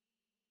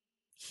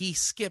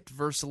skipped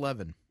verse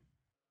 11.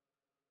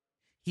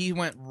 He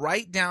went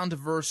right down to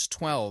verse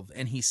 12,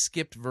 and he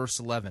skipped verse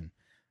 11.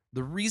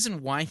 The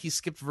reason why he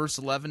skipped verse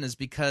 11 is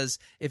because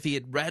if he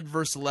had read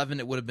verse 11,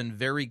 it would have been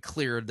very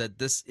clear that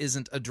this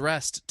isn't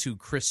addressed to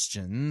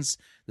Christians.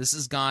 This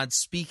is God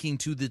speaking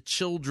to the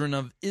children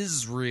of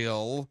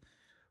Israel,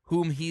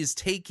 whom he is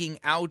taking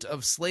out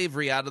of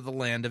slavery out of the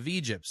land of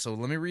Egypt. So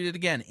let me read it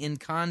again in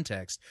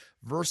context.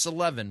 Verse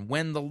 11,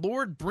 when the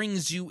Lord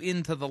brings you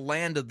into the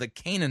land of the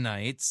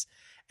Canaanites,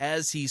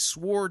 as he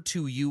swore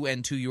to you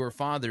and to your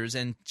fathers,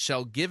 and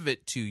shall give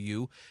it to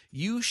you,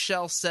 you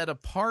shall set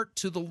apart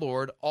to the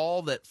Lord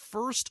all that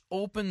first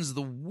opens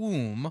the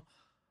womb.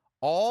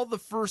 All the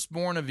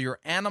firstborn of your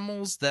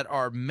animals that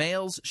are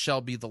males shall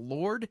be the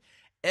Lord.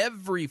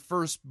 Every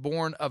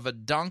firstborn of a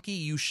donkey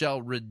you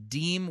shall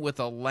redeem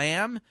with a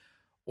lamb,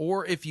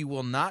 or if you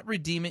will not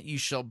redeem it, you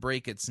shall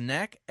break its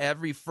neck.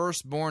 Every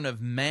firstborn of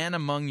man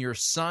among your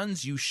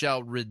sons you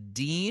shall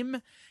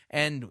redeem.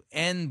 And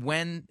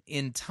when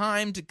in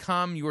time to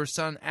come your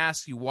son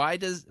asks you, what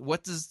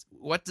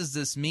does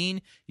this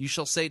mean? You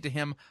shall say to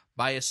him,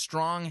 by a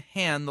strong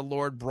hand the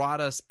Lord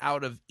brought us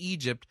out of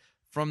Egypt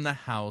from the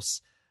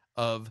house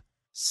of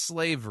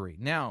slavery.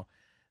 Now,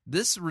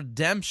 this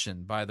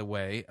redemption, by the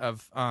way,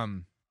 of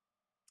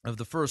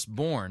the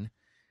firstborn,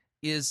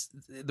 is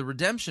the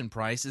redemption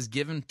price is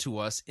given to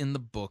us in the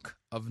book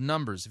of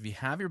Numbers. If you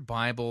have your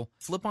Bible,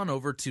 flip on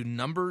over to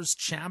Numbers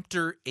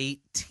chapter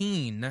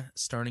 18,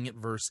 starting at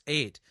verse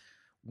 8.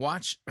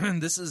 Watch,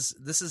 this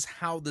is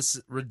how this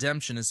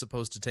redemption is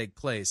supposed to take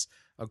place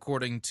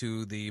according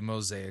to the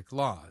Mosaic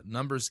law.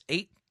 Numbers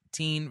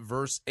 18,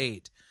 verse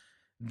 8.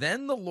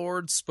 Then the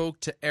Lord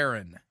spoke to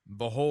Aaron,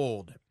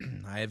 behold,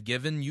 I have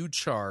given you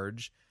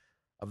charge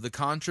of the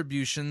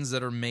contributions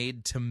that are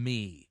made to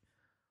me.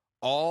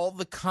 All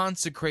the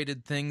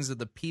consecrated things of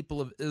the people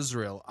of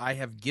Israel, I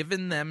have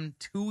given them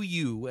to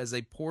you as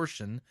a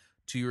portion,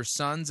 to your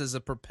sons as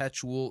a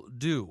perpetual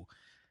due.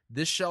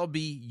 This shall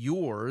be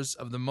yours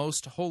of the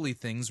most holy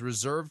things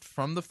reserved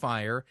from the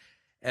fire,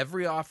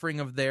 every offering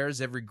of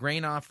theirs, every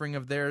grain offering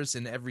of theirs,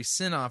 and every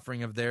sin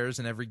offering of theirs,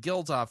 and every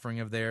guilt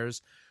offering of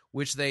theirs,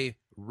 which they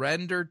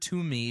render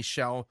to me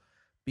shall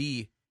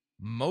be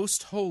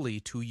most holy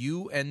to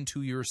you and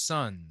to your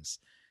sons.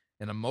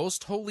 In a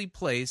most holy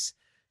place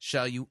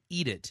shall you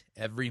eat it.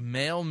 Every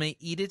male may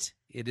eat it.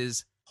 It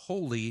is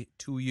holy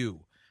to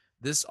you.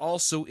 This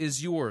also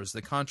is yours,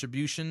 the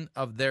contribution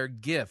of their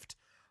gift.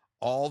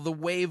 All the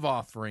wave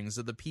offerings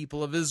of the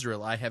people of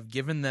Israel, I have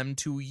given them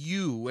to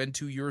you and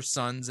to your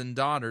sons and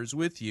daughters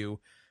with you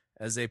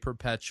as a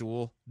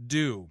perpetual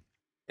due.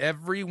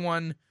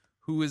 Everyone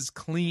who is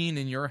clean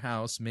in your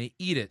house may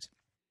eat it.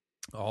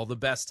 All the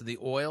best of the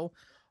oil,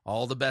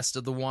 all the best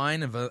of the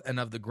wine and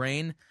of the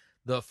grain,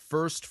 the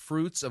first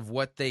fruits of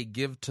what they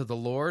give to the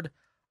Lord,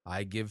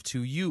 I give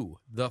to you.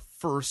 The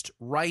first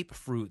ripe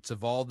fruits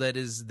of all that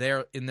is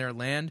there in their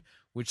land,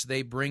 which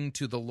they bring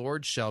to the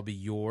Lord, shall be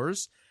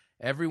yours.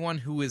 Everyone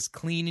who is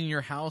clean in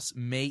your house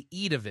may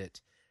eat of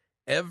it.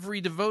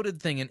 Every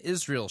devoted thing in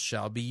Israel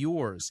shall be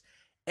yours.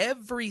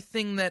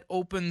 Everything that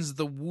opens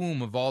the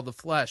womb of all the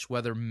flesh,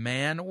 whether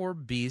man or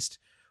beast,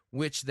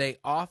 which they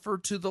offer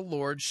to the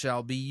Lord,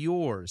 shall be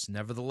yours.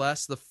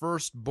 Nevertheless, the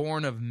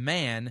firstborn of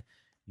man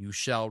you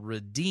shall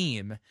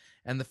redeem,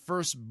 and the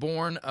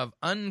firstborn of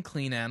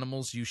unclean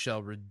animals you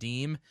shall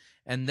redeem,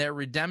 and their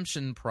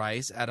redemption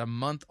price at a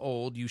month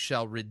old you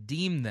shall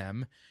redeem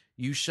them.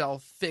 you shall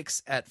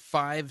fix at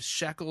 5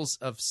 shekels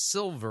of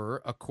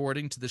silver,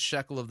 according to the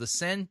shekel of the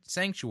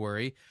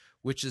sanctuary,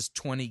 which is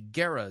 20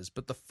 gerahs.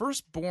 But the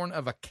firstborn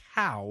of a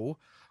cow,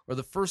 or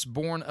the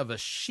firstborn of a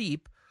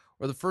sheep,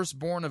 or the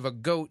firstborn of a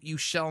goat, you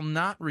shall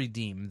not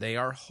redeem. They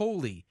are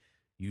holy.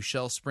 You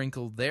shall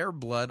sprinkle their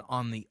blood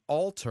on the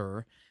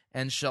altar,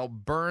 and shall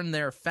burn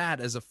their fat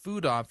as a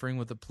food offering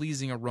with a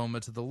pleasing aroma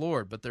to the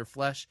Lord. But their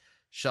flesh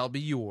shall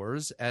be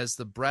yours, as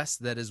the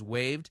breast that is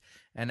waved,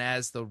 and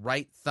as the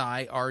right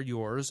thigh are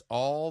yours.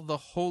 All the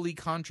holy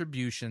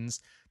contributions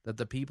that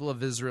the people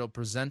of Israel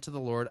present to the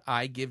Lord,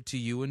 I give to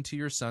you and to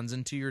your sons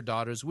and to your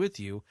daughters with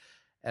you,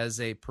 as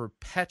a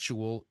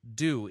perpetual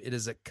due. It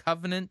is a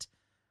covenant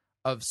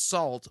of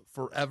salt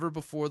forever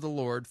before the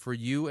Lord, for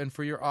you and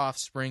for your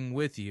offspring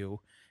with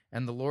you.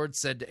 And the Lord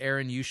said to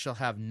Aaron, you shall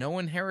have no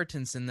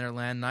inheritance in their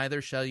land,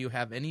 neither shall you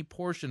have any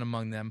portion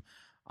among them.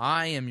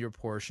 I am your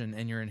portion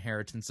and your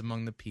inheritance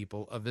among the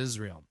people of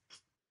Israel.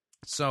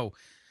 So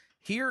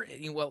here,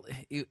 well,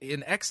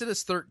 in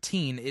Exodus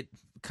 13, it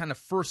kind of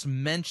first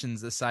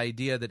mentions this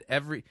idea that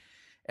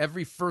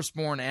every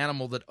firstborn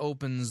animal that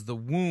opens the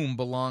womb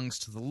belongs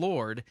to the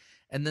Lord.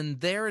 And then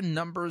there in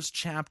Numbers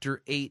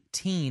chapter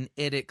 18,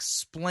 it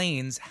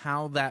explains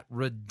how that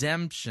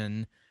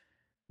redemption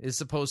is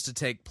supposed to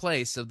take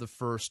place of the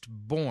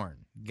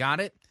firstborn. Got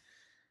it?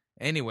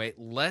 Anyway,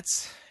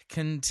 let's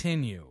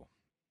continue.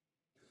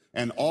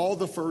 And all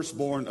the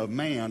firstborn of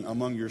man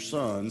among your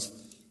sons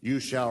you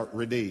shall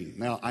redeem.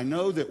 Now, I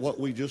know that what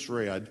we just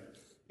read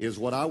is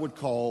what I would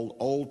call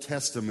Old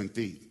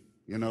Testament-y.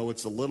 You know,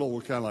 it's a little,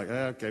 we're kind of like,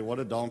 okay, what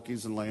do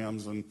donkeys and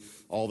lambs and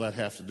all that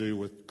have to do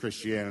with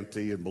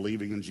Christianity and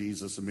believing in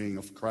Jesus and being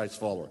a Christ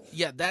follower?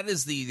 Yeah, that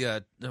is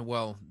the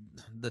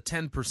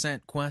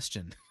 10%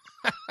 question.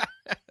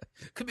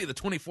 Could be the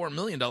 $24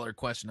 million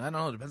question. I don't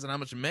know. It depends on how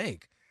much you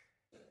make.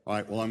 All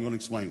right, well, I'm going to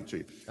explain it to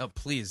you. Oh,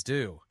 please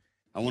do.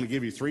 I want to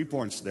give you 3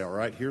 points today, all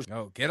right?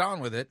 Get on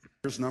with it.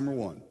 Here's number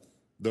 1.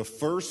 The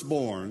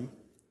firstborn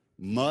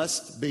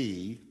must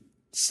be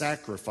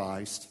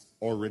sacrificed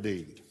or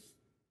redeemed.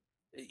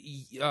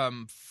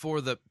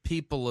 For the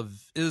people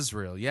of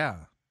Israel, yeah.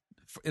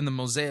 In the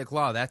Mosaic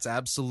Law, that's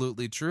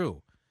absolutely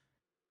true.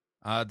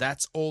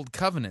 That's Old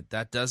Covenant.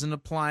 That doesn't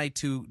apply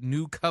to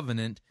New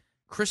Covenant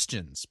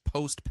Christians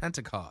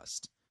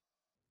post-Pentecost.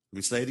 Let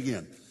me say it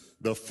again.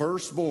 The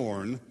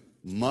firstborn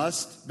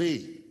must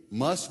be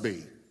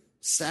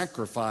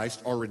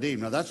sacrificed or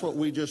redeemed. Now, that's what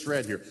we just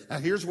read here. Now,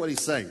 here's what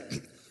he's saying.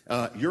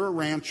 You're a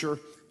rancher,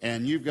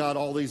 and you've got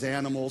all these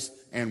animals,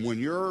 and when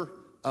your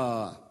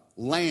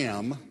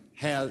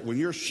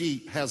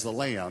sheep has a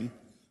lamb,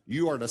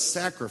 you are to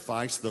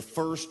sacrifice the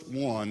first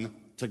one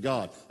to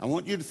God. I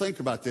want you to think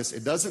about this.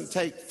 It doesn't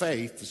take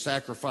faith to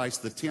sacrifice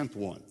the 10th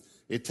one.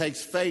 It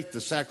takes faith to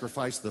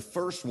sacrifice the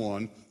first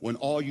one when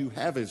all you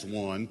have is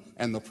one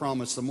and the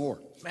promise of more.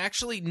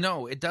 Actually,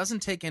 no, it doesn't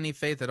take any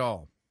faith at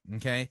all,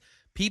 okay?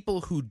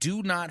 People who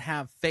do not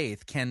have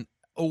faith can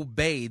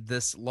obey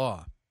this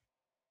law.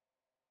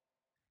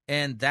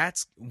 And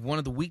that's one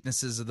of the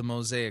weaknesses of the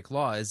Mosaic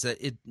Law, is that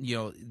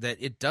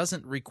it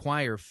doesn't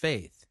require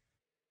faith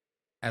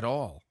at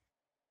all.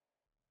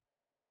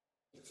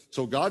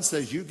 So God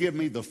says, you give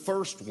me the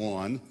first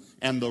one,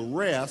 and the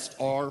rest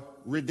are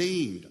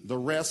redeemed. The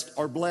rest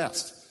are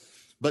blessed.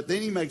 But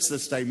then he makes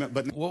this statement,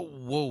 but...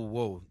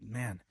 Whoa,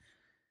 man.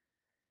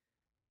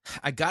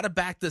 I got to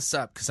back this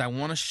up because I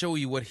want to show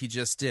you what he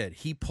just did.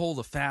 He pulled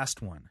a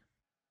fast one,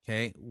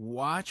 okay?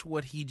 Watch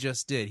what he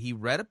just did. He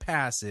read a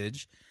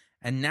passage,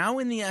 and now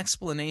in the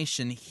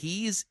explanation,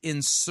 he's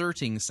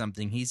inserting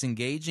something. He's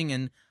engaging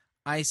in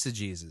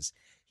eisegesis.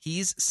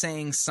 He's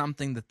saying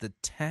something that the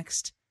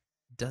text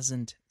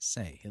doesn't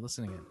say. Hey,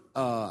 listen again.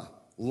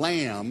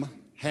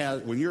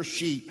 When your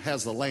sheep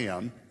has a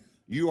lamb,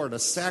 you are to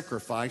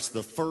sacrifice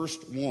the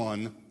first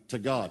one to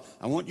God.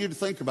 I want you to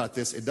think about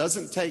this. It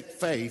doesn't take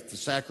faith to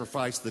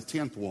sacrifice the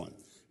 10th one.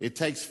 It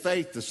takes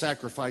faith to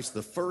sacrifice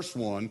the first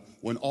one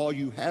when all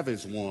you have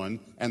is one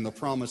and the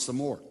promise of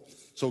more.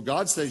 So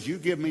God says, you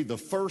give me the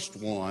first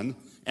one,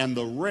 and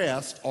the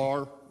rest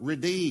are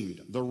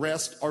redeemed. The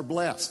rest are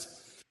blessed.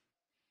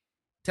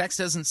 Text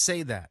doesn't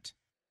say that.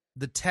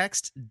 The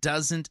text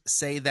doesn't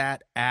say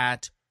that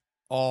at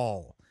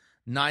all.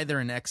 Neither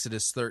in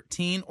Exodus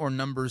 13 or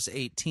Numbers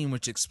 18,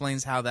 which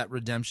explains how that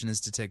redemption is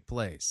to take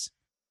place.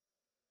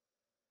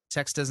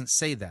 Text doesn't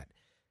say that.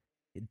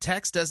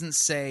 Text doesn't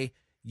say,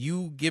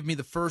 you give me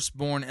the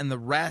firstborn and the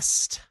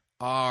rest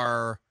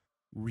are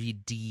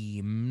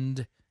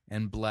redeemed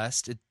and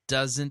blessed. It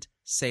doesn't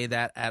say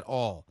that at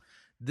all.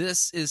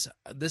 This is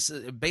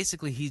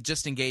basically, he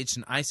just engaged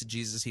in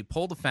eisegesis. He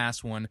pulled a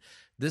fast one.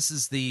 This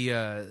is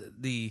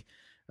the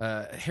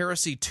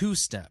heresy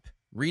two-step,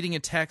 reading a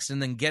text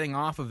and then getting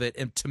off of it,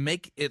 and to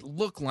make it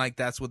look like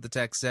that's what the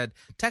text said.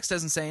 Text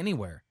doesn't say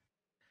anywhere.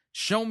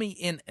 Show me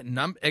in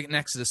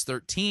Exodus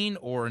 13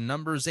 or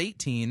Numbers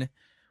 18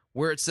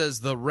 where it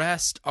says the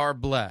rest are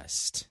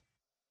blessed.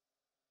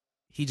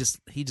 He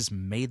just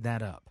made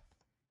that up.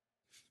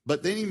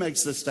 But then he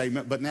makes this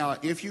statement, but now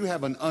if you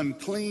have an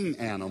unclean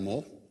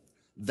animal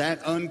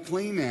that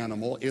unclean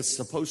animal is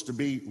supposed to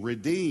be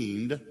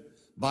redeemed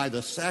by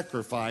the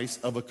sacrifice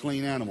of a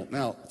clean animal.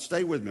 Now,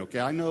 stay with me, okay?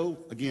 I know,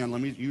 again,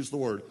 let me use the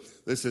word.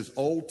 This is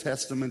Old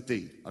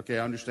Testament-y, okay?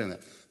 I understand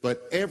that.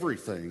 But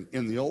everything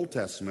in the Old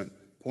Testament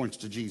points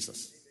to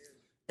Jesus.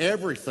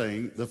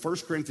 Everything, the 1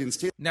 Corinthians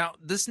 10. Now,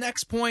 this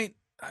next point,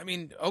 I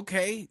mean,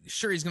 okay,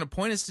 sure, he's going to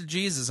point us to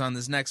Jesus on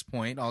this next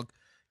point. I'll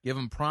give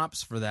him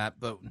props for that,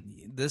 but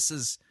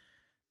there's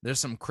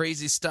some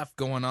crazy stuff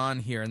going on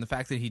here, and the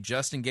fact that he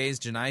just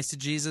engaged in eyes to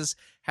Jesus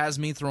has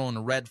me throwing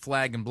a red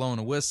flag and blowing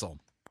a whistle.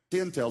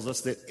 10 tells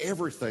us that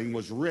everything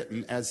was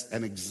written as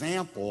an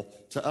example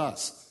to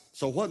us.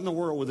 So what in the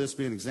world would this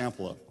be an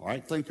example of? All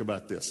right, think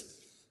about this.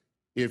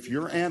 If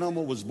your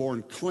animal was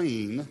born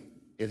clean,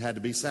 it had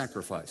to be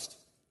sacrificed.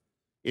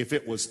 If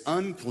it was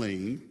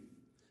unclean,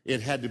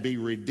 it had to be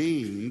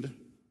redeemed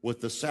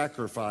with the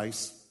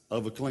sacrifice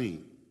of a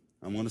clean.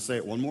 I'm going to say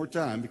it one more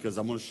time because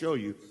I'm going to show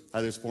you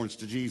how this points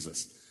to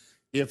Jesus.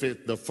 If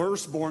the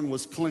firstborn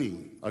was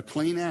clean, a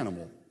clean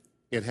animal,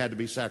 it had to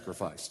be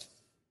sacrificed.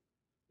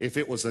 If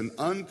it was an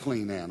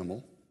unclean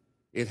animal,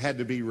 it had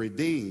to be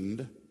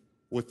redeemed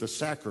with the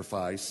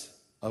sacrifice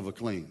of a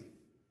clean.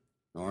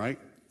 All right?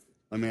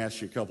 Let me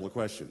ask you a couple of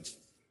questions.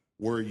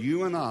 Were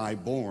you and I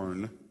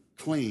born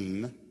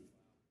clean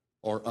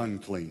or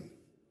unclean?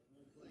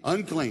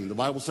 Unclean. The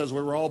Bible says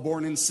we were all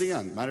born in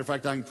sin. Matter of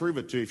fact, I can prove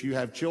it to you if you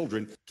have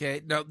children.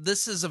 Okay, now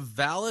this is a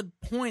valid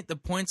point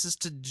that points us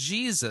to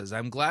Jesus.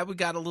 I'm glad we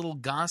got a little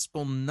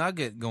gospel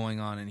nugget going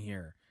on in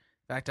here.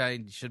 In fact,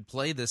 I should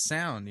play this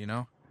sound, you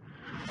know.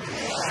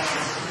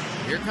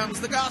 Here comes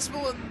the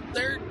gospel, and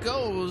there it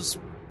goes.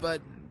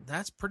 But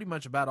that's pretty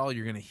much about all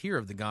you're going to hear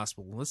of the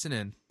gospel. Listen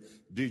in.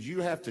 Did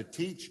you have to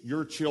teach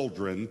your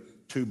children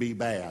to be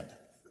bad?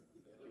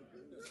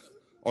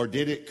 Or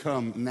did it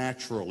come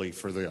naturally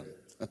for them?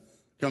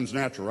 Comes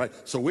natural, right?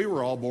 So we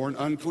were all born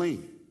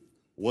unclean.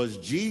 Was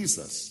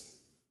Jesus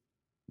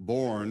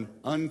born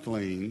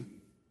unclean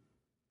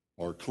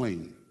or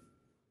clean?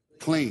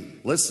 Clean.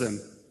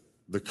 Listen,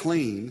 the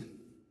clean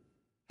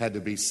had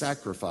to be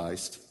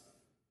sacrificed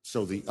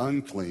so the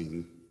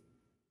unclean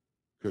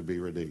could be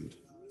redeemed.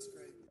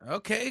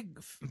 Okay,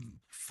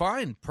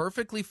 fine.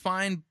 Perfectly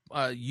fine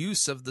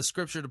use of the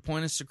scripture to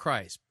point us to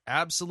Christ.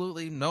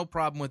 Absolutely no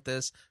problem with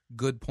this.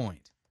 Good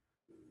point.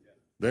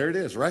 There it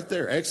is, right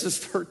there, Exodus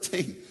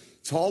 13.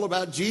 It's all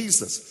about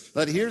Jesus.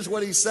 But here's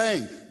what he's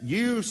saying.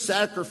 You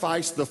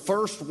sacrifice the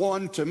first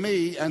one to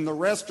me, and the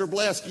rest are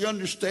blessed. You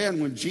understand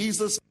when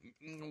Jesus...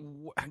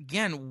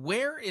 Again,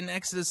 where in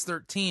Exodus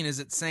 13 is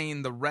it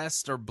saying the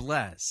rest are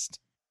blessed?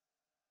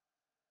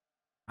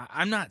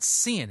 I'm not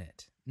seeing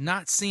it.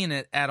 Not seeing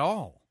it at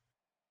all.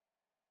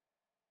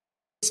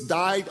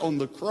 Died on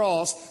the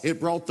cross,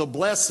 it brought the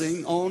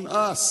blessing on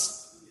us.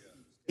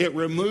 It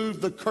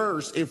removed the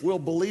curse if we'll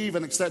believe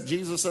and accept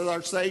Jesus as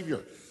our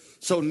Savior.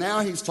 So now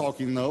he's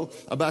talking, though,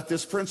 about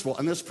this principle,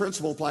 and this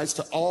principle applies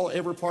to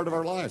every part of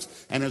our lives.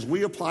 And as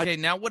we apply... Okay,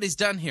 now what he's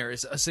done here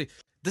is,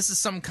 this is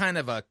some kind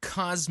of a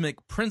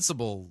cosmic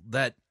principle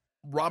that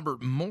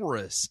Robert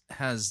Morris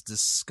has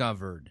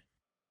discovered.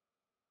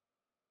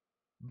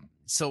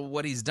 So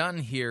what he's done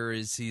here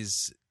is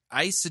he's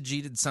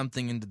eisegeted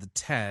something into the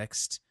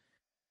text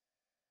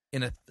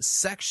in a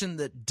section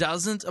that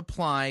doesn't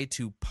apply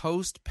to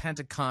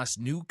post-Pentecost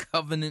New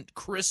Covenant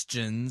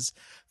Christians,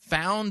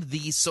 found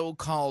the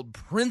so-called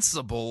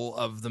principle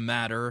of the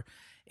matter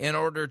in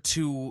order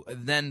to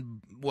then,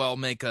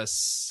 make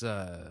us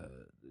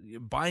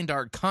bind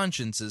our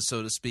consciences,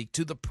 so to speak,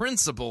 to the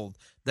principle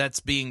that's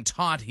being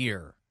taught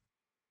here.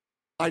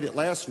 I did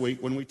last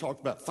week when we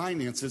talked about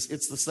finances.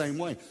 It's the same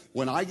way.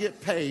 When I get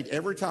paid,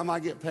 every time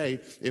I get paid,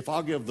 if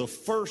I'll give the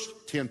first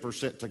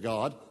 10% to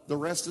God, the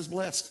rest is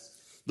blessed.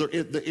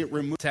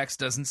 Text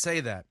doesn't say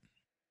that.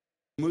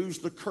 Removes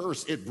the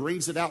curse. It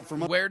brings it out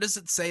from... Where does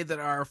it say that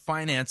our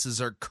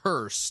finances are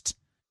cursed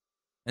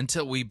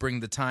until we bring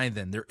the tithe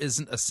in? There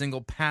isn't a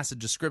single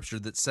passage of Scripture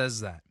that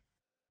says that.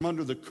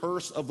 Under the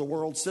curse of the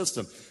world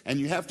system. And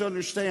you have to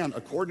understand,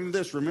 according to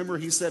this, remember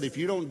he said, if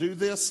you don't do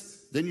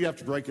this, then you have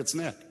to break its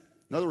neck.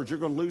 In other words, you're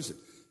going to lose it.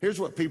 Here's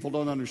what people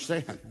don't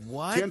understand.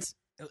 What?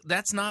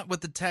 That's not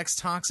what the text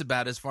talks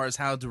about as far as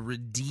how to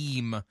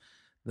redeem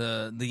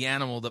the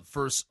animal that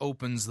first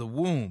opens the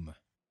womb.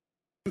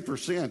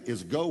 10%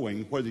 is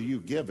going whether you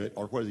give it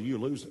or whether you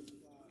lose it.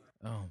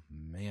 Oh,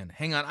 man.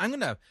 Hang on. I'm going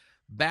to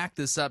back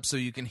this up so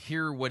you can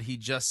hear what he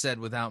just said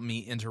without me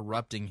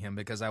interrupting him,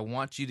 because I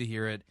want you to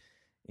hear it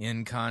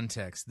in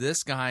context.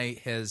 This guy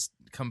has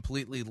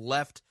completely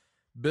left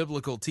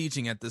biblical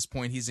teaching at this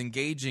point. He's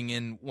engaging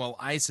in,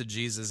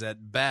 eisegesis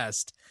at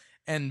best,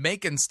 and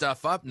making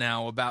stuff up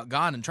now about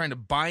God and trying to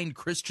bind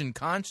Christian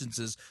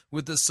consciences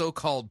with this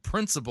so-called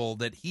principle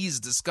that he's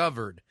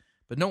discovered,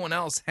 but no one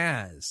else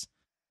has.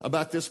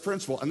 About this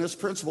principle, and this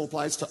principle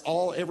applies to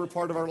every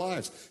part of our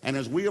lives. And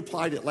as we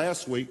applied it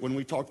last week when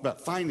we talked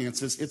about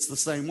finances, it's the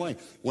same way.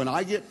 When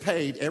I get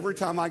paid, every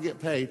time I get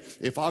paid,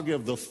 if I'll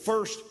give the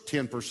first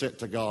 10%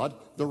 to God,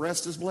 the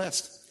rest is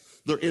blessed.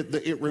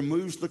 It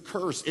removes the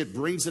curse. It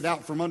brings it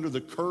out from under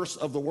the curse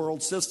of the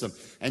world system.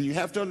 And you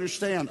have to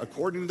understand,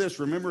 according to this,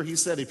 remember he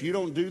said, if you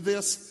don't do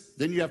this,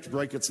 then you have to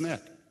break its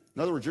neck.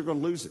 In other words, you're going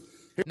to lose it.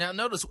 Now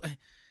notice,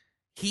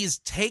 he's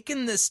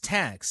taken this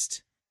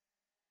text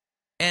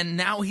and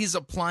now he's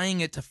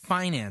applying it to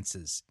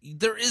finances.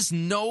 There is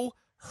no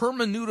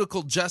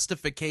hermeneutical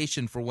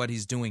justification for what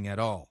he's doing at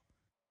all.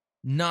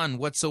 None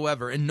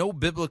whatsoever. And no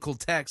biblical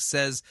text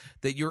says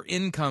that your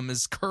income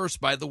is cursed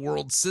by the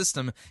world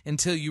system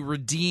until you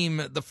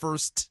redeem the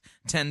first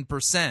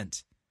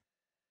 10%.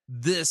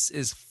 This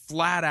is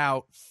flat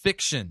out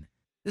fiction.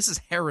 This is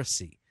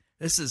heresy.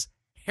 This is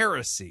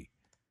heresy.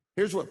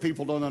 Here's what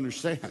people don't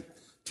understand.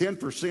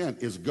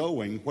 10% is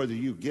going whether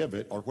you give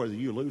it or whether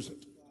you lose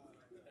it.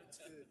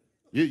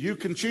 You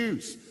can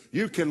choose.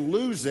 You can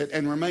lose it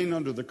and remain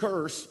under the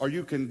curse, or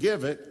you can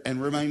give it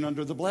and remain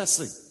under the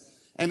blessing.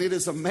 And it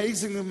is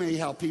amazing to me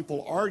how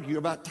people argue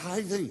about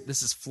tithing.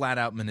 This is flat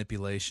out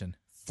manipulation.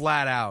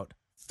 Flat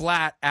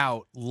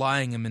out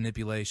lying and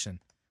manipulation.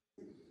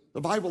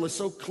 The Bible is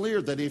so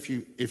clear that if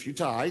you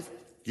tithe,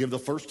 give the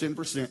first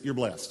 10%, you're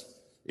blessed.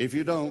 If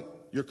you don't,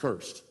 you're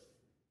cursed.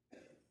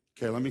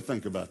 Okay, let me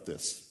think about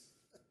this.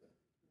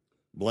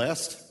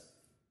 Blessed,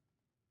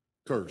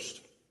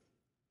 cursed.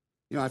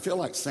 You know, I feel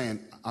like saying,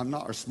 I'm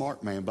not a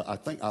smart man, but I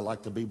think I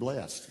like to be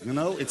blessed. You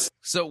know, it's...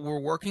 So we're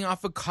working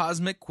off a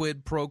cosmic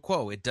quid pro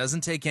quo. It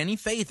doesn't take any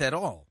faith at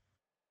all.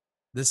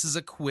 This is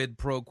a quid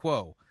pro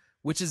quo,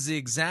 which is the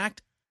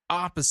exact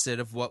opposite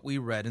of what we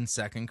read in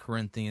 2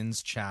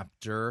 Corinthians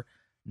chapter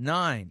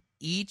 9.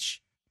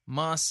 Each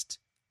must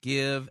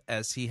give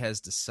as he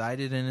has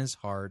decided in his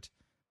heart,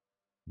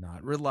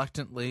 not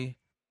reluctantly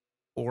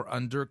or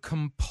under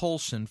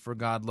compulsion, for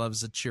God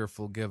loves a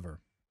cheerful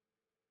giver.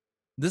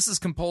 This is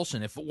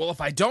compulsion. If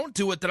I don't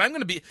do it, then I'm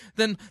going to be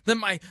then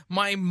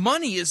my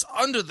money is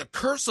under the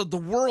curse of the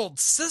world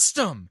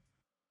system.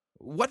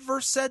 What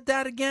verse said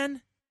that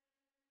again?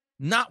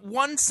 Not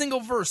one single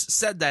verse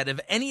said that.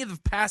 If any of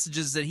the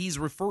passages that he's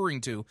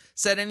referring to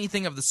said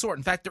anything of the sort.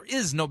 In fact, there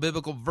is no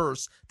biblical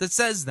verse that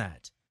says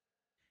that.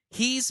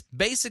 He's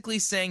basically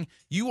saying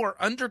you are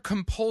under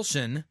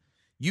compulsion.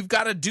 You've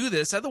got to do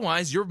this,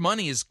 otherwise your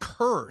money is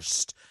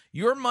cursed.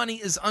 Your money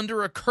is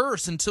under a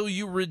curse until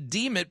you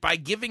redeem it by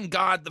giving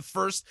God the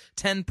first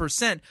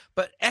 10%.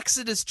 But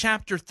Exodus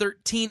chapter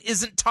 13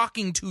 isn't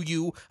talking to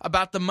you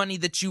about the money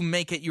that you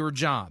make at your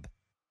job.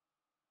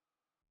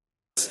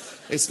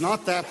 It's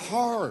not that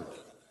hard.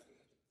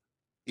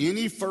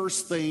 Any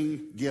first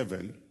thing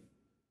given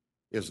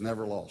is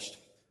never lost.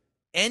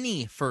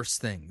 Any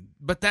first thing.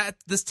 But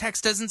this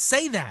text doesn't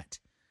say that.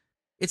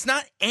 It's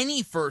not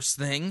any first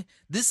thing.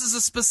 This is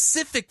a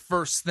specific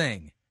first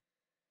thing.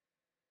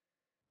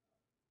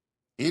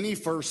 Any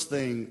first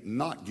thing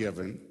not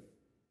given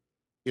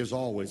is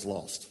always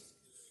lost.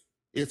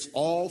 It's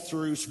all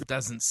through Scripture. It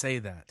doesn't say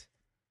that.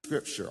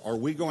 Scripture. Are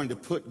we going to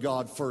put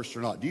God first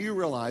or not? Do you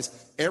realize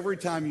every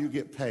time you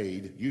get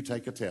paid, you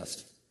take a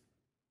test?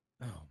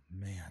 Oh,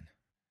 man.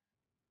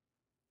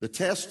 The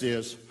test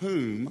is,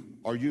 whom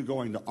are you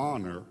going to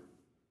honor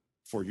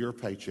for your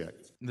paycheck?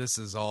 This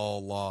is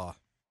all law.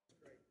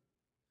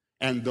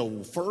 And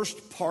the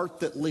first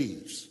part that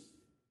leaves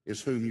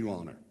is whom you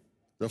honor.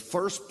 The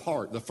first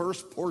part, the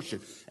first portion.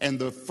 And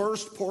the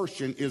first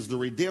portion is the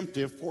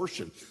redemptive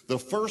portion. The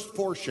first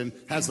portion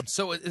has...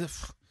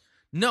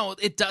 No,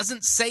 it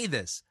doesn't say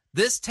this.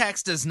 This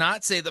text does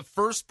not say the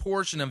first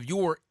portion of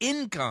your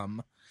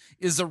income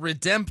is a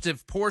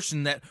redemptive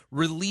portion that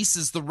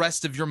releases the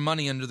rest of your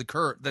money under the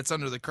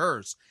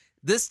curse.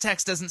 This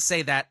text doesn't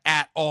say that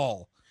at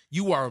all.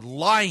 You are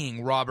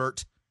lying,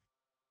 Robert.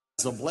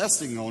 There's a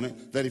blessing on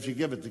it that if you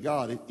give it to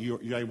God,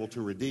 you're able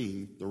to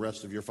redeem the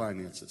rest of your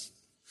finances.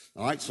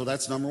 All right, so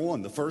that's number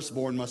one. The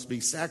firstborn must be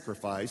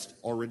sacrificed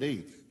or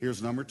redeemed.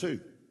 Here's number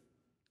two.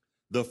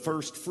 The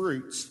first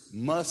fruits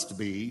must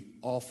be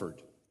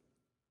offered.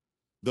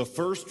 The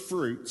first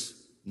fruits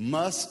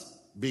must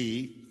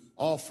be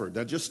offered.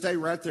 Now just stay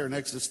right there in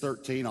Exodus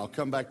 13. I'll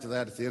come back to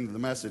that at the end of the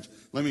message.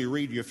 Let me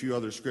read you a few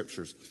other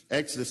scriptures.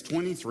 Exodus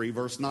 23,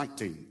 verse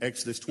 19.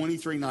 Exodus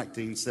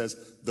 23:19 says,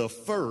 the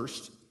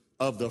first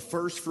of the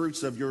first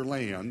fruits of your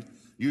land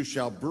you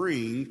shall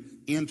bring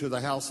into the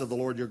house of the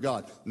Lord your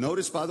God.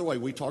 Notice, by the way,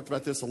 we talked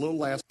about this a little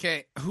last.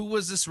 Okay, who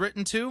was this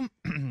written to?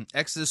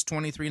 Exodus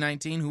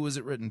 23:19, who was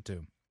it written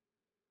to?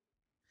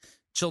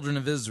 Children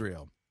of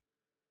Israel,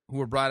 who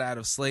were brought out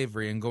of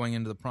slavery and going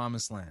into the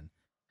promised land.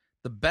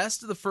 The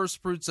best of the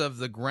first fruits of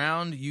the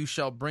ground you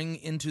shall bring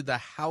into the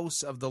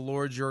house of the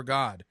Lord your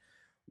God.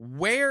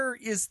 Where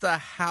is the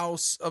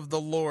house of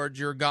the Lord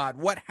your God?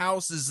 What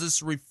house is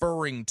this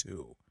referring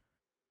to?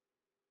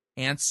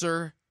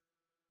 Answer,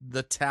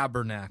 the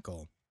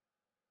tabernacle,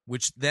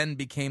 which then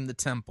became the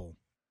temple.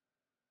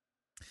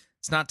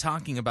 It's not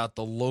talking about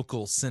the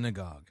local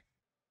synagogue.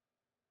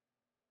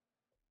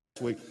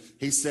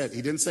 He said,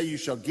 he didn't say you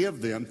shall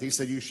give them. He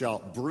said you shall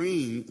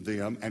bring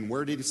them. And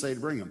where did he say to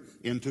bring them?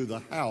 Into the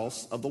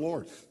house of the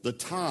Lord. The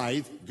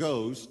tithe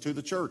goes to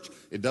the church.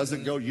 It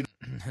doesn't go.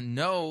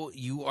 No,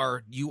 you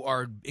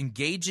are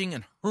engaging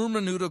in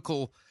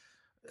hermeneutical.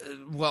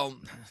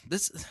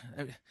 This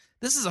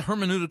is a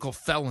hermeneutical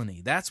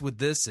felony. That's what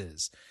this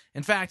is.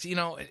 In fact,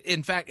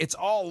 it's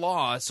all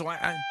law. So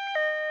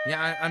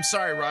I'm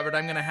sorry, Robert.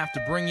 I'm going to have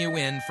to bring you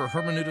in for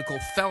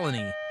hermeneutical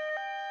felony.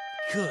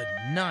 Good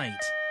night.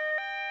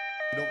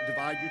 You don't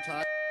divide your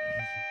tithe.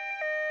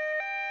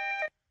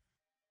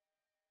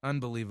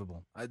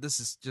 Unbelievable. This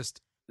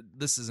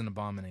is an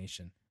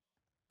abomination.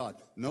 God.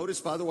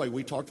 Notice, by the way,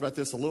 we talked about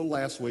this a little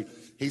last week.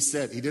 He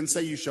didn't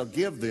say you shall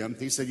give them.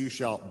 He said you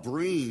shall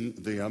bring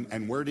them.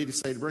 And where did he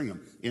say to bring them?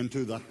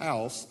 Into the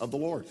house of the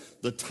Lord.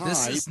 The tithe.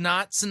 This is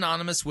not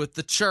synonymous with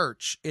the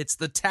church. It's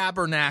the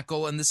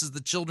tabernacle, and this is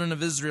the children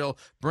of Israel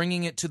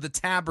bringing it to the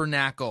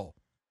tabernacle.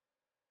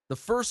 The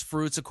first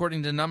fruits,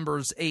 according to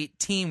Numbers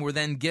 18, were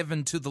then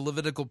given to the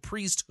Levitical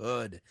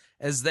priesthood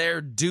as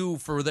their due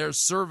for their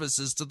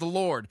services to the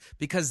Lord,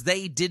 because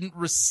they didn't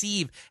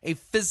receive a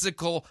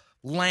physical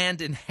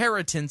land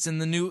inheritance in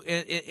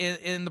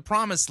the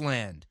promised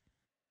land.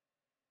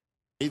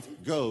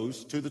 It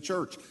goes to the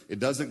church. It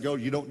doesn't go,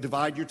 you don't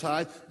divide your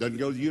tithe, doesn't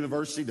go to the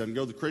university, doesn't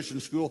go to the Christian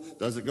school,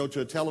 doesn't go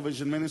to a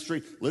television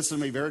ministry. Listen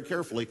to me very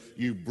carefully.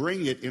 You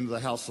bring it into the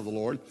house of the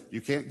Lord.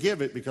 You can't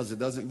give it because it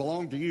doesn't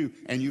belong to you,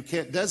 and you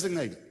can't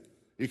designate it.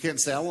 You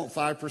can't say, I want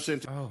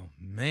 5%. Oh,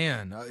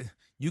 man.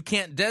 You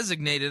can't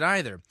designate it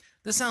either.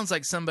 This sounds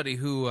like somebody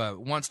who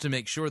wants to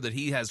make sure that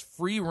he has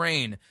free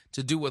reign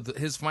to do with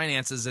his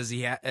finances as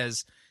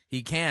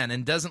he can,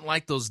 and doesn't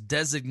like those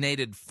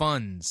designated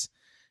funds.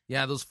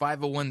 Yeah, those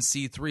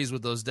 501c3s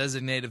with those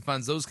designated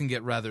funds, those can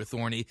get rather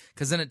thorny,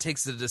 because then it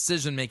takes the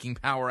decision-making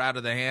power out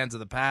of the hands of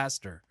the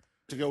pastor.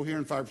 To go here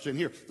and 5%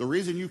 here. The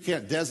reason you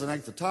can't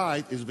designate the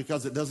tithe is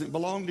because it doesn't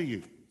belong to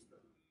you.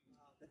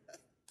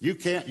 You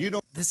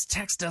don't. This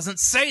text doesn't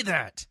say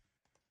that.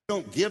 You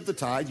don't give the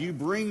tithe, you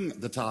bring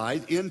the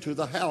tithe into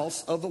the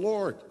house of the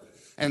Lord.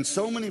 And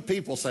so many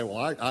people say,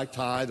 well, I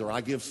tithe or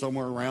I give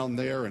somewhere around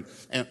there,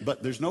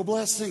 but there's no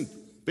blessing,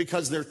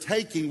 because they're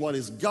taking what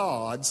is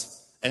God's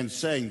and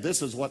saying,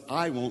 this is what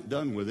I want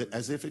done with it,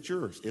 as if it's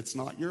yours. It's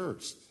not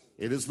yours.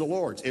 It is the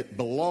Lord's. It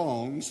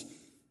belongs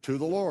to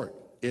the Lord.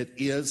 It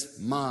is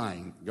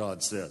mine,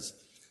 God says.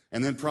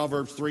 And then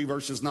Proverbs 3,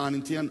 verses 9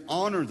 and 10,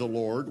 honor the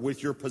Lord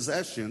with your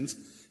possessions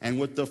and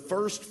with the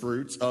first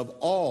fruits of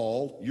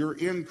all your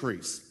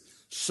increase.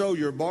 So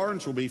your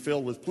barns will be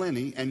filled with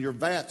plenty, and your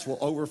vats will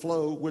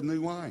overflow with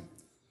new wine.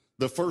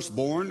 The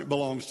firstborn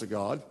belongs to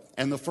God,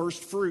 and the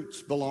first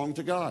fruits belong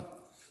to God.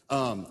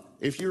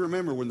 If you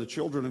remember when the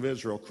children of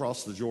Israel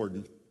crossed the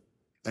Jordan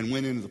and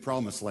went into the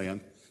promised land,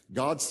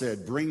 God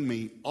said, bring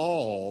me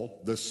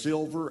all the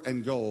silver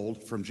and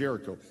gold from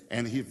Jericho.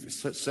 And he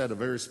said a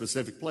very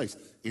specific place,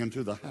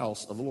 into the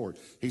house of the Lord.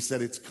 He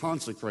said it's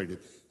consecrated.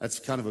 That's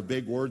kind of a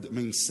big word that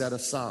means set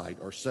aside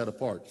or set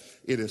apart.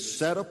 It is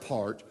set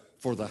apart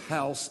for the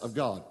house of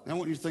God. Now I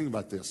want you to think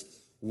about this.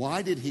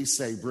 Why did he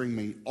say, bring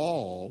me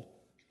all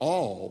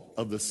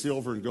of the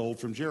silver and gold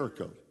from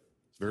Jericho?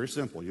 It's very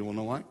simple. You want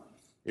to know why?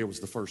 It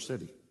was the first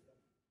city.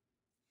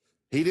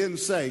 He didn't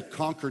say,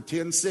 conquer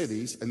 10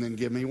 cities and then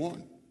give me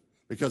one,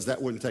 because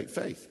that wouldn't take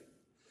faith.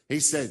 He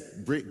said,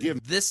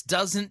 give. This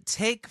doesn't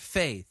take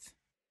faith.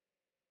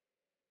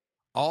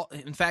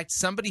 In fact,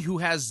 somebody who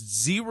has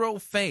zero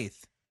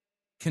faith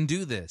can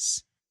do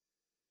this.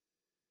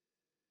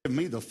 Give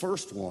me the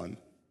first one,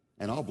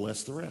 and I'll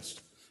bless the rest.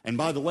 And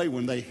by the way,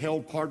 when they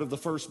held part of the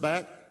first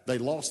back, they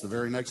lost the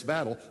very next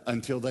battle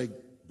until they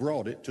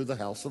brought it to the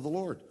house of the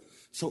Lord.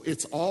 So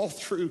it's all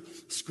through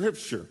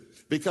Scripture,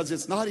 because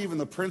it's not even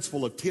the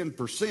principle of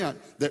 10%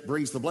 that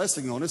brings the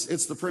blessing on us.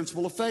 It's the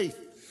principle of faith.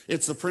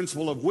 It's the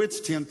principle of which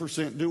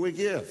 10% do we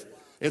give.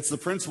 It's the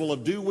principle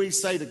of, do we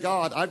say to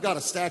God, I've got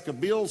a stack of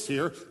bills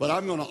here, but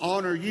I'm going to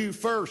honor you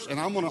first, and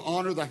I'm going to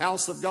honor the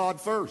house of God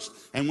first.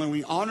 And when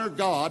we honor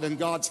God and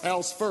God's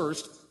house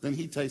first, then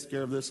he takes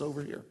care of this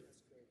over here.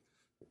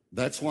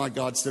 That's why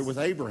God said with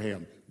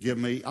Abraham, give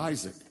me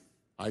Isaac.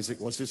 Isaac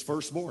was his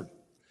firstborn.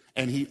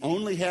 And he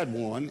only had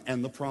one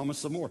and the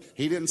promise of more.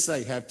 He didn't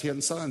say, have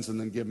 10 sons and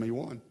then give me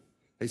one.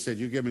 He said,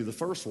 you give me the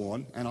first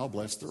one and I'll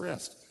bless the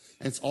rest.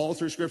 And it's all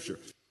through Scripture.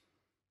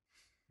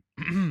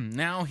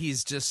 Now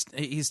he's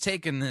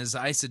taken his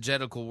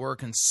eisegetical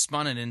work and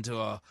spun it into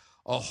a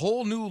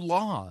whole new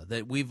law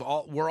that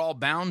we're all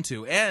bound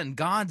to, and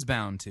God's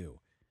bound to.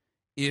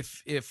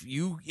 If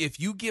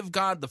you give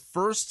God the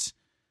first,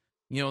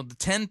 the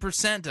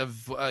 10%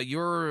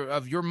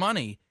 of your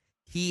money,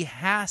 he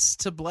has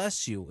to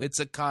bless you. It's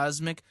a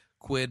cosmic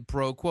quid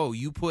pro quo.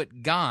 You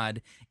put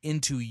God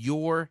into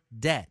your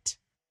debt.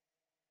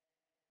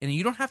 And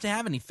you don't have to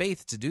have any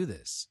faith to do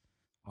this.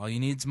 All you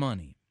need is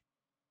money.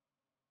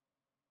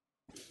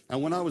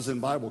 And when I was in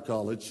Bible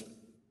college,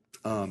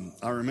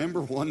 I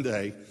remember one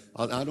day,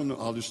 I don't know,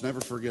 I'll just never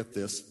forget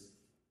this.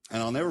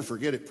 And I'll never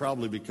forget it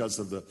probably because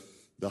of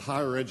the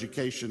higher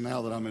education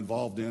now that I'm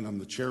involved in. I'm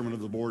the chairman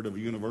of the board of a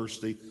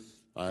university.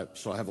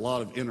 So I have a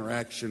lot of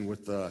interaction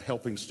with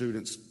helping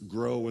students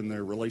grow in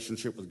their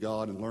relationship with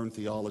God and learn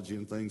theology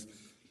and things.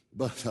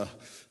 But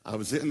I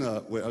was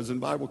in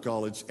Bible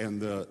college,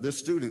 and this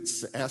student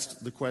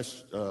asked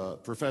the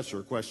professor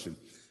a question,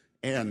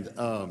 and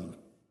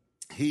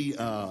he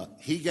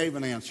gave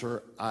an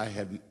answer I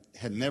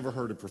had never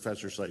heard a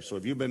professor say. So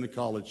if you've been to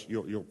college,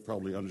 you'll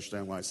probably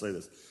understand why I say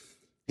this.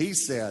 He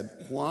said,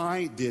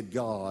 "Why did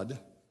God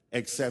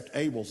accept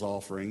Abel's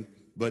offering,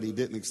 but he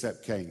didn't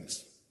accept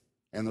Cain's?"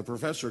 And the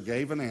professor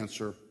gave an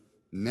answer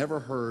never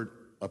heard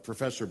a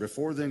professor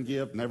before then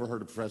give, never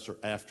heard a professor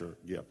after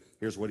give.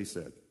 Here's what he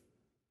said: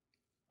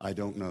 "I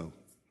don't know."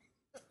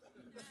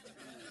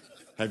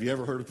 Have you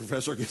ever heard a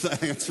professor give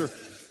that answer?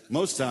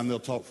 Most of the time they'll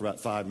talk for about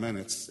 5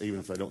 minutes, even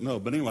if they don't know.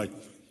 But anyway,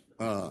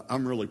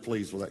 I'm really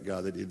pleased with that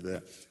guy that did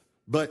that.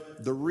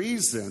 But the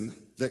reason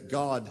that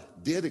God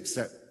did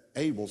accept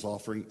Abel's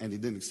offering and he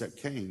didn't accept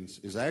Cain's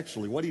is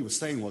actually what he was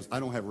saying was, I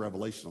don't have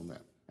revelation on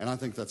that. And I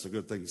think that's a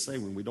good thing to say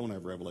when we don't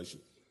have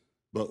revelation.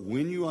 But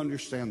when you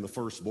understand the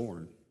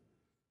firstborn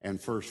and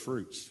first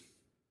fruits,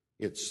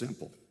 it's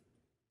simple.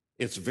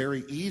 It's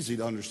very easy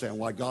to understand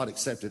why God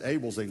accepted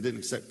Abel's and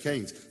didn't accept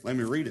Cain's. Let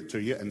me read it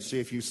to you and see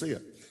if you see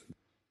it.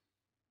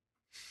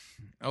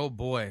 Oh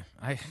boy,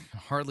 I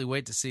hardly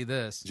wait to see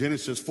this.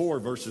 Genesis 4,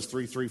 verses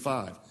 3 through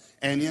 5.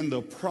 And in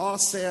the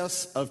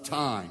process of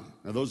time,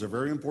 now those are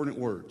very important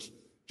words,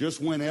 just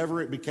whenever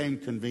it became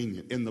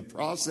convenient, in the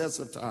process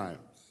of time,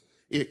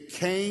 it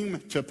came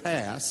to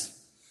pass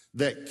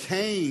that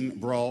Cain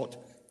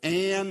brought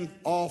an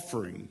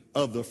offering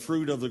of the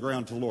fruit of the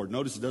ground to the Lord.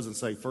 Notice it doesn't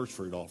say first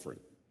fruit offering.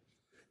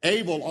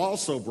 Abel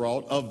also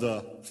brought of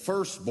the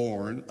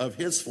firstborn of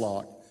his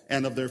flock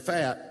and of their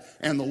fat,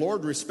 and the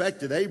Lord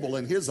respected Abel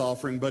in his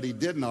offering, but he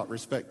did not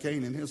respect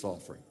Cain in his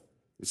offering.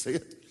 You see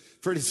it?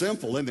 Pretty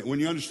simple, isn't it? When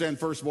you understand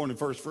firstborn and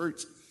first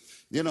fruits.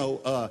 You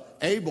know,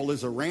 Abel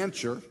is a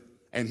rancher,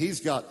 and he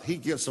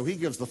gives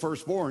the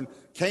firstborn.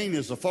 Cain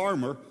is a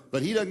farmer,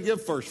 but he doesn't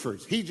give first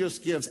fruits. He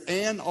just gives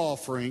an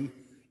offering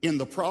in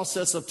the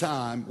process of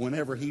time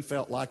whenever he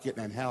felt like it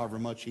and however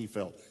much he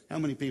felt. How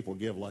many people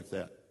give like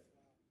that?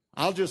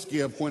 I'll just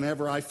give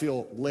whenever I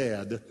feel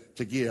led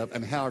to give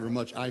and however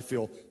much I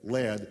feel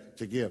led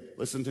to give.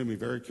 Listen to me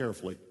very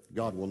carefully.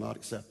 God will not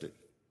accept it.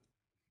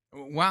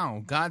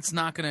 Wow, God's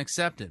not going to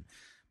accept it.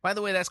 By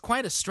the way, that's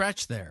quite a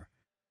stretch there,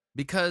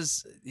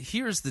 because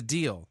here's the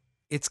deal.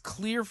 It's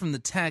clear from the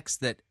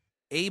text that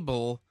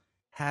Abel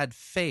had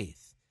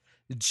faith.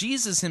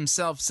 Jesus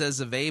himself says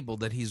of Abel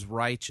that he's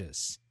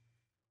righteous.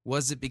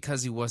 Was it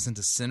because he wasn't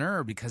a sinner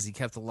or because he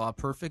kept the law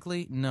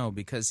perfectly? No,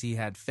 because he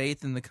had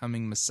faith in the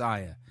coming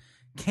Messiah.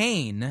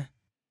 Cain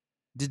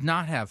did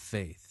not have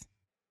faith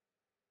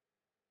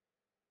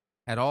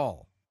at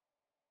all.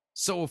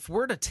 So if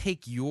we're to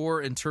take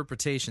your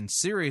interpretation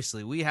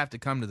seriously, we have to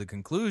come to the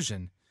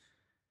conclusion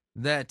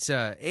that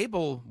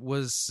Abel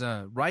was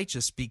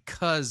righteous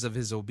because of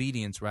his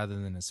obedience rather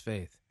than his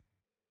faith.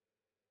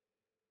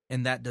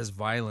 And that does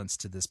violence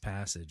to this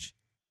passage.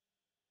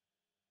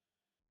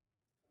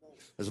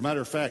 As a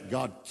matter of fact,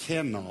 God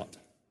cannot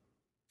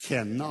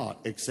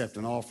accept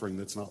an offering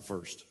that's not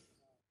first.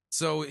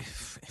 So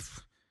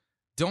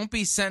don't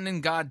be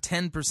sending God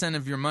 10%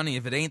 of your money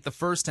if it ain't the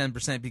first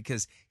 10%,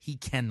 because he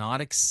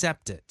cannot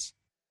accept it.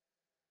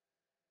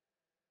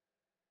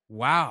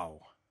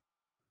 Wow.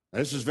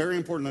 This is very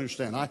important to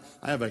understand. I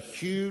have a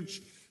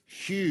huge,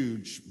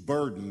 huge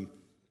burden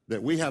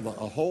that we have a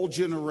whole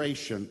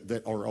generation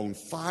that are on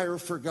fire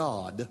for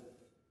God,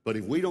 but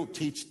if we don't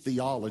teach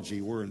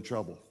theology, we're in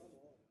trouble.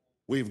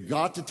 We've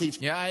got to teach.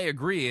 Yeah, I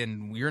agree,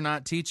 and you're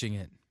not teaching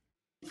it.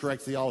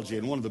 Correct theology.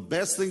 And one of the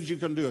best things you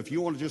can do if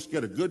you want to just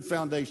get a good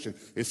foundation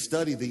is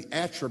study the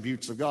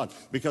attributes of God,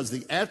 because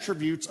the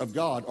attributes of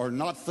God are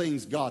not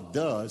things God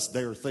does,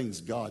 they are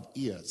things God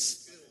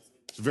is.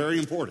 It's very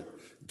important.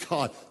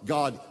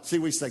 God, see,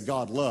 we say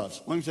God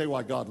loves. Let me tell you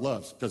why God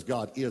loves, because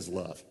God is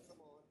love.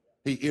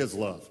 He is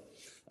love.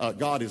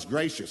 God is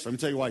gracious. Let me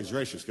tell you why he's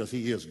gracious, because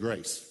he is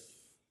grace.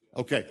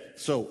 Okay,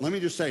 so let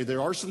me just say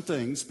there are some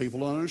things, people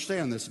don't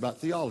understand this about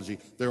theology,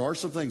 there are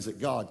some things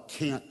that God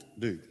can't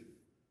do.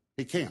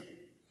 He can't.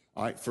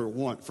 All right,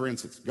 for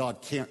instance,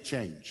 God can't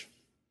change.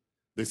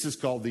 This is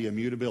called the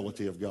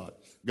immutability of God.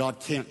 God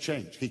can't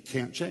change. He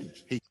can't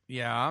change. He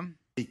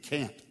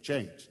can't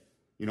change.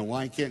 You know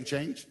why he can't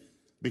change?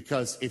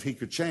 Because if he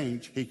could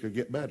change, he could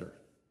get better.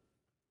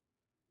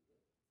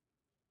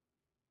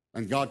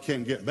 And God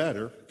can't get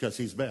better because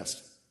he's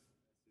best.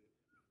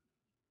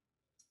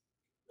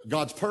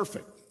 God's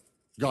perfect.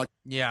 God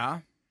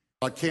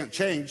can't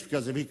change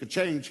because if he could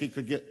change, he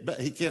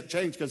can't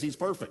change because he's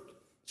perfect.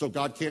 So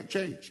God can't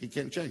change. He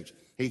can't change.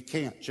 He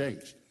can't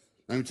change.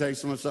 Let me tell you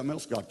something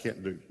else God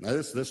can't do. Now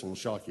this one will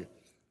shock you.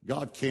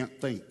 God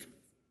can't think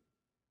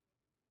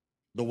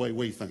the way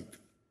we think.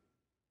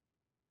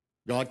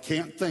 God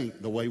can't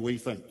think the way we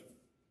think.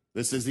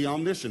 This is the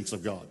omniscience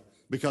of God,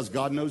 because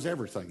God knows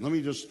everything. Let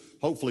me just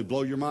hopefully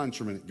blow your minds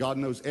for a minute. God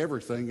knows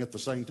everything at the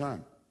same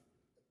time.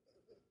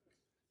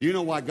 You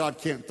know why God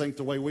can't think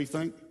the way we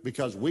think?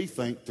 Because we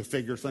think to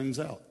figure things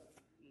out.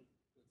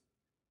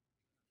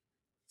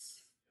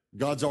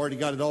 God's already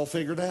got it all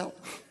figured out.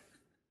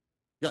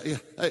 Yeah.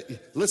 Hey,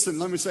 listen,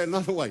 let me say it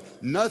another way.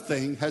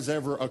 Nothing has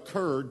ever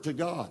occurred to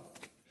God.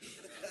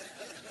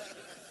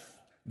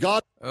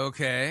 God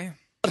Okay.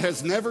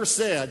 has never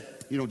said,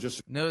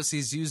 just Notice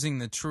he's using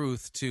the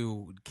truth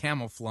to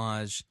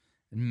camouflage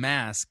and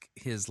mask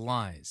his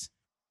lies.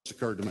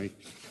 occurred to me.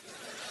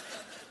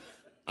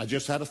 I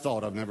just had a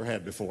thought I've never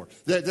had before.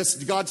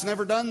 God's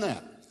never done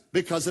that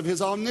because of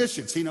his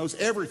omniscience. He knows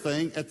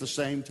everything at the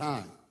same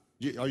time.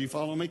 Are you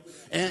following me?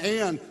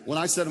 And when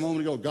I said a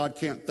moment ago, God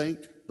can't think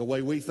the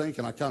way we think,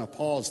 and I kind of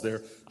paused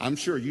there, I'm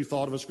sure you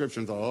thought of a scripture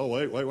and thought, oh,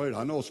 wait,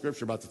 I know a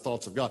scripture about the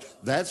thoughts of God.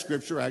 That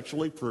scripture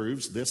actually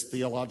proves this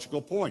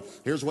theological point.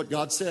 Here's what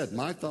God said,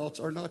 my thoughts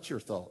are not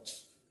your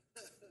thoughts.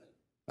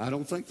 I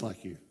don't think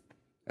like you.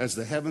 As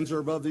the heavens are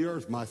above the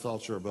earth, my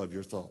thoughts are above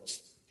your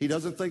thoughts. He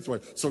doesn't think the way.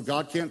 So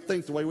God can't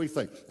think the way we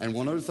think. And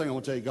one other thing I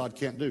want to tell you God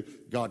can't do,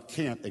 God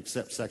can't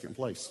accept second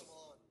place.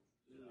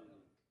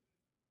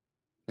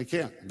 He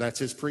can't. That's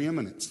his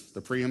preeminence. The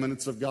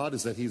preeminence of God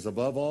is that he's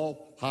above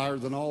all, higher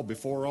than all,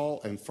 before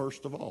all, and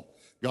first of all.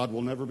 God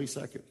will never be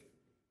second.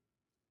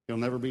 He'll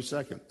never be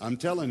second. I'm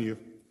telling you,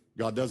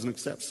 God doesn't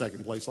accept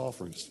second place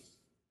offerings.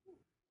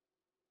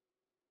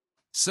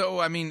 So,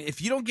 I mean,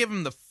 if you don't give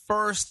him the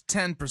first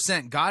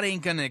 10%, God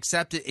ain't going to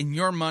accept it, and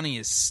your money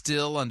is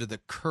still under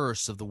the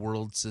curse of the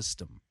world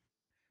system.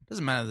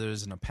 Doesn't matter if there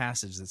isn't a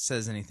passage that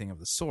says anything of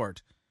the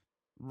sort.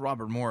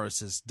 Robert Morris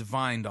has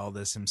divined all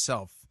this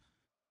himself,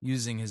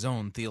 using his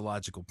own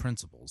theological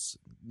principles,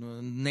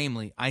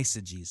 namely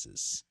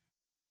eisegesis.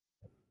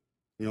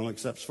 He only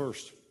accepts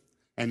first.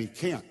 And he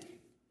can't.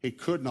 He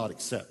could not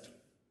accept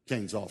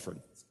Cain's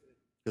offering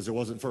because it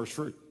wasn't first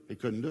fruit. He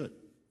couldn't do it.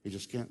 He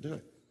just can't do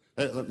it.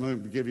 Let me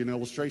give you an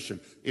illustration.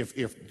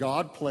 If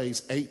God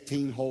plays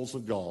 18 holes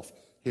of golf,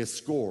 his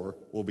score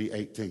will be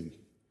 18.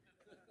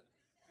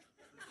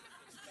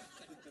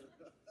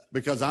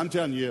 Because I'm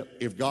telling you,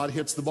 if God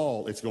hits the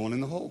ball, it's going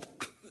in the hole.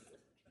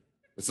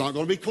 It's not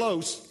going to be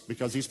close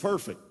because he's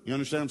perfect. You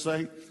understand what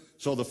I'm saying?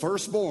 So the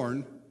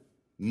firstborn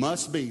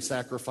must be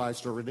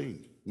sacrificed or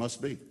redeemed.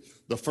 Must be.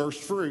 The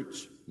first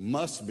fruits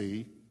must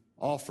be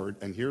offered.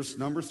 And here's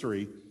number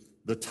 3.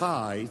 The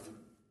tithe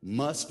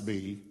must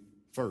be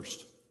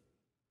first.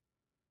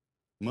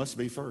 Must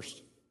be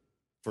first.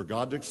 For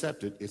God to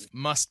accept it, it's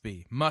must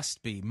be.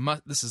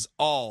 This is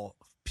all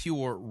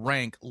pure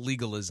rank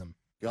legalism.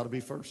 Got to be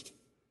first.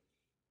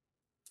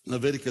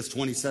 Leviticus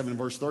 27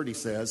 verse 30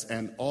 says,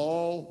 and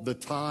all the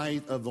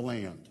tithe of the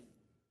land,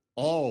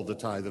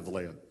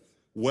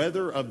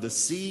 whether of the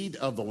seed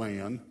of the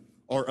land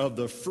or of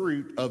the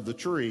fruit of the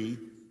tree,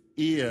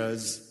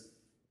 is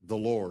the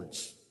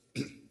Lord's,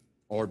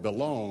 or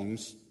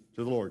belongs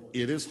to the Lord.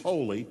 It is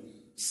holy,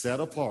 set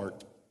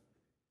apart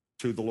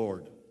to the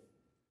Lord.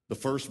 The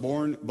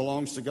firstborn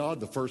belongs to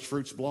God. The first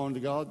fruits belong to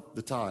God.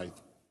 The tithe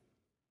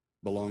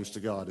belongs to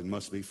God and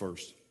must be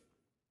first.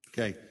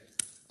 Okay.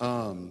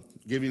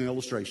 Give you an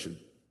illustration.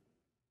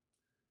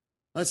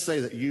 Let's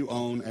say that you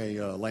own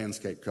a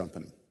landscape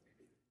company.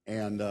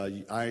 And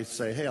I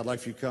say, hey, I'd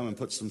like for you to come and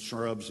put some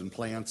shrubs and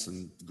plants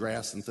and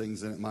grass and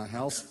things in at my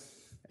house.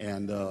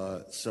 And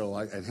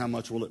and how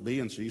much will it be?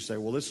 And so you say,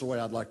 well, this is the way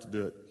I'd like to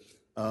do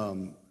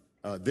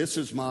it. This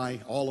is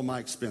all of my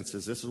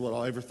expenses. This is what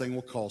everything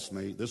will cost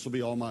me. This will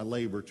be all my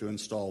labor to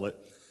install it.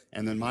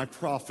 And then my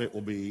profit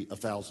will be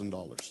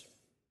 $1,000.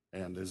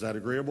 And is that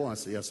agreeable? I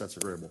say, yes, that's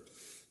agreeable.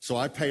 So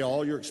I pay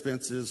all your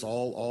expenses,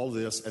 all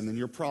this, and then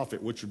your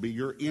profit, which would be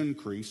your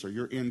increase or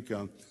your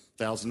income,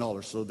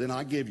 $1,000. So then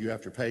I give you,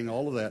 after paying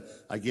all of that,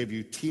 I give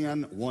you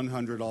 10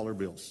 $100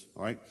 bills,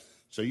 all right?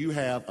 So you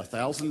have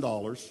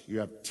 $1,000. You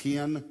have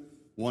 10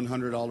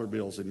 $100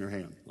 bills in your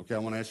hand. Okay, I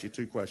want to ask you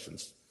 2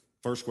 questions.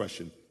 First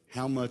question,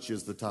 how much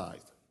is the tithe?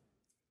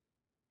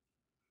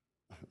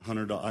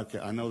 $100. Okay,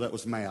 I know that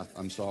was math.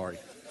 I'm sorry.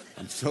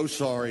 I'm so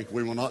sorry.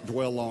 We will not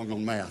dwell long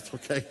on math,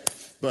 okay?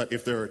 But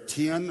if there are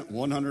 10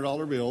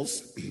 $100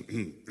 bills,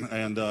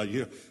 and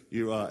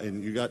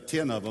you got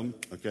 10 of them,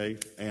 okay,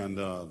 and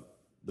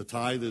the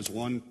tithe is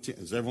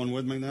 1/10. Is everyone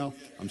with me now?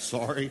 I'm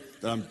sorry.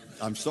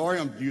 I'm sorry.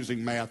 I'm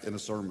using math in a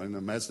sermon, in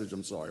a message.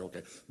 I'm sorry.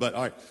 Okay, but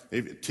all right,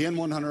 10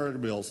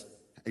 $100 bills.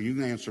 You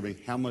can answer me.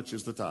 How much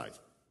is the tithe?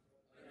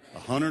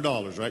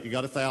 $100, right? You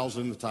got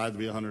 1,000. The tithe would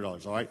be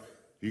 $100. All right.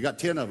 You got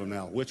 10 of them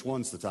now. Which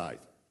one's the tithe?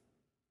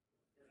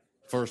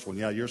 First one.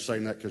 Yeah, you're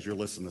saying that because you're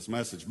listening to this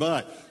message.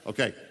 But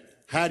okay.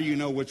 How do you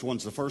know which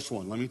one's the first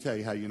one? Let me tell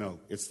you how you know.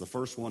 It's the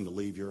first one to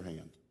leave your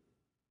hand.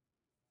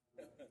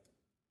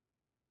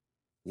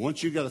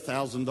 Once you got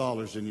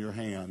 $1,000 in your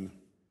hand,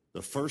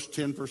 the first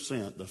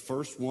 10%, the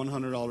first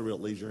 $100 bill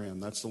that leaves your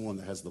hand, that's the one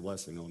that has the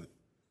blessing on it.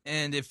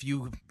 And if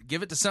you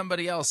give it to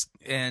somebody else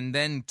and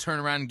then turn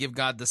around and give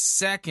God the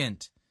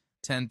second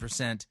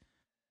 10%,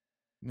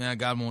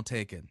 God won't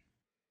take it.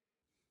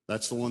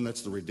 That's the one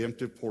that's the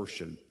redemptive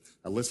portion.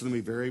 Now listen to me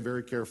very,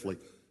 very carefully.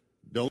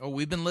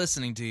 We've been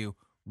listening to you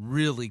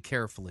really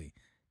carefully,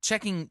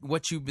 checking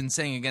what you've been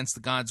saying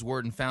against God's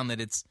word, and found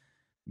that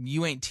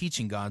you ain't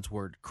teaching God's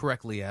word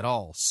correctly at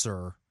all,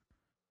 sir.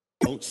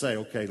 Don't say,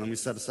 okay, let me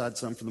set aside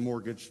some for the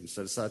mortgage, and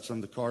set aside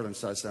some for the car, and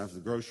set aside some for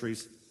the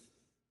groceries.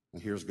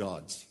 And here's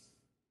God's.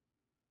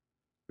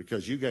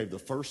 Because you gave the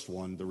first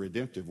one, the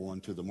redemptive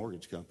one, to the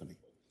mortgage company.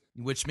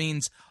 Which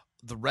means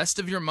the rest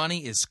of your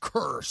money is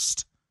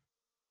cursed.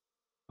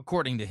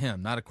 According to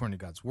him, not according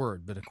to God's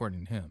word, but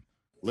according to him.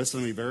 Listen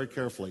to me very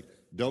carefully.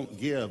 Don't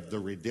give the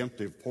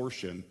redemptive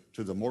portion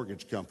to the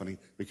mortgage company,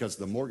 because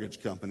the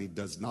mortgage company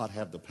does not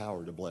have the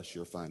power to bless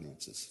your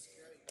finances.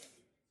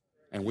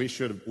 And we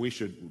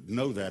should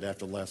know that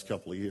after the last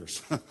couple of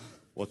years,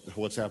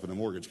 what's happened to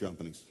mortgage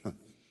companies.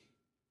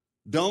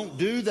 Don't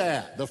do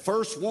that. The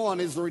first one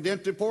is the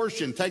redemptive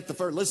portion. Take the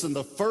first. Listen,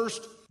 the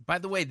first. By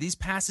the way, these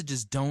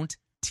passages don't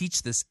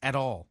teach this at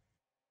all.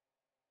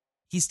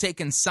 He's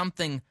taken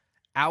something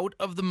out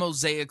of the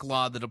Mosaic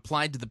law that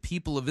applied to the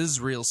people of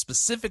Israel,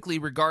 specifically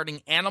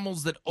regarding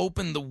animals that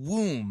open the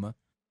womb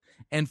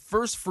and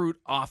first fruit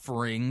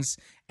offerings,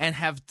 and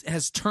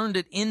has turned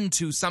it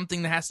into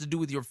something that has to do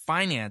with your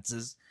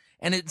finances,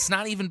 and it's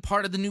not even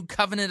part of the new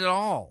covenant at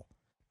all.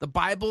 The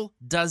Bible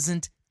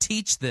doesn't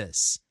teach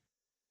this.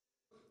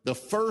 The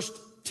first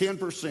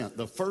 10%,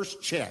 the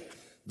first check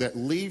that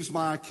leaves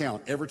my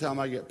account every time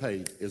I get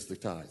paid is the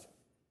tithe.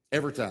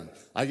 Every time.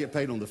 I get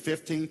paid on the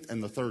 15th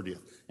and the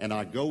 30th. And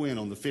I go in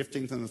on the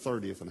 15th and the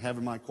 30th and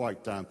having my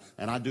quiet time,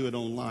 and I do it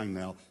online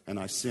now, and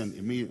I send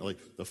immediately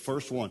the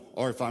first one,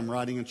 or if I'm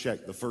writing a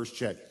check, the first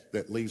check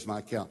that leaves my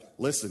account.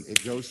 Listen,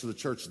 it goes to the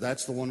church.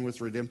 That's the one with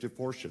redemptive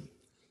portion.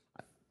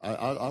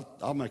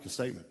 I'll make a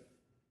statement.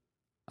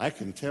 I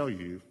can tell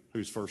you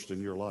who's first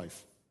in your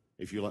life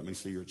if you let me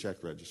see your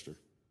check register.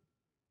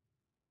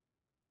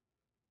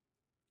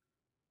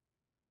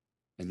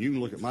 And you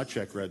can look at my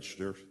check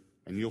register,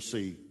 and you'll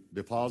see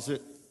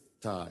deposit,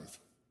 tithe,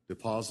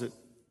 deposit,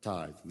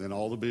 tithe. Then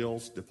all the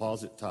bills,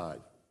 deposit,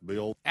 tithe,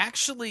 bill.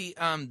 Actually,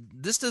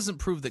 this doesn't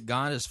prove that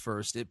God is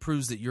first. It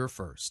proves that you're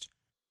first.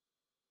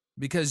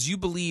 Because you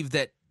believe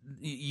that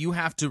you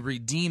have to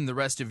redeem the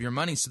rest of your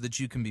money so that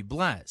you can be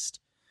blessed.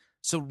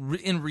 So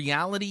in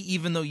reality,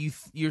 even though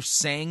you're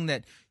saying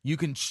that you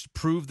can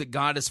prove that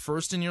God is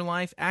first in your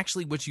life,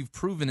 actually what you've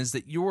proven is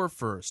that you're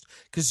first.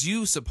 Because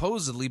you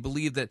supposedly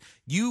believe that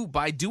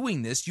by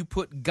doing this, you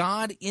put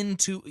God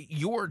into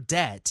your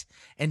debt,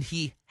 and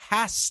he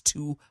has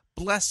to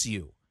bless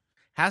you,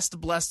 has to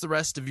bless the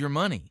rest of your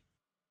money.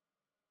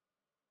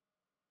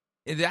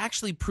 It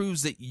actually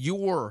proves that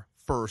you're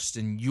first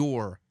in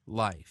your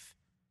life.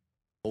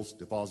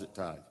 Deposit,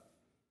 tithe.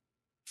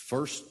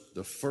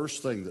 The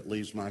first thing that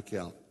leaves my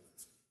account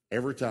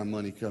every time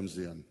money comes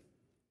in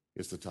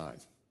is the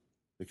tithe,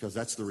 because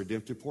that's the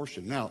redemptive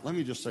portion. Now, let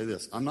me just say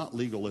this. I'm not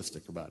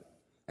legalistic about it,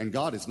 and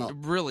God is not.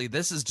 Really,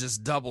 this is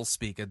just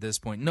doublespeak at this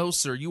point. No,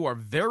 sir, you are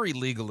very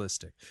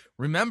legalistic.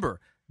 Remember,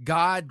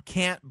 God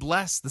can't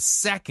bless the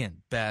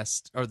second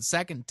best or the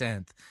second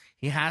tenth.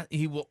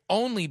 He will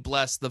only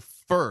bless the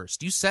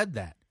first. You said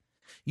that.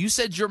 You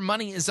said your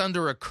money is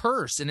under a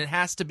curse and it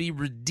has to be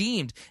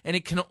redeemed, and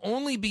it can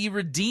only be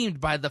redeemed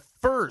by the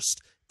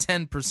first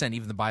 10%,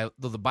 even though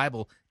the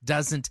Bible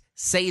doesn't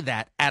say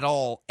that at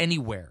all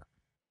anywhere.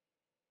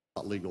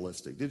 Not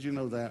legalistic. Did you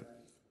know that?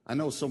 I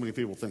know so many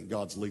people think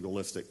God's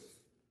legalistic.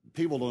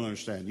 People don't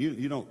understand.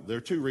 You know, there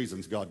are two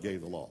reasons God gave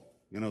the law.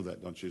 You know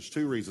that, don't you? There's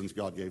two reasons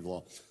God gave the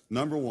law.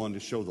 Number one, to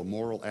show the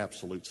moral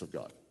absolutes of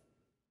God.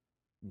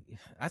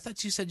 I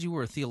thought you said you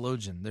were a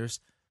theologian. There's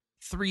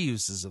three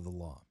uses of the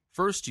law.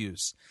 First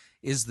use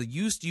is the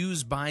use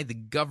used by the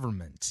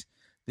government,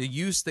 the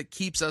use that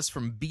keeps us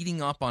from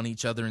beating up on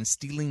each other and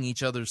stealing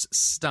each other's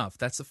stuff.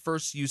 That's the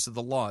first use of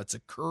the law. It's a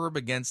curb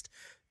against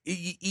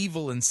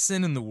evil and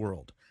sin in the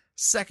world.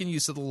 Second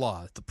use of the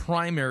law, the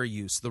primary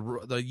use,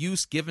 the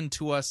use given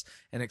to us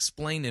and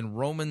explained in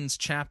Romans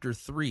chapter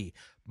 3.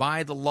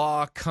 By the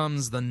law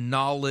comes the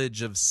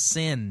knowledge of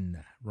sin,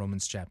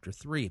 Romans chapter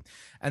 3.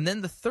 And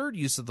then the third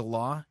use of the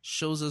law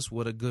shows us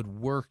what a good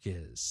work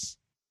is.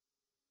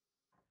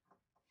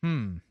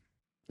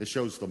 It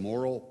shows the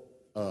moral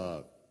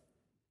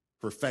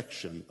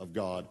perfection of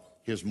God,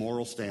 his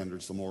moral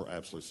standards, the moral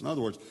absolutes. In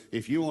other words,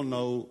 if you want to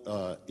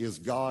know, is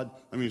God,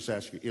 let me just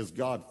ask you, is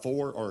God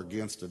for or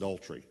against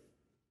adultery?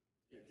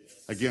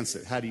 Against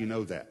it. How do you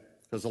know that?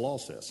 Because the law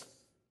says,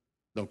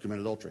 don't commit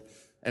adultery.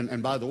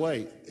 And by the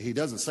way, he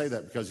doesn't say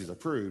that because he's a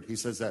prude. He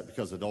says that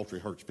because adultery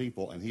hurts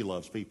people and he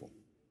loves people.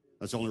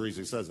 That's the only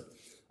reason he says it.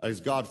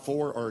 Is God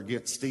for or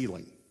against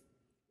stealing?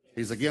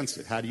 He's against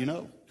it. How do you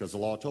know? Because the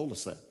law told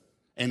us that.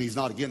 And he's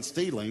not against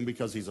stealing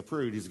because he's a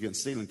prude. He's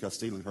against stealing because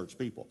stealing hurts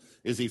people.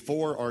 Is he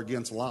for or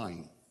against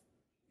lying?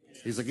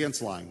 He's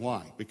against lying.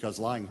 Why? Because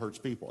lying hurts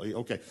people.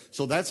 Okay,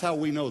 so that's how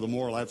we know the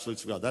moral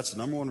absolutes of God. That's the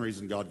number one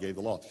reason God gave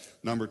the law.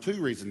 Number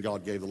two reason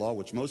God gave the law,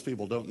 which most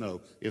people don't know,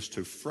 is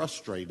to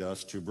frustrate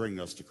us, to bring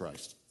us to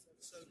Christ.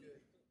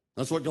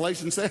 That's what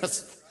Galatians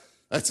says.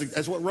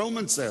 That's what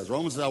Romans says.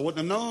 Romans says, I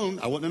wouldn't have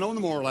known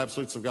the moral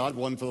absolutes of God if it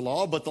wasn't for the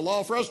law, but the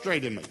law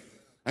frustrated me.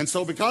 And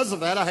so because of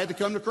that, I had to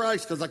come to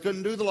Christ because I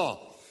couldn't do the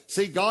law.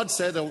 See, God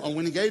said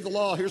when he gave the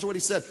law, here's what he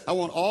said. I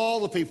want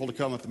all the people to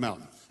come up the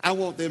mountain. I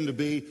want them to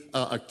be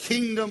a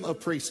kingdom of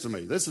priests to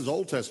me. This is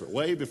Old Testament,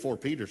 way before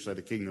Peter said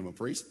a kingdom of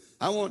priests.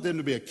 I want them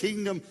to be a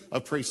kingdom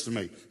of priests to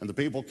me. And the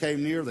people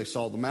came near. They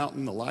saw the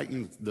mountain, the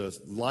lightning,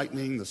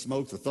 the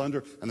smoke, the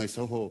thunder. And they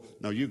said, oh,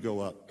 no, you go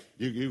up.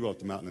 You go up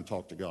the mountain and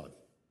talk to God.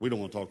 We don't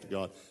want to talk to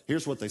God.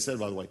 Here's what they said,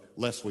 by the way,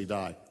 lest we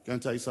die. Can I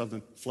tell you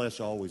something? Flesh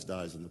always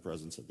dies in the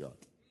presence of God.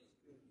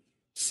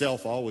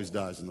 Self always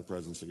dies in the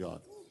presence of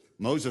God.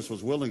 Moses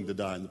was willing to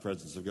die in the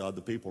presence of God.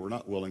 The people were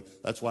not willing.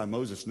 That's why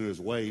Moses knew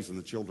his ways and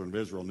the children of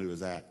Israel knew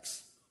his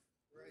acts.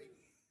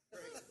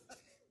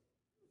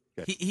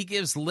 Okay. He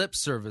gives lip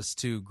service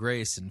to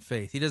grace and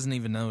faith. He doesn't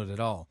even know it at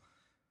all.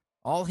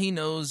 All he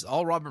knows,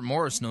 all Robert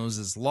Morris knows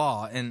is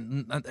law.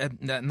 And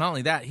not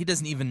only that, he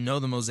doesn't even know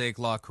the Mosaic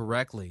Law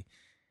correctly.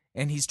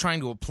 And he's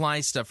trying to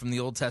apply stuff from the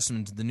Old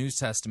Testament to the New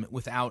Testament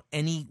without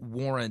any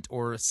warrant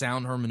or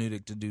sound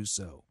hermeneutic to do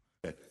so.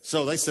 Okay.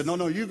 So they said,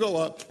 no, you go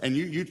up and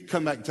you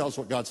come back and tell us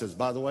what God says.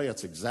 By the way,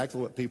 that's exactly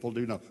what people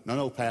do.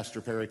 No,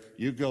 Pastor Perry,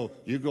 you go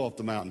up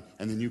the mountain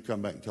and then you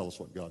come back and tell us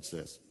what God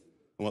says.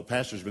 And what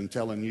Pastor's been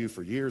telling you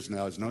for years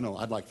now is, no,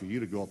 I'd like for you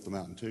to go up the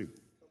mountain too.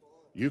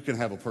 You can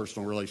have a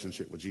personal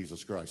relationship with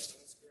Jesus Christ.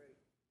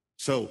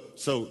 So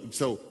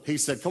he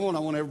said, come on, I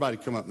want everybody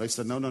to come up. And they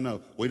said,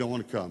 no, we don't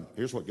want to come.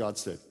 Here's what God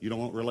said. You don't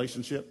want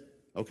relationship?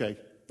 Okay,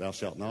 thou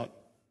shalt not,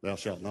 thou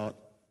shalt not,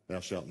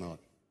 thou shalt not.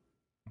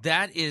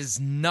 That is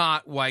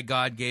not why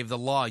God gave the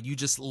law. You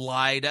just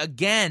lied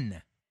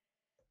again.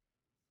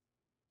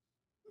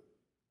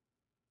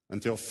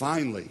 Until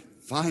finally,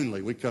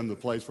 we come to the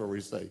place where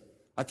we say,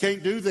 I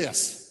can't do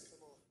this.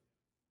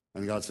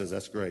 And God says,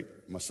 that's great.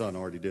 My son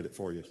already did it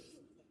for you.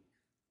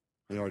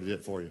 He already did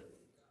it for you.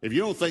 If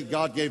you don't think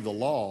God gave the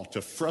law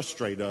to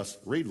frustrate us,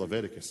 read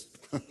Leviticus.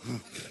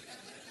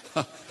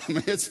 I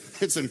mean,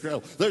 it's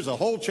incredible. There's a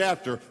whole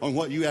chapter on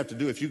what you have to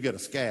do if you get a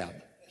scab.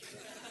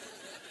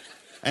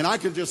 And I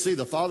can just see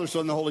the Father,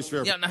 Son, and the Holy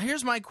Spirit. Yeah, now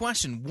here's my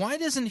question. Why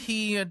doesn't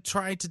he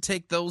try to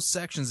take those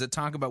sections that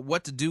talk about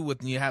what to do when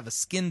you have a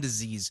skin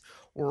disease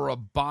or a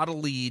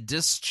bodily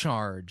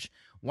discharge?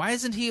 Why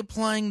isn't he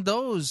applying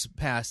those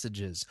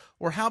passages?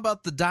 Or how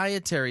about the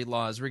dietary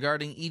laws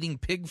regarding eating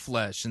pig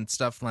flesh and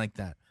stuff like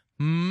that?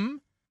 We're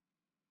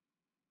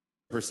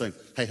saying,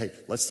 hey,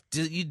 let's...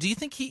 Do you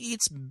think he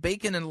eats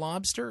bacon and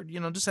lobster?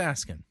 Just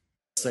asking.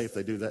 Say if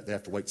they do that, they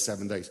have to wait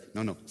 7 days.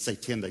 No, say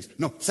 10 days.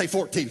 No, say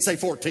 14. Say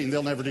 14.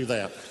 They'll never do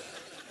that.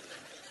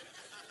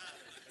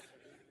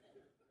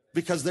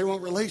 Because they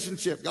want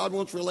relationship. God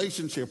wants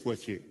relationship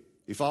with you.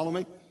 You follow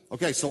me?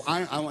 Okay, so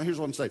here's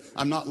what I'm saying.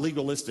 I'm not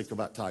legalistic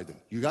about tithing.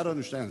 You got to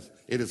understand this.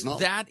 It is not.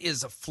 That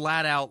is a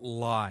flat-out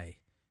lie.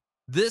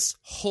 This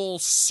whole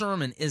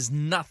sermon is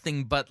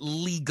nothing but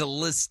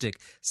legalistic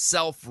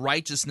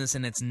self-righteousness,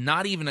 and it's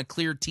not even a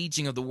clear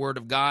teaching of the Word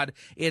of God.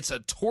 It's a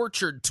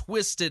tortured,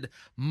 twisted,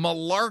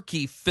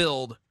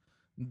 malarkey-filled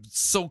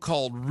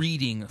so-called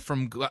reading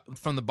from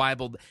the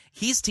Bible.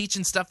 He's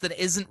teaching stuff that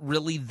isn't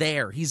really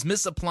there. He's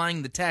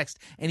misapplying the text,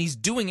 and he's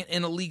doing it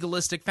in a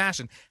legalistic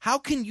fashion. How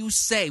can you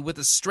say with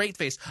a straight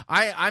face,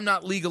 I'm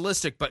not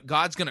legalistic, but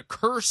God's going to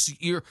curse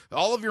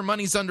all of your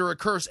money's under a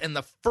curse, and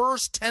the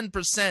first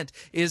 10%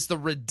 is the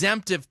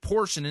redemptive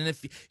portion, and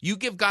if you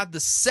give God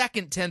the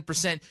second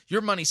 10%,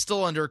 your money's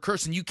still under a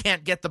curse, and you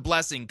can't get the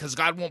blessing because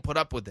God won't put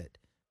up with it.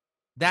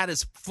 That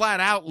is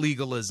flat-out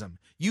legalism.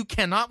 You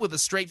cannot, with a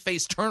straight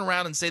face, turn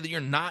around and say that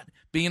you're not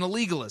being a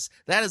legalist.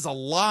 That is a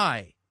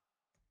lie.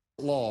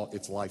 Law,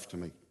 it's life to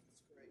me.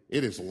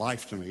 It is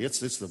life to me. It's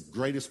the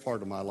greatest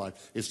part of my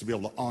life is to be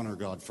able to honor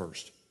God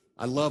first.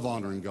 I love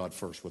honoring God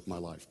first with my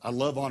life. I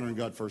love honoring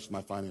God first with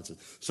my finances.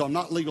 So I'm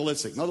not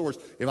legalistic. In other words,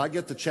 if I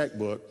get the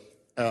checkbook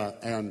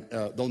and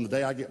on the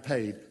day I get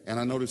paid and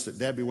I notice that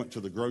Debbie went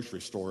to the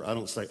grocery store, I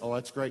don't say, oh,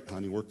 that's great,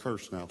 honey, we're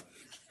cursed now.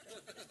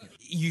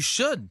 You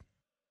should.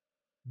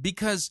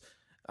 Because,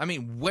 I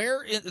mean,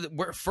 where in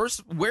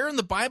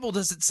the Bible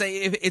does it say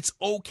it's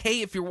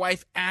okay if your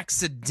wife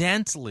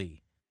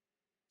accidentally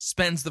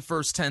spends the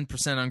first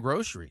 10% on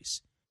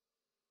groceries?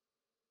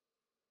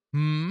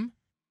 I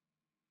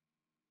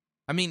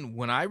mean,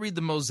 when I read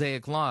the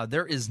Mosaic Law,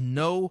 there is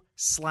no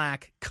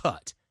slack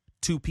cut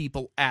to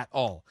people at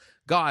all.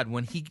 God,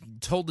 when he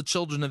told the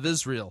children of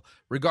Israel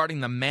regarding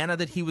the manna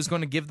that he was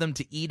going to give them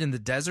to eat in the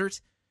desert,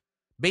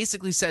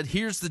 basically said,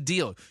 here's the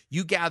deal.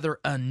 You gather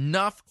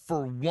enough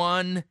for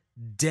 1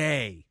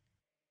 day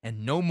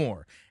and no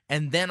more.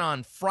 And then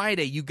on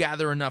Friday, you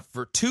gather enough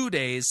for 2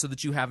 days so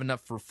that you have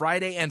enough for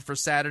Friday and for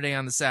Saturday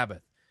on the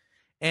Sabbath.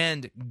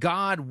 And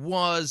God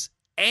was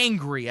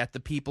angry at the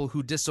people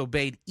who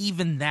disobeyed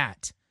even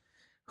that,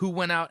 who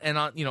went out and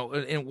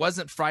it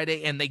wasn't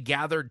Friday and they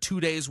gathered 2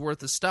 days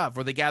worth of stuff,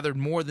 or they gathered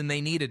more than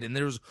they needed, and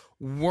there was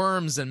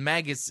worms and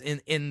maggots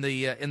in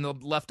the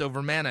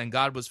leftover manna, and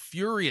God was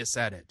furious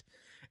at it.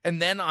 And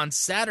then on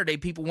Saturday,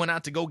 people went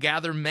out to go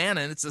gather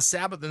manna, and it's the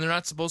Sabbath, and they're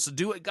not supposed to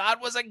do it. God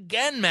was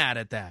again mad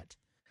at that.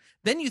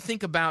 Then you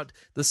think about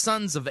the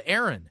sons of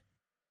Aaron,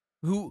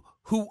 who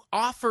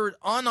offered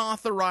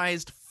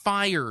unauthorized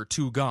fire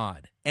to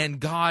God, and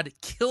God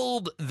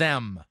killed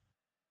them.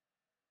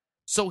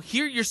 So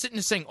here you're sitting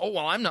there saying, oh,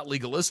 well, I'm not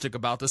legalistic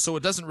about this, so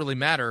it doesn't really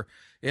matter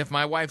if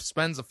my wife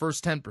spends the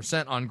first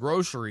 10% on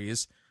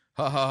groceries,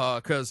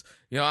 because,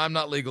 I'm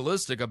not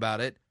legalistic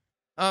about it.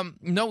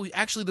 No,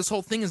 actually, this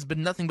whole thing has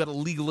been nothing but a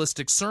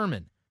legalistic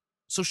sermon.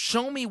 So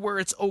show me where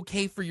it's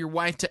okay for your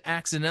wife to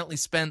accidentally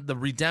spend the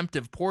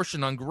redemptive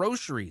portion on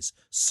groceries,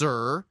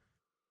 sir.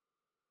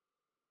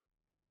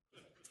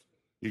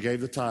 You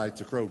gave the tithe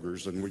to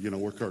Kroger's, and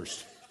we're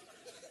cursed.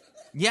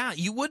 Yeah,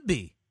 you would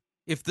be.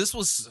 If this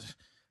was,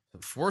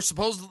 if we're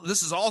supposed,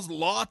 this is all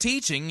law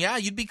teaching, yeah,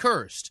 you'd be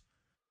cursed.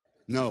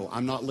 No,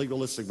 I'm not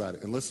legalistic about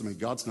it. And listen to me,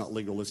 God's not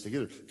legalistic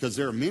either. Because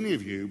there are many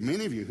of you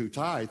who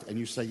tithe, and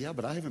you say, yeah,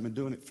 but I haven't been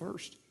doing it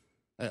first.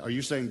 Are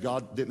you saying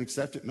God didn't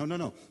accept it?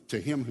 No.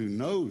 To him who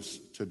knows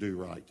to do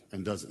right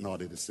and does it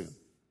not, it is sin.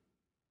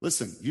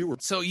 Listen,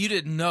 So you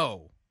didn't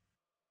know.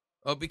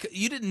 Oh, because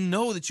you didn't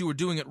know that you were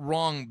doing it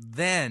wrong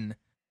then.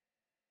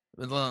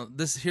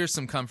 Here's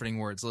some comforting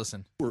words.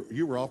 Listen.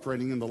 You were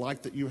operating in the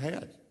light that you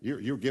had.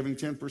 You're giving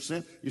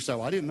 10%. You say,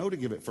 well, I didn't know to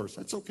give it first.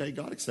 That's okay.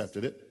 God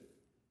accepted it.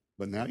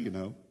 But now you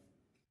know.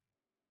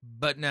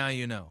 But now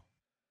you know.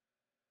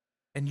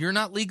 And you're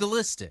not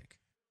legalistic.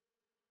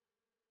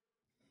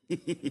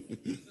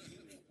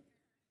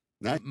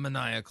 Now,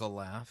 maniacal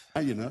laugh.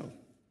 Now you know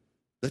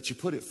that you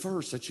put it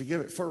first, that you give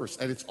it first.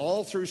 And it's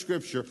all through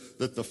Scripture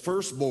that the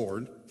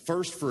firstborn,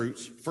 first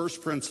fruits,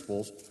 first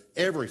principles,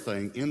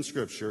 everything in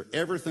Scripture,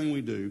 everything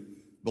we do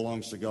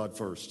belongs to God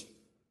first.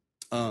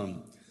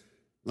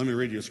 Let me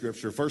read you a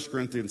scripture. 1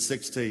 Corinthians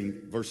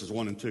 16, verses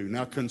 1 and 2.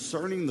 Now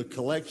concerning the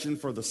collection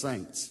for the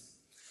saints,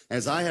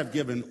 as I have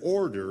given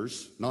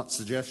orders, not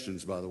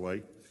suggestions, by the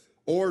way,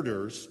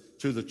 orders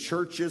to the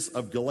churches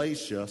of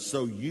Galatia,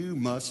 so you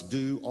must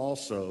do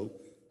also.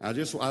 I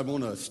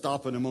want to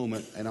stop in a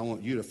moment, and I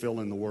want you to fill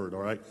in the word,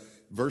 all right?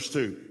 Verse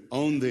 2,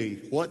 on the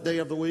what day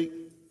of the week?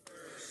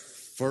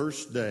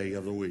 First day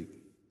of the week.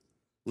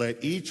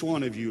 Let each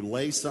one of you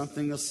lay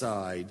something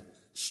aside,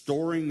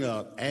 storing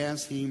up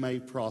as he may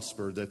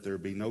prosper, that there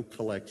be no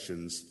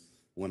collections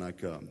when I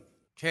come.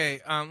 Okay,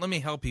 let me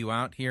help you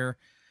out here.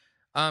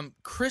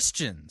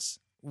 Christians,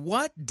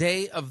 what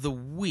day of the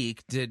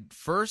week did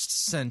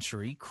first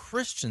century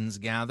Christians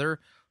gather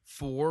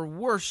for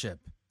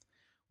worship?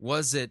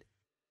 Was it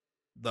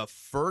the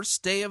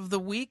first day of the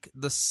week,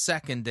 the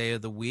second day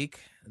of the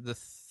week, the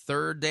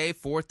third day,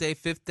 fourth day,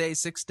 fifth day,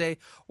 sixth day,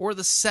 or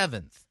the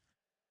seventh?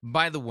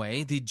 By the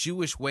way, the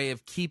Jewish way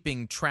of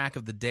keeping track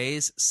of the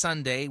days,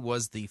 Sunday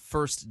was the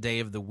first day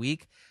of the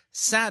week.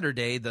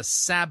 Saturday, the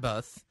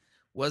Sabbath,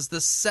 was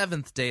the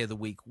seventh day of the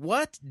week.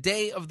 What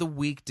day of the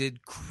week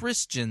did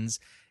Christians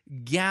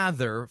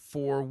gather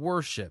for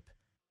worship?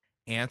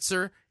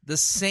 Answer, the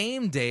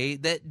same day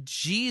that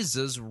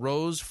Jesus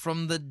rose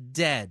from the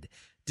dead.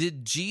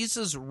 Did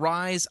Jesus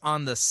rise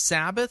on the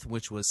Sabbath,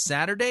 which was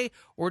Saturday,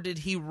 or did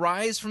he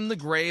rise from the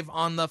grave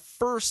on the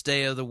first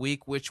day of the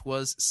week, which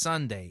was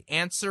Sunday?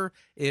 Answer,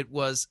 it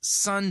was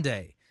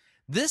Sunday.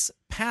 This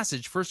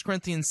passage, 1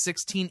 Corinthians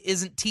 16,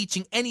 isn't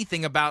teaching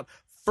anything about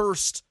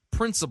first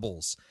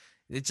principles.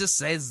 It just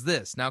says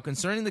this, now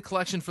concerning the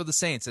collection for the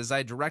saints, as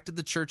I directed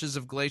the churches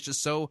of Galatia,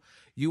 so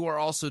you are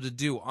also to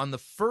do. On the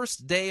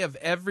first day of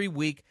every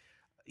week,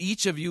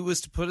 each of you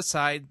is to put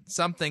aside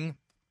something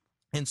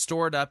and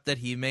store it up that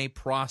he may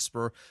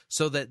prosper,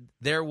 so that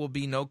there will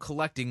be no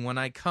collecting when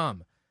I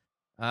come.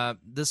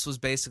 This was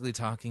basically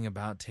talking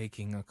about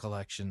taking a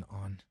collection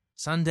on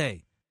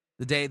Sunday,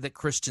 the day that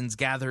Christians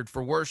gathered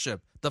for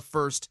worship, the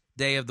first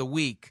day of the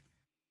week.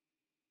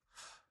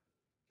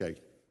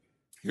 Okay,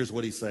 here's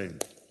what he's saying.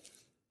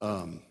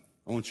 I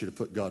want you to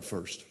put God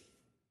first.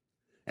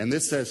 And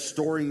this says,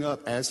 storing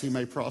up as he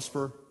may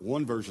prosper.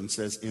 One version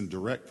says, in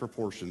direct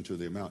proportion to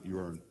the amount you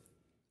earn.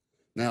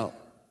 Now,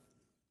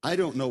 I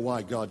don't know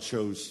why God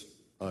chose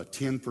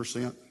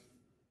 10%,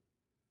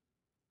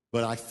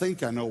 but I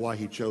think I know why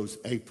he chose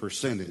a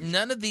percentage.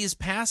 None of these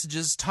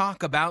passages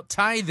talk about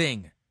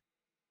tithing.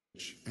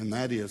 And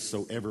that is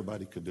so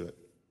everybody could do it.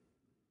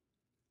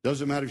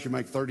 Doesn't matter if you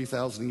make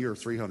 $30,000 a year or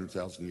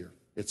 $300,000 a year.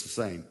 It's the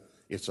same.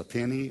 It's a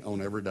penny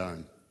on every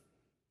dime.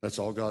 That's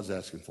all God's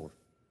asking for.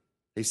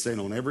 He's saying,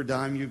 on every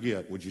dime you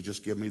get, would you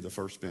just give me the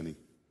first penny?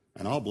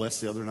 And I'll bless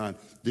the other 9.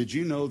 Did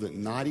you know that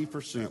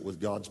 90% with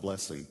God's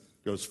blessing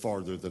goes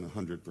farther than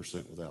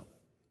 100% without?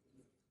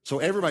 So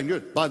everybody can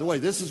do it. By the way,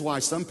 this is why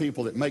some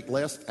people that make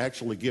less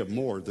actually give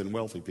more than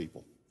wealthy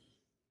people,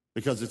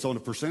 because it's on a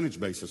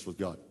percentage basis with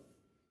God.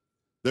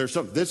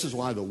 This is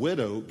why the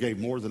widow gave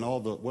more than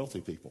all the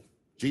wealthy people.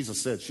 Jesus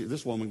said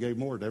this woman gave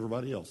more than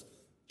everybody else.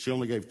 She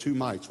only gave 2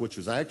 mites, which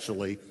was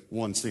actually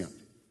 1 cent.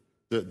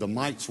 The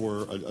mites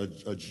were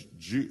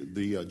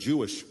the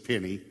Jewish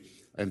penny,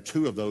 and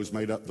 2 of those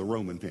made up the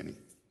Roman penny.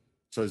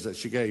 So that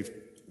she gave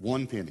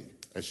 1 penny.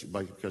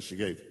 Because she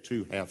gave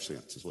 2 half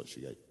cents is what she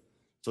gave.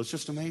 So it's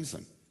just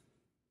amazing.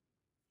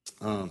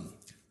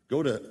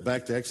 Go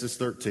back to Exodus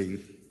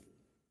 13.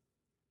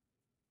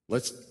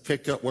 Let's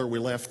pick up where we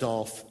left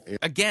off.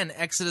 Again,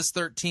 Exodus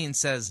 13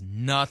 says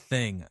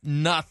nothing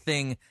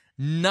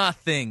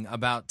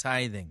about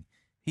tithing.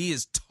 He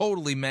is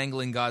totally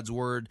mangling God's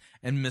word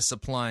and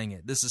misapplying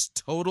it. This is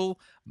total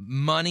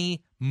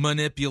money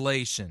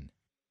manipulation.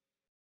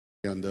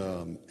 And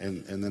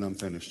then I'm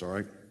finished, all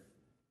right?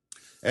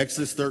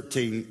 Exodus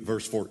 13,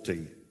 verse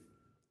 14.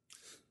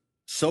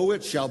 So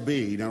it shall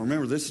be, now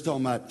remember, this is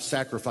talking about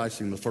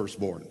sacrificing the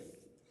firstborn.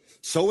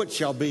 So it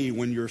shall be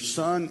when your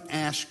son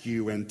asks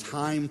you in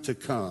time to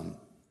come,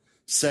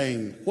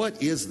 saying,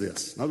 what is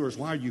this? In other words,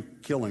 why are you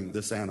killing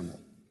this animal?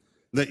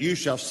 That you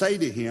shall say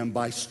to him,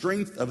 by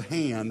strength of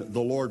hand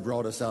the Lord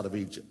brought us out of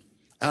Egypt,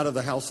 out of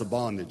the house of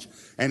bondage.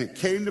 And it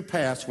came to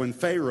pass when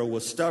Pharaoh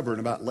was stubborn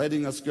about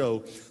letting us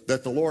go,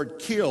 that the Lord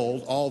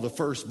killed all the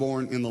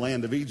firstborn in the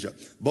land of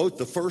Egypt, both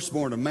the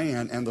firstborn of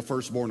man and the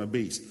firstborn of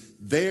beast.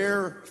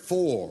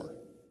 Therefore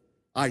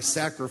I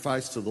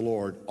sacrifice to the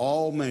Lord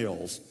all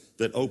males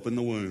that open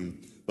the womb,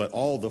 but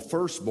all the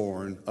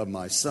firstborn of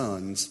my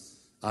sons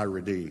I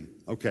redeem.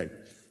 Okay,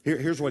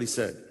 here's what he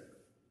said.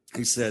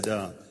 He said,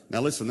 now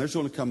listen, there's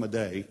going to come a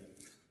day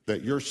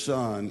that your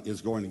son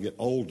is going to get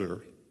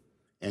older,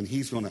 and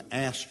he's going to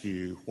ask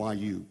you why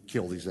you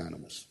kill these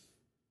animals.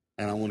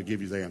 And I want to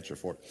give you the answer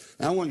for it.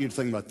 Now I want you to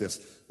think about this.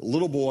 A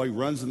little boy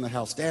runs in the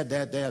house, Dad,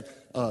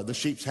 the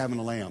sheep's having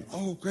a lamb.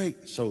 Oh,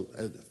 great. So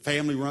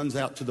family runs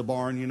out to the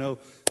barn, you know.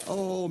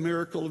 Oh,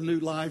 miracle of new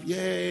life,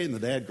 yay. And the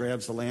dad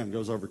grabs the lamb,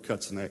 goes over,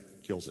 cuts the neck,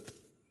 kills it.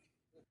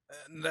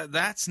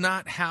 That's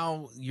not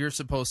how you're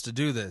supposed to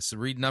do this.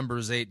 Read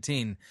Numbers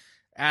 18.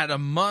 At a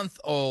month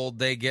old,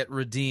 they get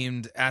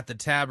redeemed at the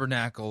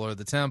tabernacle or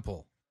the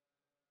temple.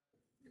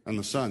 And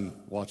the son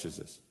watches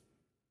this.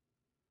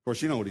 Of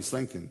course, you know what he's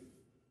thinking.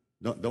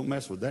 Don't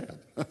mess with Dad.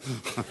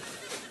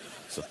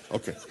 So,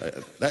 okay,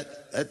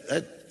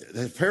 that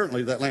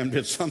apparently that lamb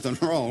did something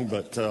wrong,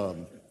 but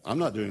I'm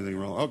not doing anything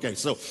wrong. Okay,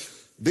 so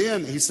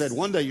then he said,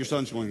 one day your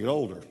son's going to get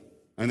older,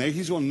 and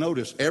he's going to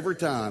notice every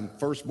time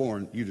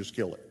firstborn, you just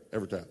kill it,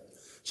 every time.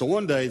 So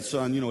one day, the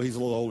son, you know, he's a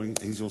little older, and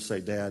he's going to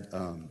say, Dad,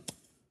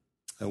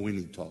 we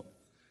need to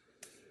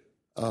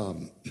talk.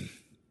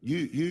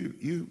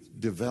 You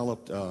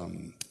developed,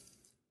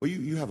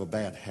 you have a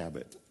bad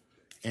habit,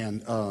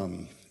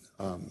 and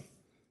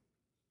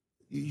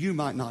you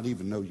might not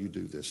even know you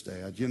do this,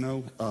 Dad, you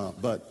know,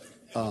 but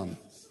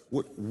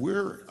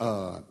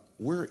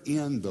we're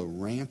in the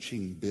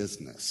ranching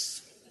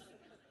business.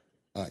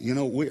 You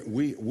know,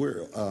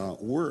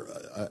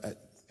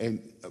 and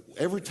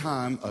every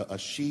time a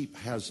sheep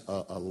has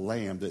a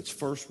lamb, that's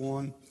first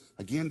one,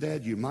 again,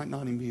 Dad, you might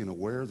not even be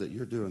aware that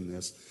you're doing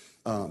this,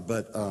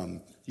 but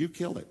you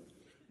kill it.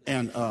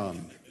 And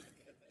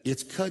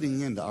it's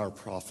cutting into our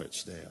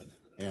profits, Dad.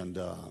 And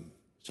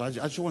so I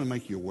just want to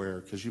make you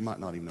aware, because you might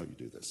not even know you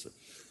do this. So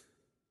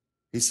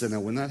he said, now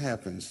when that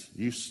happens,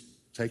 you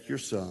take your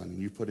son and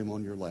you put him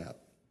on your lap,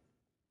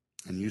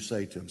 and you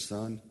say to him,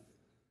 son,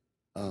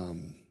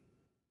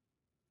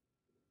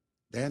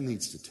 Dad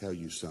needs to tell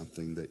you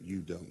something that you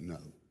don't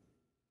know.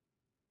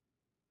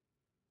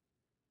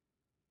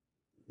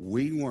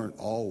 We weren't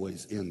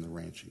always in the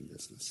ranching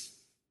business.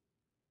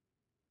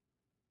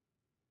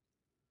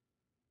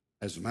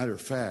 As a matter of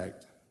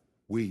fact,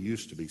 we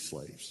used to be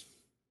slaves.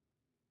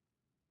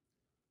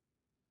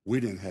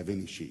 We didn't have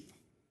any sheep.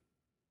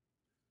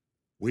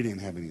 We didn't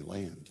have any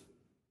land.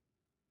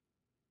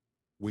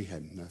 We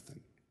had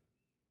nothing.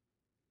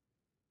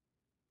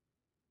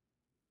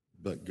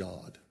 But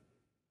God,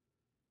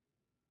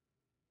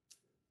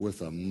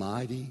 with a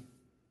mighty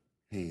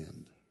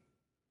hand,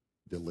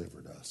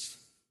 delivered us.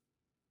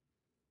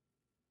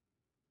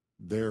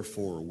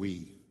 Therefore,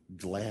 we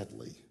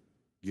gladly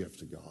give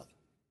to God.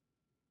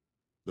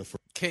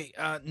 Okay,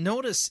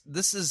 notice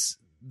this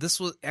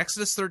was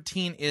Exodus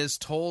 13 is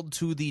told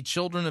to the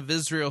children of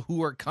Israel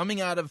who are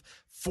coming out of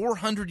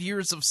 400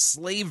 years of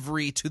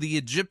slavery to the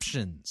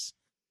Egyptians.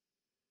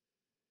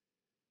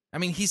 I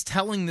mean, he's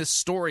telling this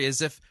story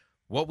as if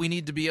what we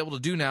need to be able to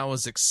do now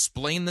is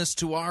explain this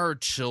to our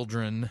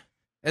children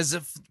as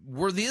if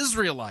we're the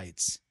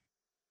Israelites.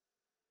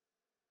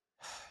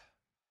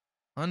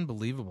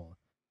 Unbelievable.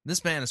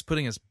 This man is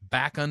putting us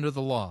back under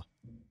the law.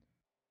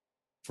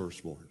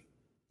 Firstborn.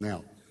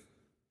 Now,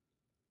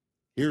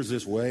 here's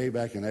this way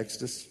back in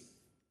Exodus.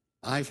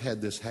 I've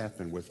had this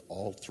happen with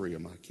all three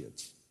of my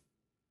kids.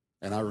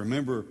 And I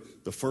remember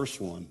the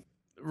first one.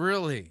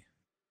 Really?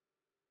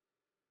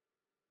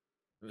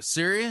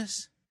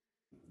 Serious?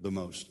 The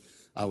most.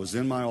 I was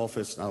in my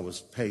office and I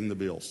was paying the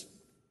bills.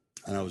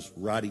 And I was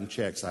writing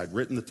checks. I'd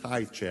written the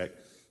tithe check,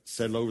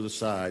 set it over the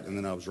side, and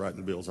then I was writing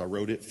the bills. I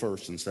wrote it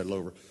first and set it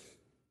over.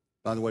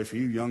 By the way, for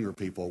you younger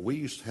people, we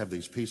used to have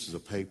these pieces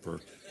of paper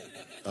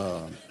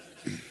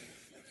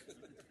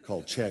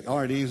called check. All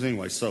right,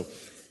 anyway, so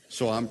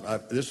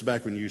this is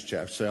back when you used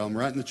check. So I'm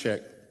writing the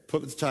check,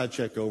 put the tithe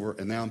check over,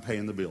 and now I'm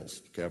paying the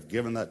bills. Okay, I've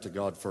given that to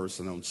God first,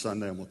 and on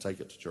Sunday I'm going to take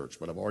it to church.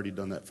 But I've already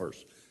done that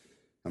first.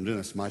 I'm doing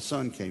this. My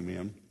son came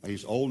in.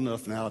 He's old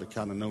enough now to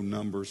kind of know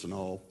numbers and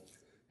all.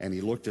 And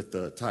he looked at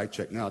the tithe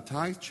check. Now, a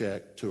tithe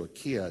check to a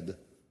kid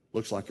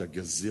looks like $1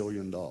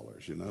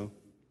 gazillion, you know,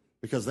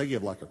 because they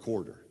give like a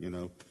quarter, you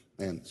know.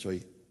 And so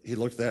he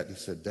looked at that and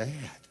he said, Dad,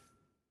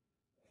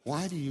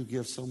 why do you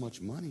give so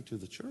much money to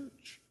the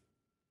church?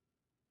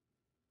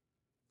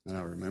 And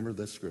I remember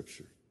this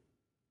scripture.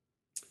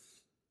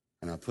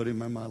 And I put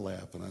him in my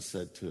lap and I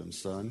said to him,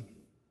 son,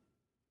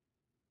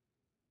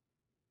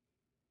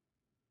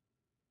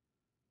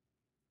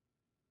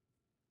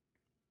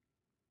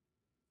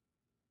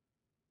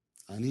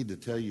 I need to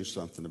tell you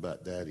something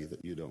about Daddy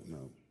that you don't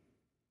know.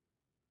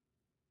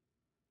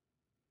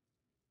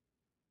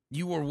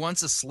 You were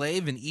once a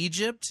slave in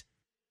Egypt?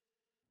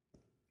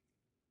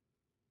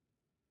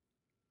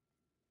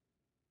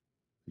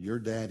 Your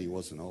daddy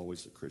wasn't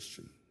always a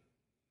Christian.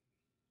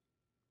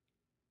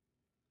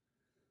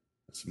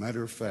 As a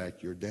matter of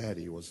fact, your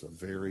daddy was a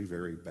very,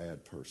 very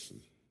bad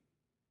person.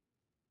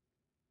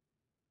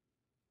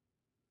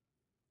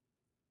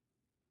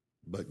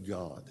 But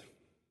God,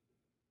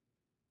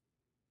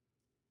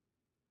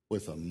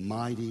 with a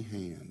mighty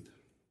hand,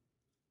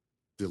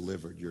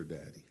 delivered your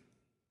daddy.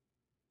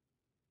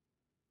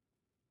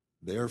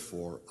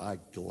 Therefore, I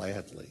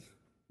gladly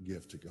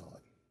give to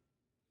God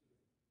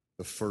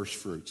the first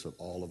fruits of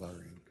all of our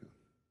income.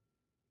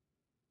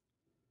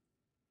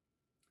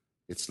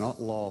 It's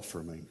not law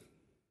for me.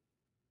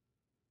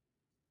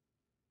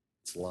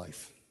 It's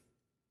life.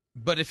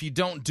 But if you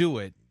don't do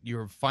it,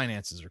 your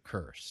finances are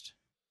cursed.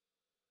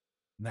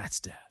 And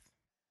that's death.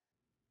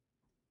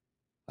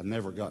 I've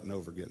never gotten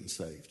over getting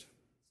saved.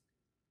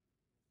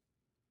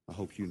 I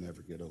hope you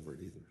never get over it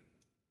either.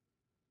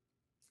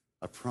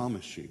 I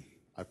promise you,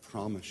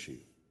 if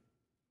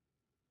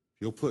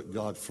you'll put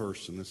God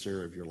first in this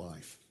area of your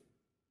life,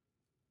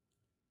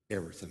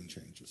 everything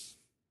changes.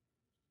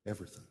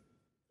 Everything.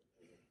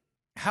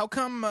 How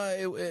come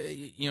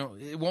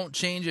it won't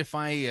change if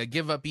I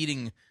give up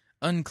eating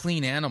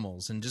unclean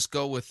animals and just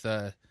go with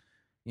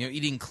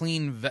eating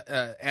clean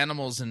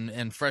animals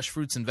and fresh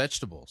fruits and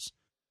vegetables?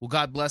 Will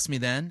God bless me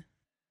then?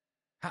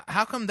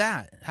 How come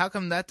that? How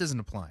come that doesn't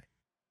apply?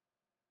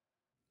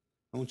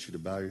 I want you to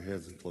bow your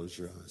heads and close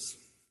your eyes.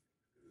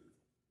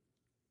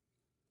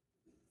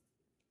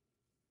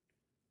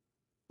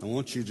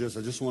 I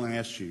just want to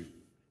ask you,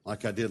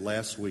 like I did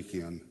last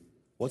weekend,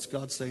 what's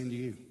God saying to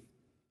you?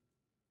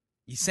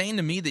 He's saying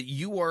to me that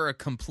you are a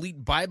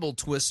complete Bible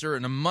twister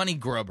and a money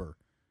grubber,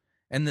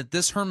 and that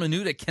this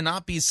hermeneutic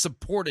cannot be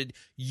supported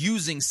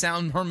using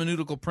sound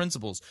hermeneutical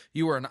principles.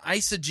 You are an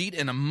eisegete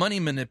and a money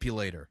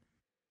manipulator.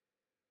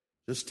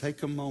 Just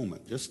take a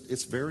moment.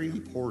 It's very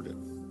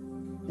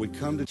important. We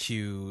come to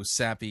cue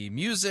sappy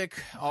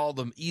music, all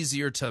the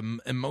easier to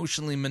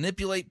emotionally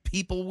manipulate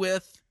people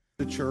with.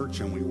 The church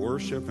and we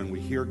worship and we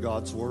hear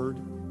God's word,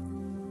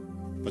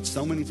 but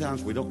so many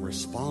times we don't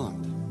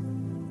respond.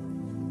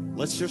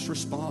 Let's just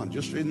respond,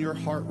 just in your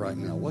heart right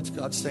now. What's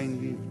God saying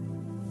to you?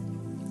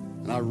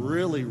 And I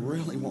really,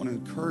 really want to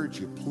encourage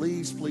you.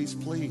 Please, please,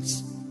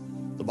 please.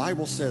 The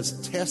Bible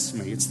says, test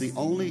me. It's the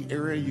only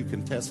area you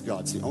can test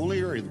God. It's the only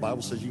area the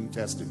Bible says you can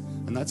test Him,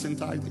 and that's in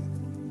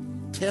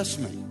tithing. Test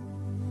me.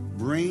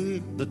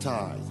 Bring the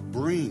tithe.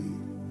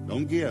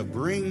 Don't give.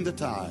 Bring the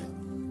tithe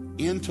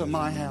into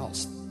my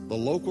house, the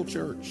local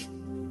church,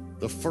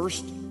 the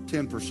first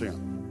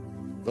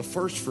 10%, the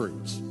first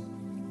fruits.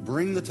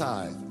 Bring the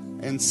tithe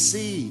and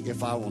see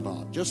if I will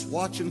not. Just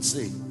watch and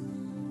see.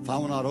 If I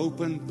will not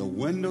open the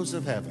windows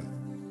of heaven,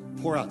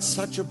 pour out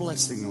such a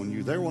blessing on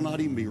you, there will not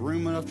even be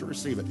room enough to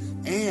receive it.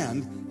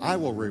 And I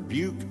will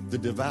rebuke the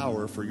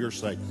devourer for your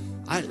sake.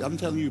 I'm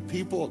telling you,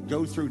 people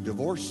go through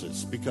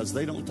divorces because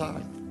they don't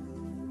tithe.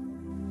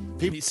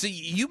 See,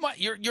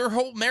 your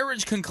whole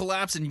marriage can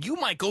collapse, and you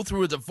might go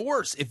through a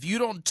divorce if you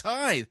don't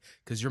tithe,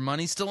 because your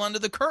money's still under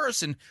the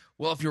curse. And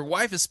well, if your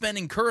wife is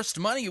spending cursed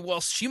money,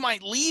 well, she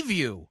might leave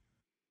you.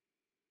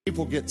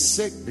 People get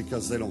sick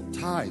because they don't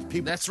tithe.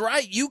 That's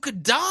right. You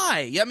could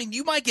die. I mean,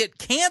 you might get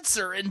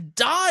cancer and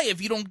die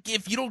if you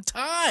don't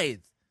tithe.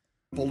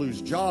 People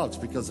lose jobs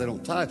because they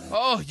don't tithe.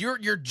 Oh,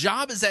 your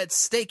job is at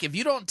stake. If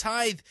you don't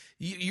tithe,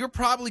 you're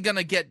probably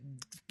gonna get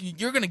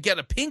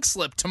a pink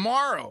slip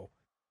tomorrow.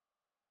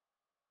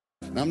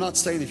 And I'm not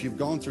saying if you've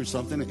gone through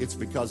something, it's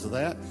because of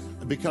that.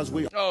 Because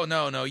we. Oh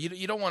no,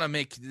 you don't want to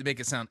make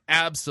it sound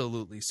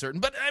absolutely certain.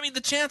 But I mean,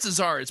 the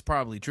chances are it's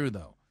probably true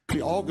though.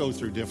 We all go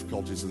through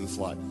difficulties in this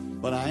life,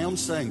 but I am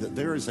saying that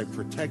there is a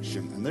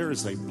protection and there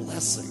is a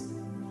blessing.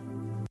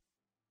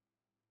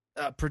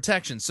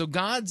 Protection. So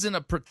God's in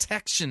a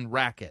protection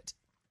racket.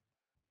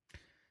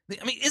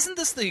 I mean, isn't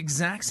this the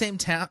exact same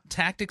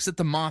tactics that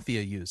the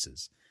mafia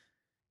uses?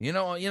 You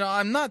know,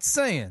 I'm not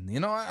saying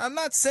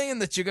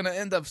that you're gonna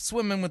end up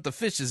swimming with the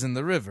fishes in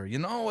the river.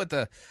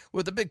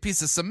 With a big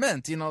piece of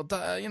cement.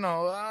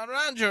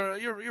 Around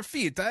your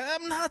feet.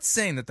 I'm not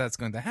saying that that's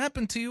going to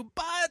happen to you,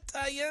 but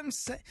I am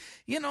saying,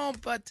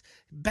 but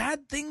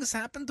bad things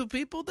happen to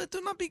people that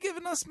do not be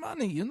giving us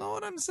money. You know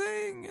what I'm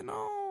saying?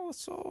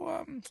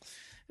 So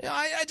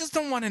I just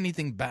don't want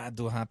anything bad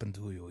to happen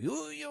to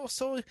you.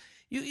 So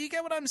you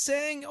get what I'm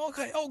saying?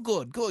 Okay. Oh,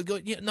 good. A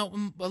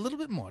little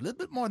bit more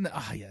than that.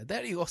 Ah, yeah.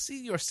 There you go.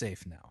 See, you're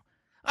safe now.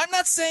 I'm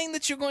not saying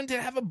that you're going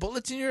to have a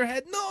bullet in your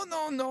head.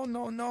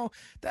 No.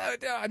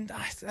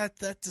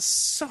 That is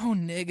so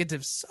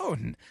negative.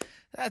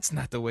 That's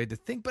not the way to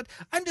think. But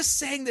I'm just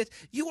saying that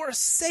you are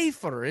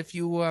safer if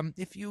you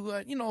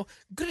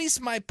grease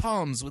my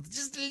palms with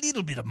just a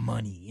little bit of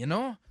money,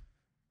 And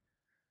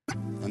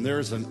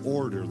there's an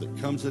order that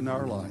comes in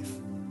our life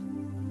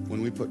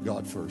when we put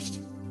God first.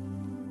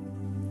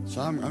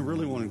 So I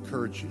really want to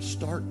encourage you,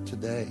 start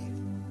today.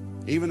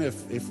 Even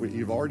if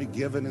you've already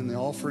given in the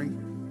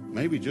offering,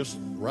 maybe just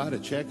write a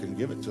check and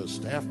give it to a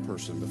staff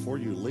person before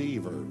you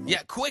leave.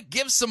 Yeah, quick,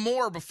 give some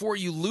more before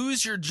you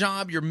lose your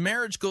job, your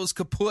marriage goes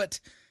kaput,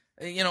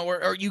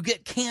 or you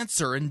get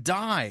cancer and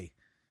die,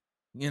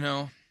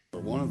 Or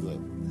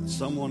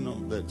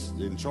someone that's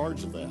in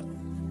charge of that.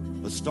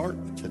 But start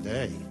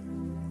today.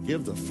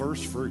 Give the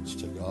first fruits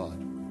to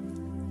God.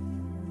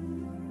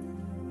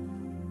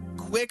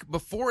 Quick,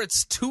 before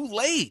it's too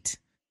late.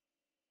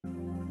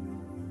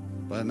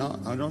 But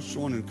I just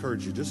want to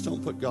encourage you, just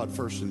don't put God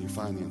first in your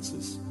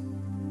finances.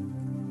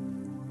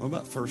 What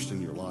about first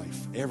in your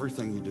life?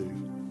 Everything you do.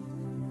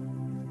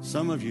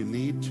 Some of you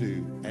need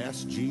to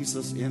ask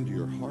Jesus into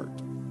your heart.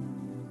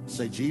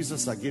 Say,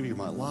 Jesus, I give you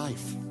my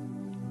life.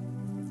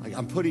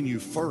 I'm putting you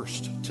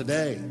first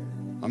today.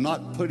 I'm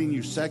not putting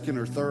you second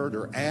or third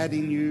or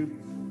adding you.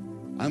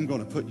 I'm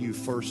going to put you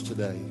first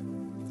today.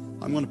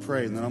 I'm going to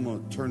pray, and then I'm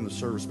going to turn the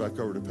service back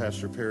over to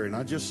Pastor Perry.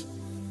 And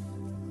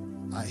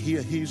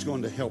he's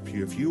going to help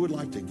you. If you would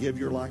like to give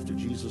your life to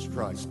Jesus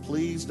Christ,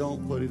 please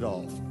don't put it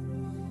off.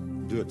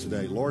 Do it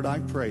today. Lord, I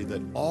pray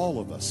that all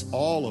of us,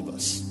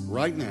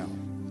 right now,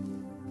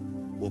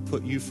 will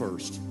put you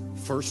first.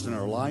 First in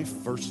our life,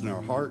 first in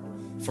our heart,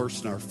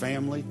 first in our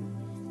family,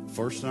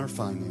 first in our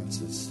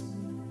finances.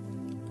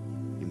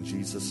 In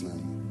Jesus'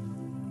 name.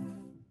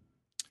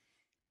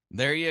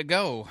 There you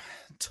go.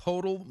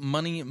 Total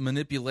money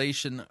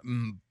manipulation,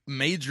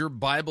 major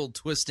Bible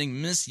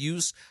twisting,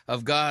 misuse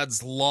of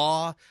God's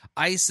law,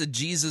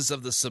 eisegesis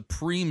of the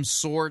supreme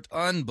sort.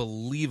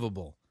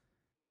 Unbelievable.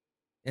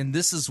 And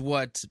this is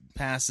what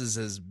passes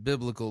as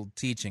biblical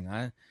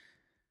teaching.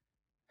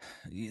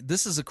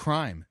 This is a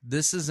crime.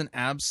 This is an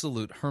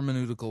absolute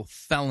hermeneutical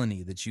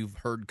felony that you've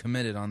heard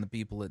committed on the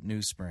people at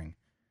NewSpring.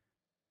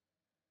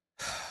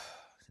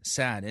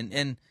 Sad.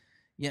 And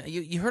yeah,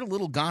 you heard a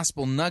little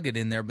gospel nugget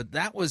in there, but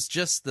that was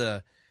just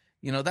that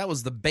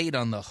was the bait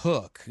on the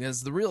hook,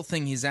 because the real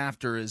thing he's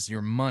after is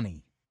your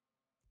money.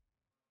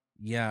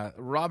 Yeah,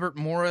 Robert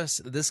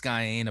Morris, this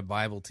guy ain't a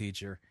Bible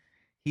teacher.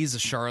 He's a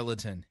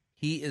charlatan.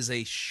 He is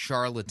a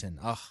charlatan,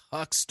 a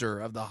huckster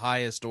of the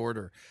highest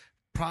order,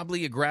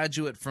 probably a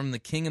graduate from the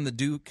King and the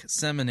Duke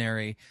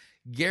Seminary,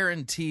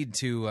 guaranteed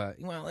to,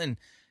 and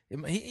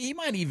he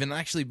might even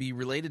actually be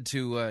related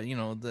to,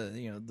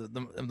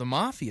 the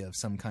mafia of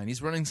some kind.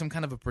 He's running some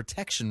kind of a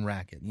protection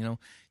racket.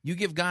 You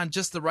give God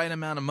just the right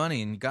amount of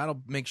money, and God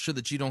will make sure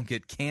that you don't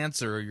get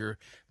cancer, or your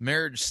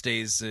marriage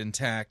stays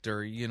intact,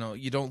 or you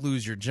don't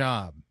lose your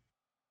job.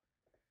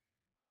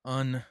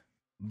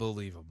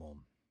 Unbelievable.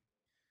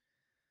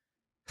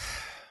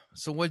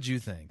 So what'd you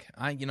think?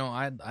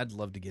 I'd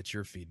love to get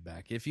your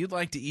feedback. If you'd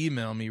like to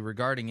email me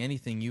regarding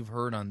anything you've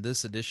heard on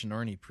this edition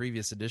or any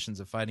previous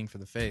editions of Fighting for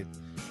the Faith,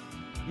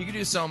 you can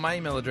do so on my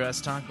email address,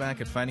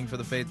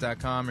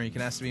 talkback@fightingforthefaith.com, or you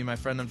can ask to be my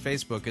friend on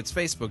Facebook. It's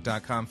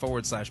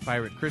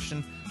facebook.com/Pirate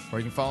Christian, or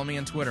you can follow me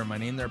on Twitter. My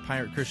name there,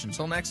 Pirate Christian.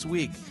 Until next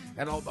week,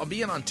 and I'll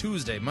be in on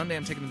Tuesday. Monday,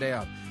 I'm taking a day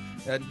off.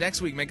 Next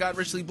week, may God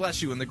richly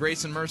bless you in the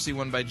grace and mercy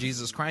won by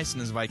Jesus Christ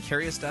and his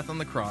vicarious death on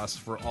the cross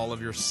for all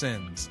of your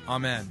sins.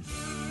 Amen.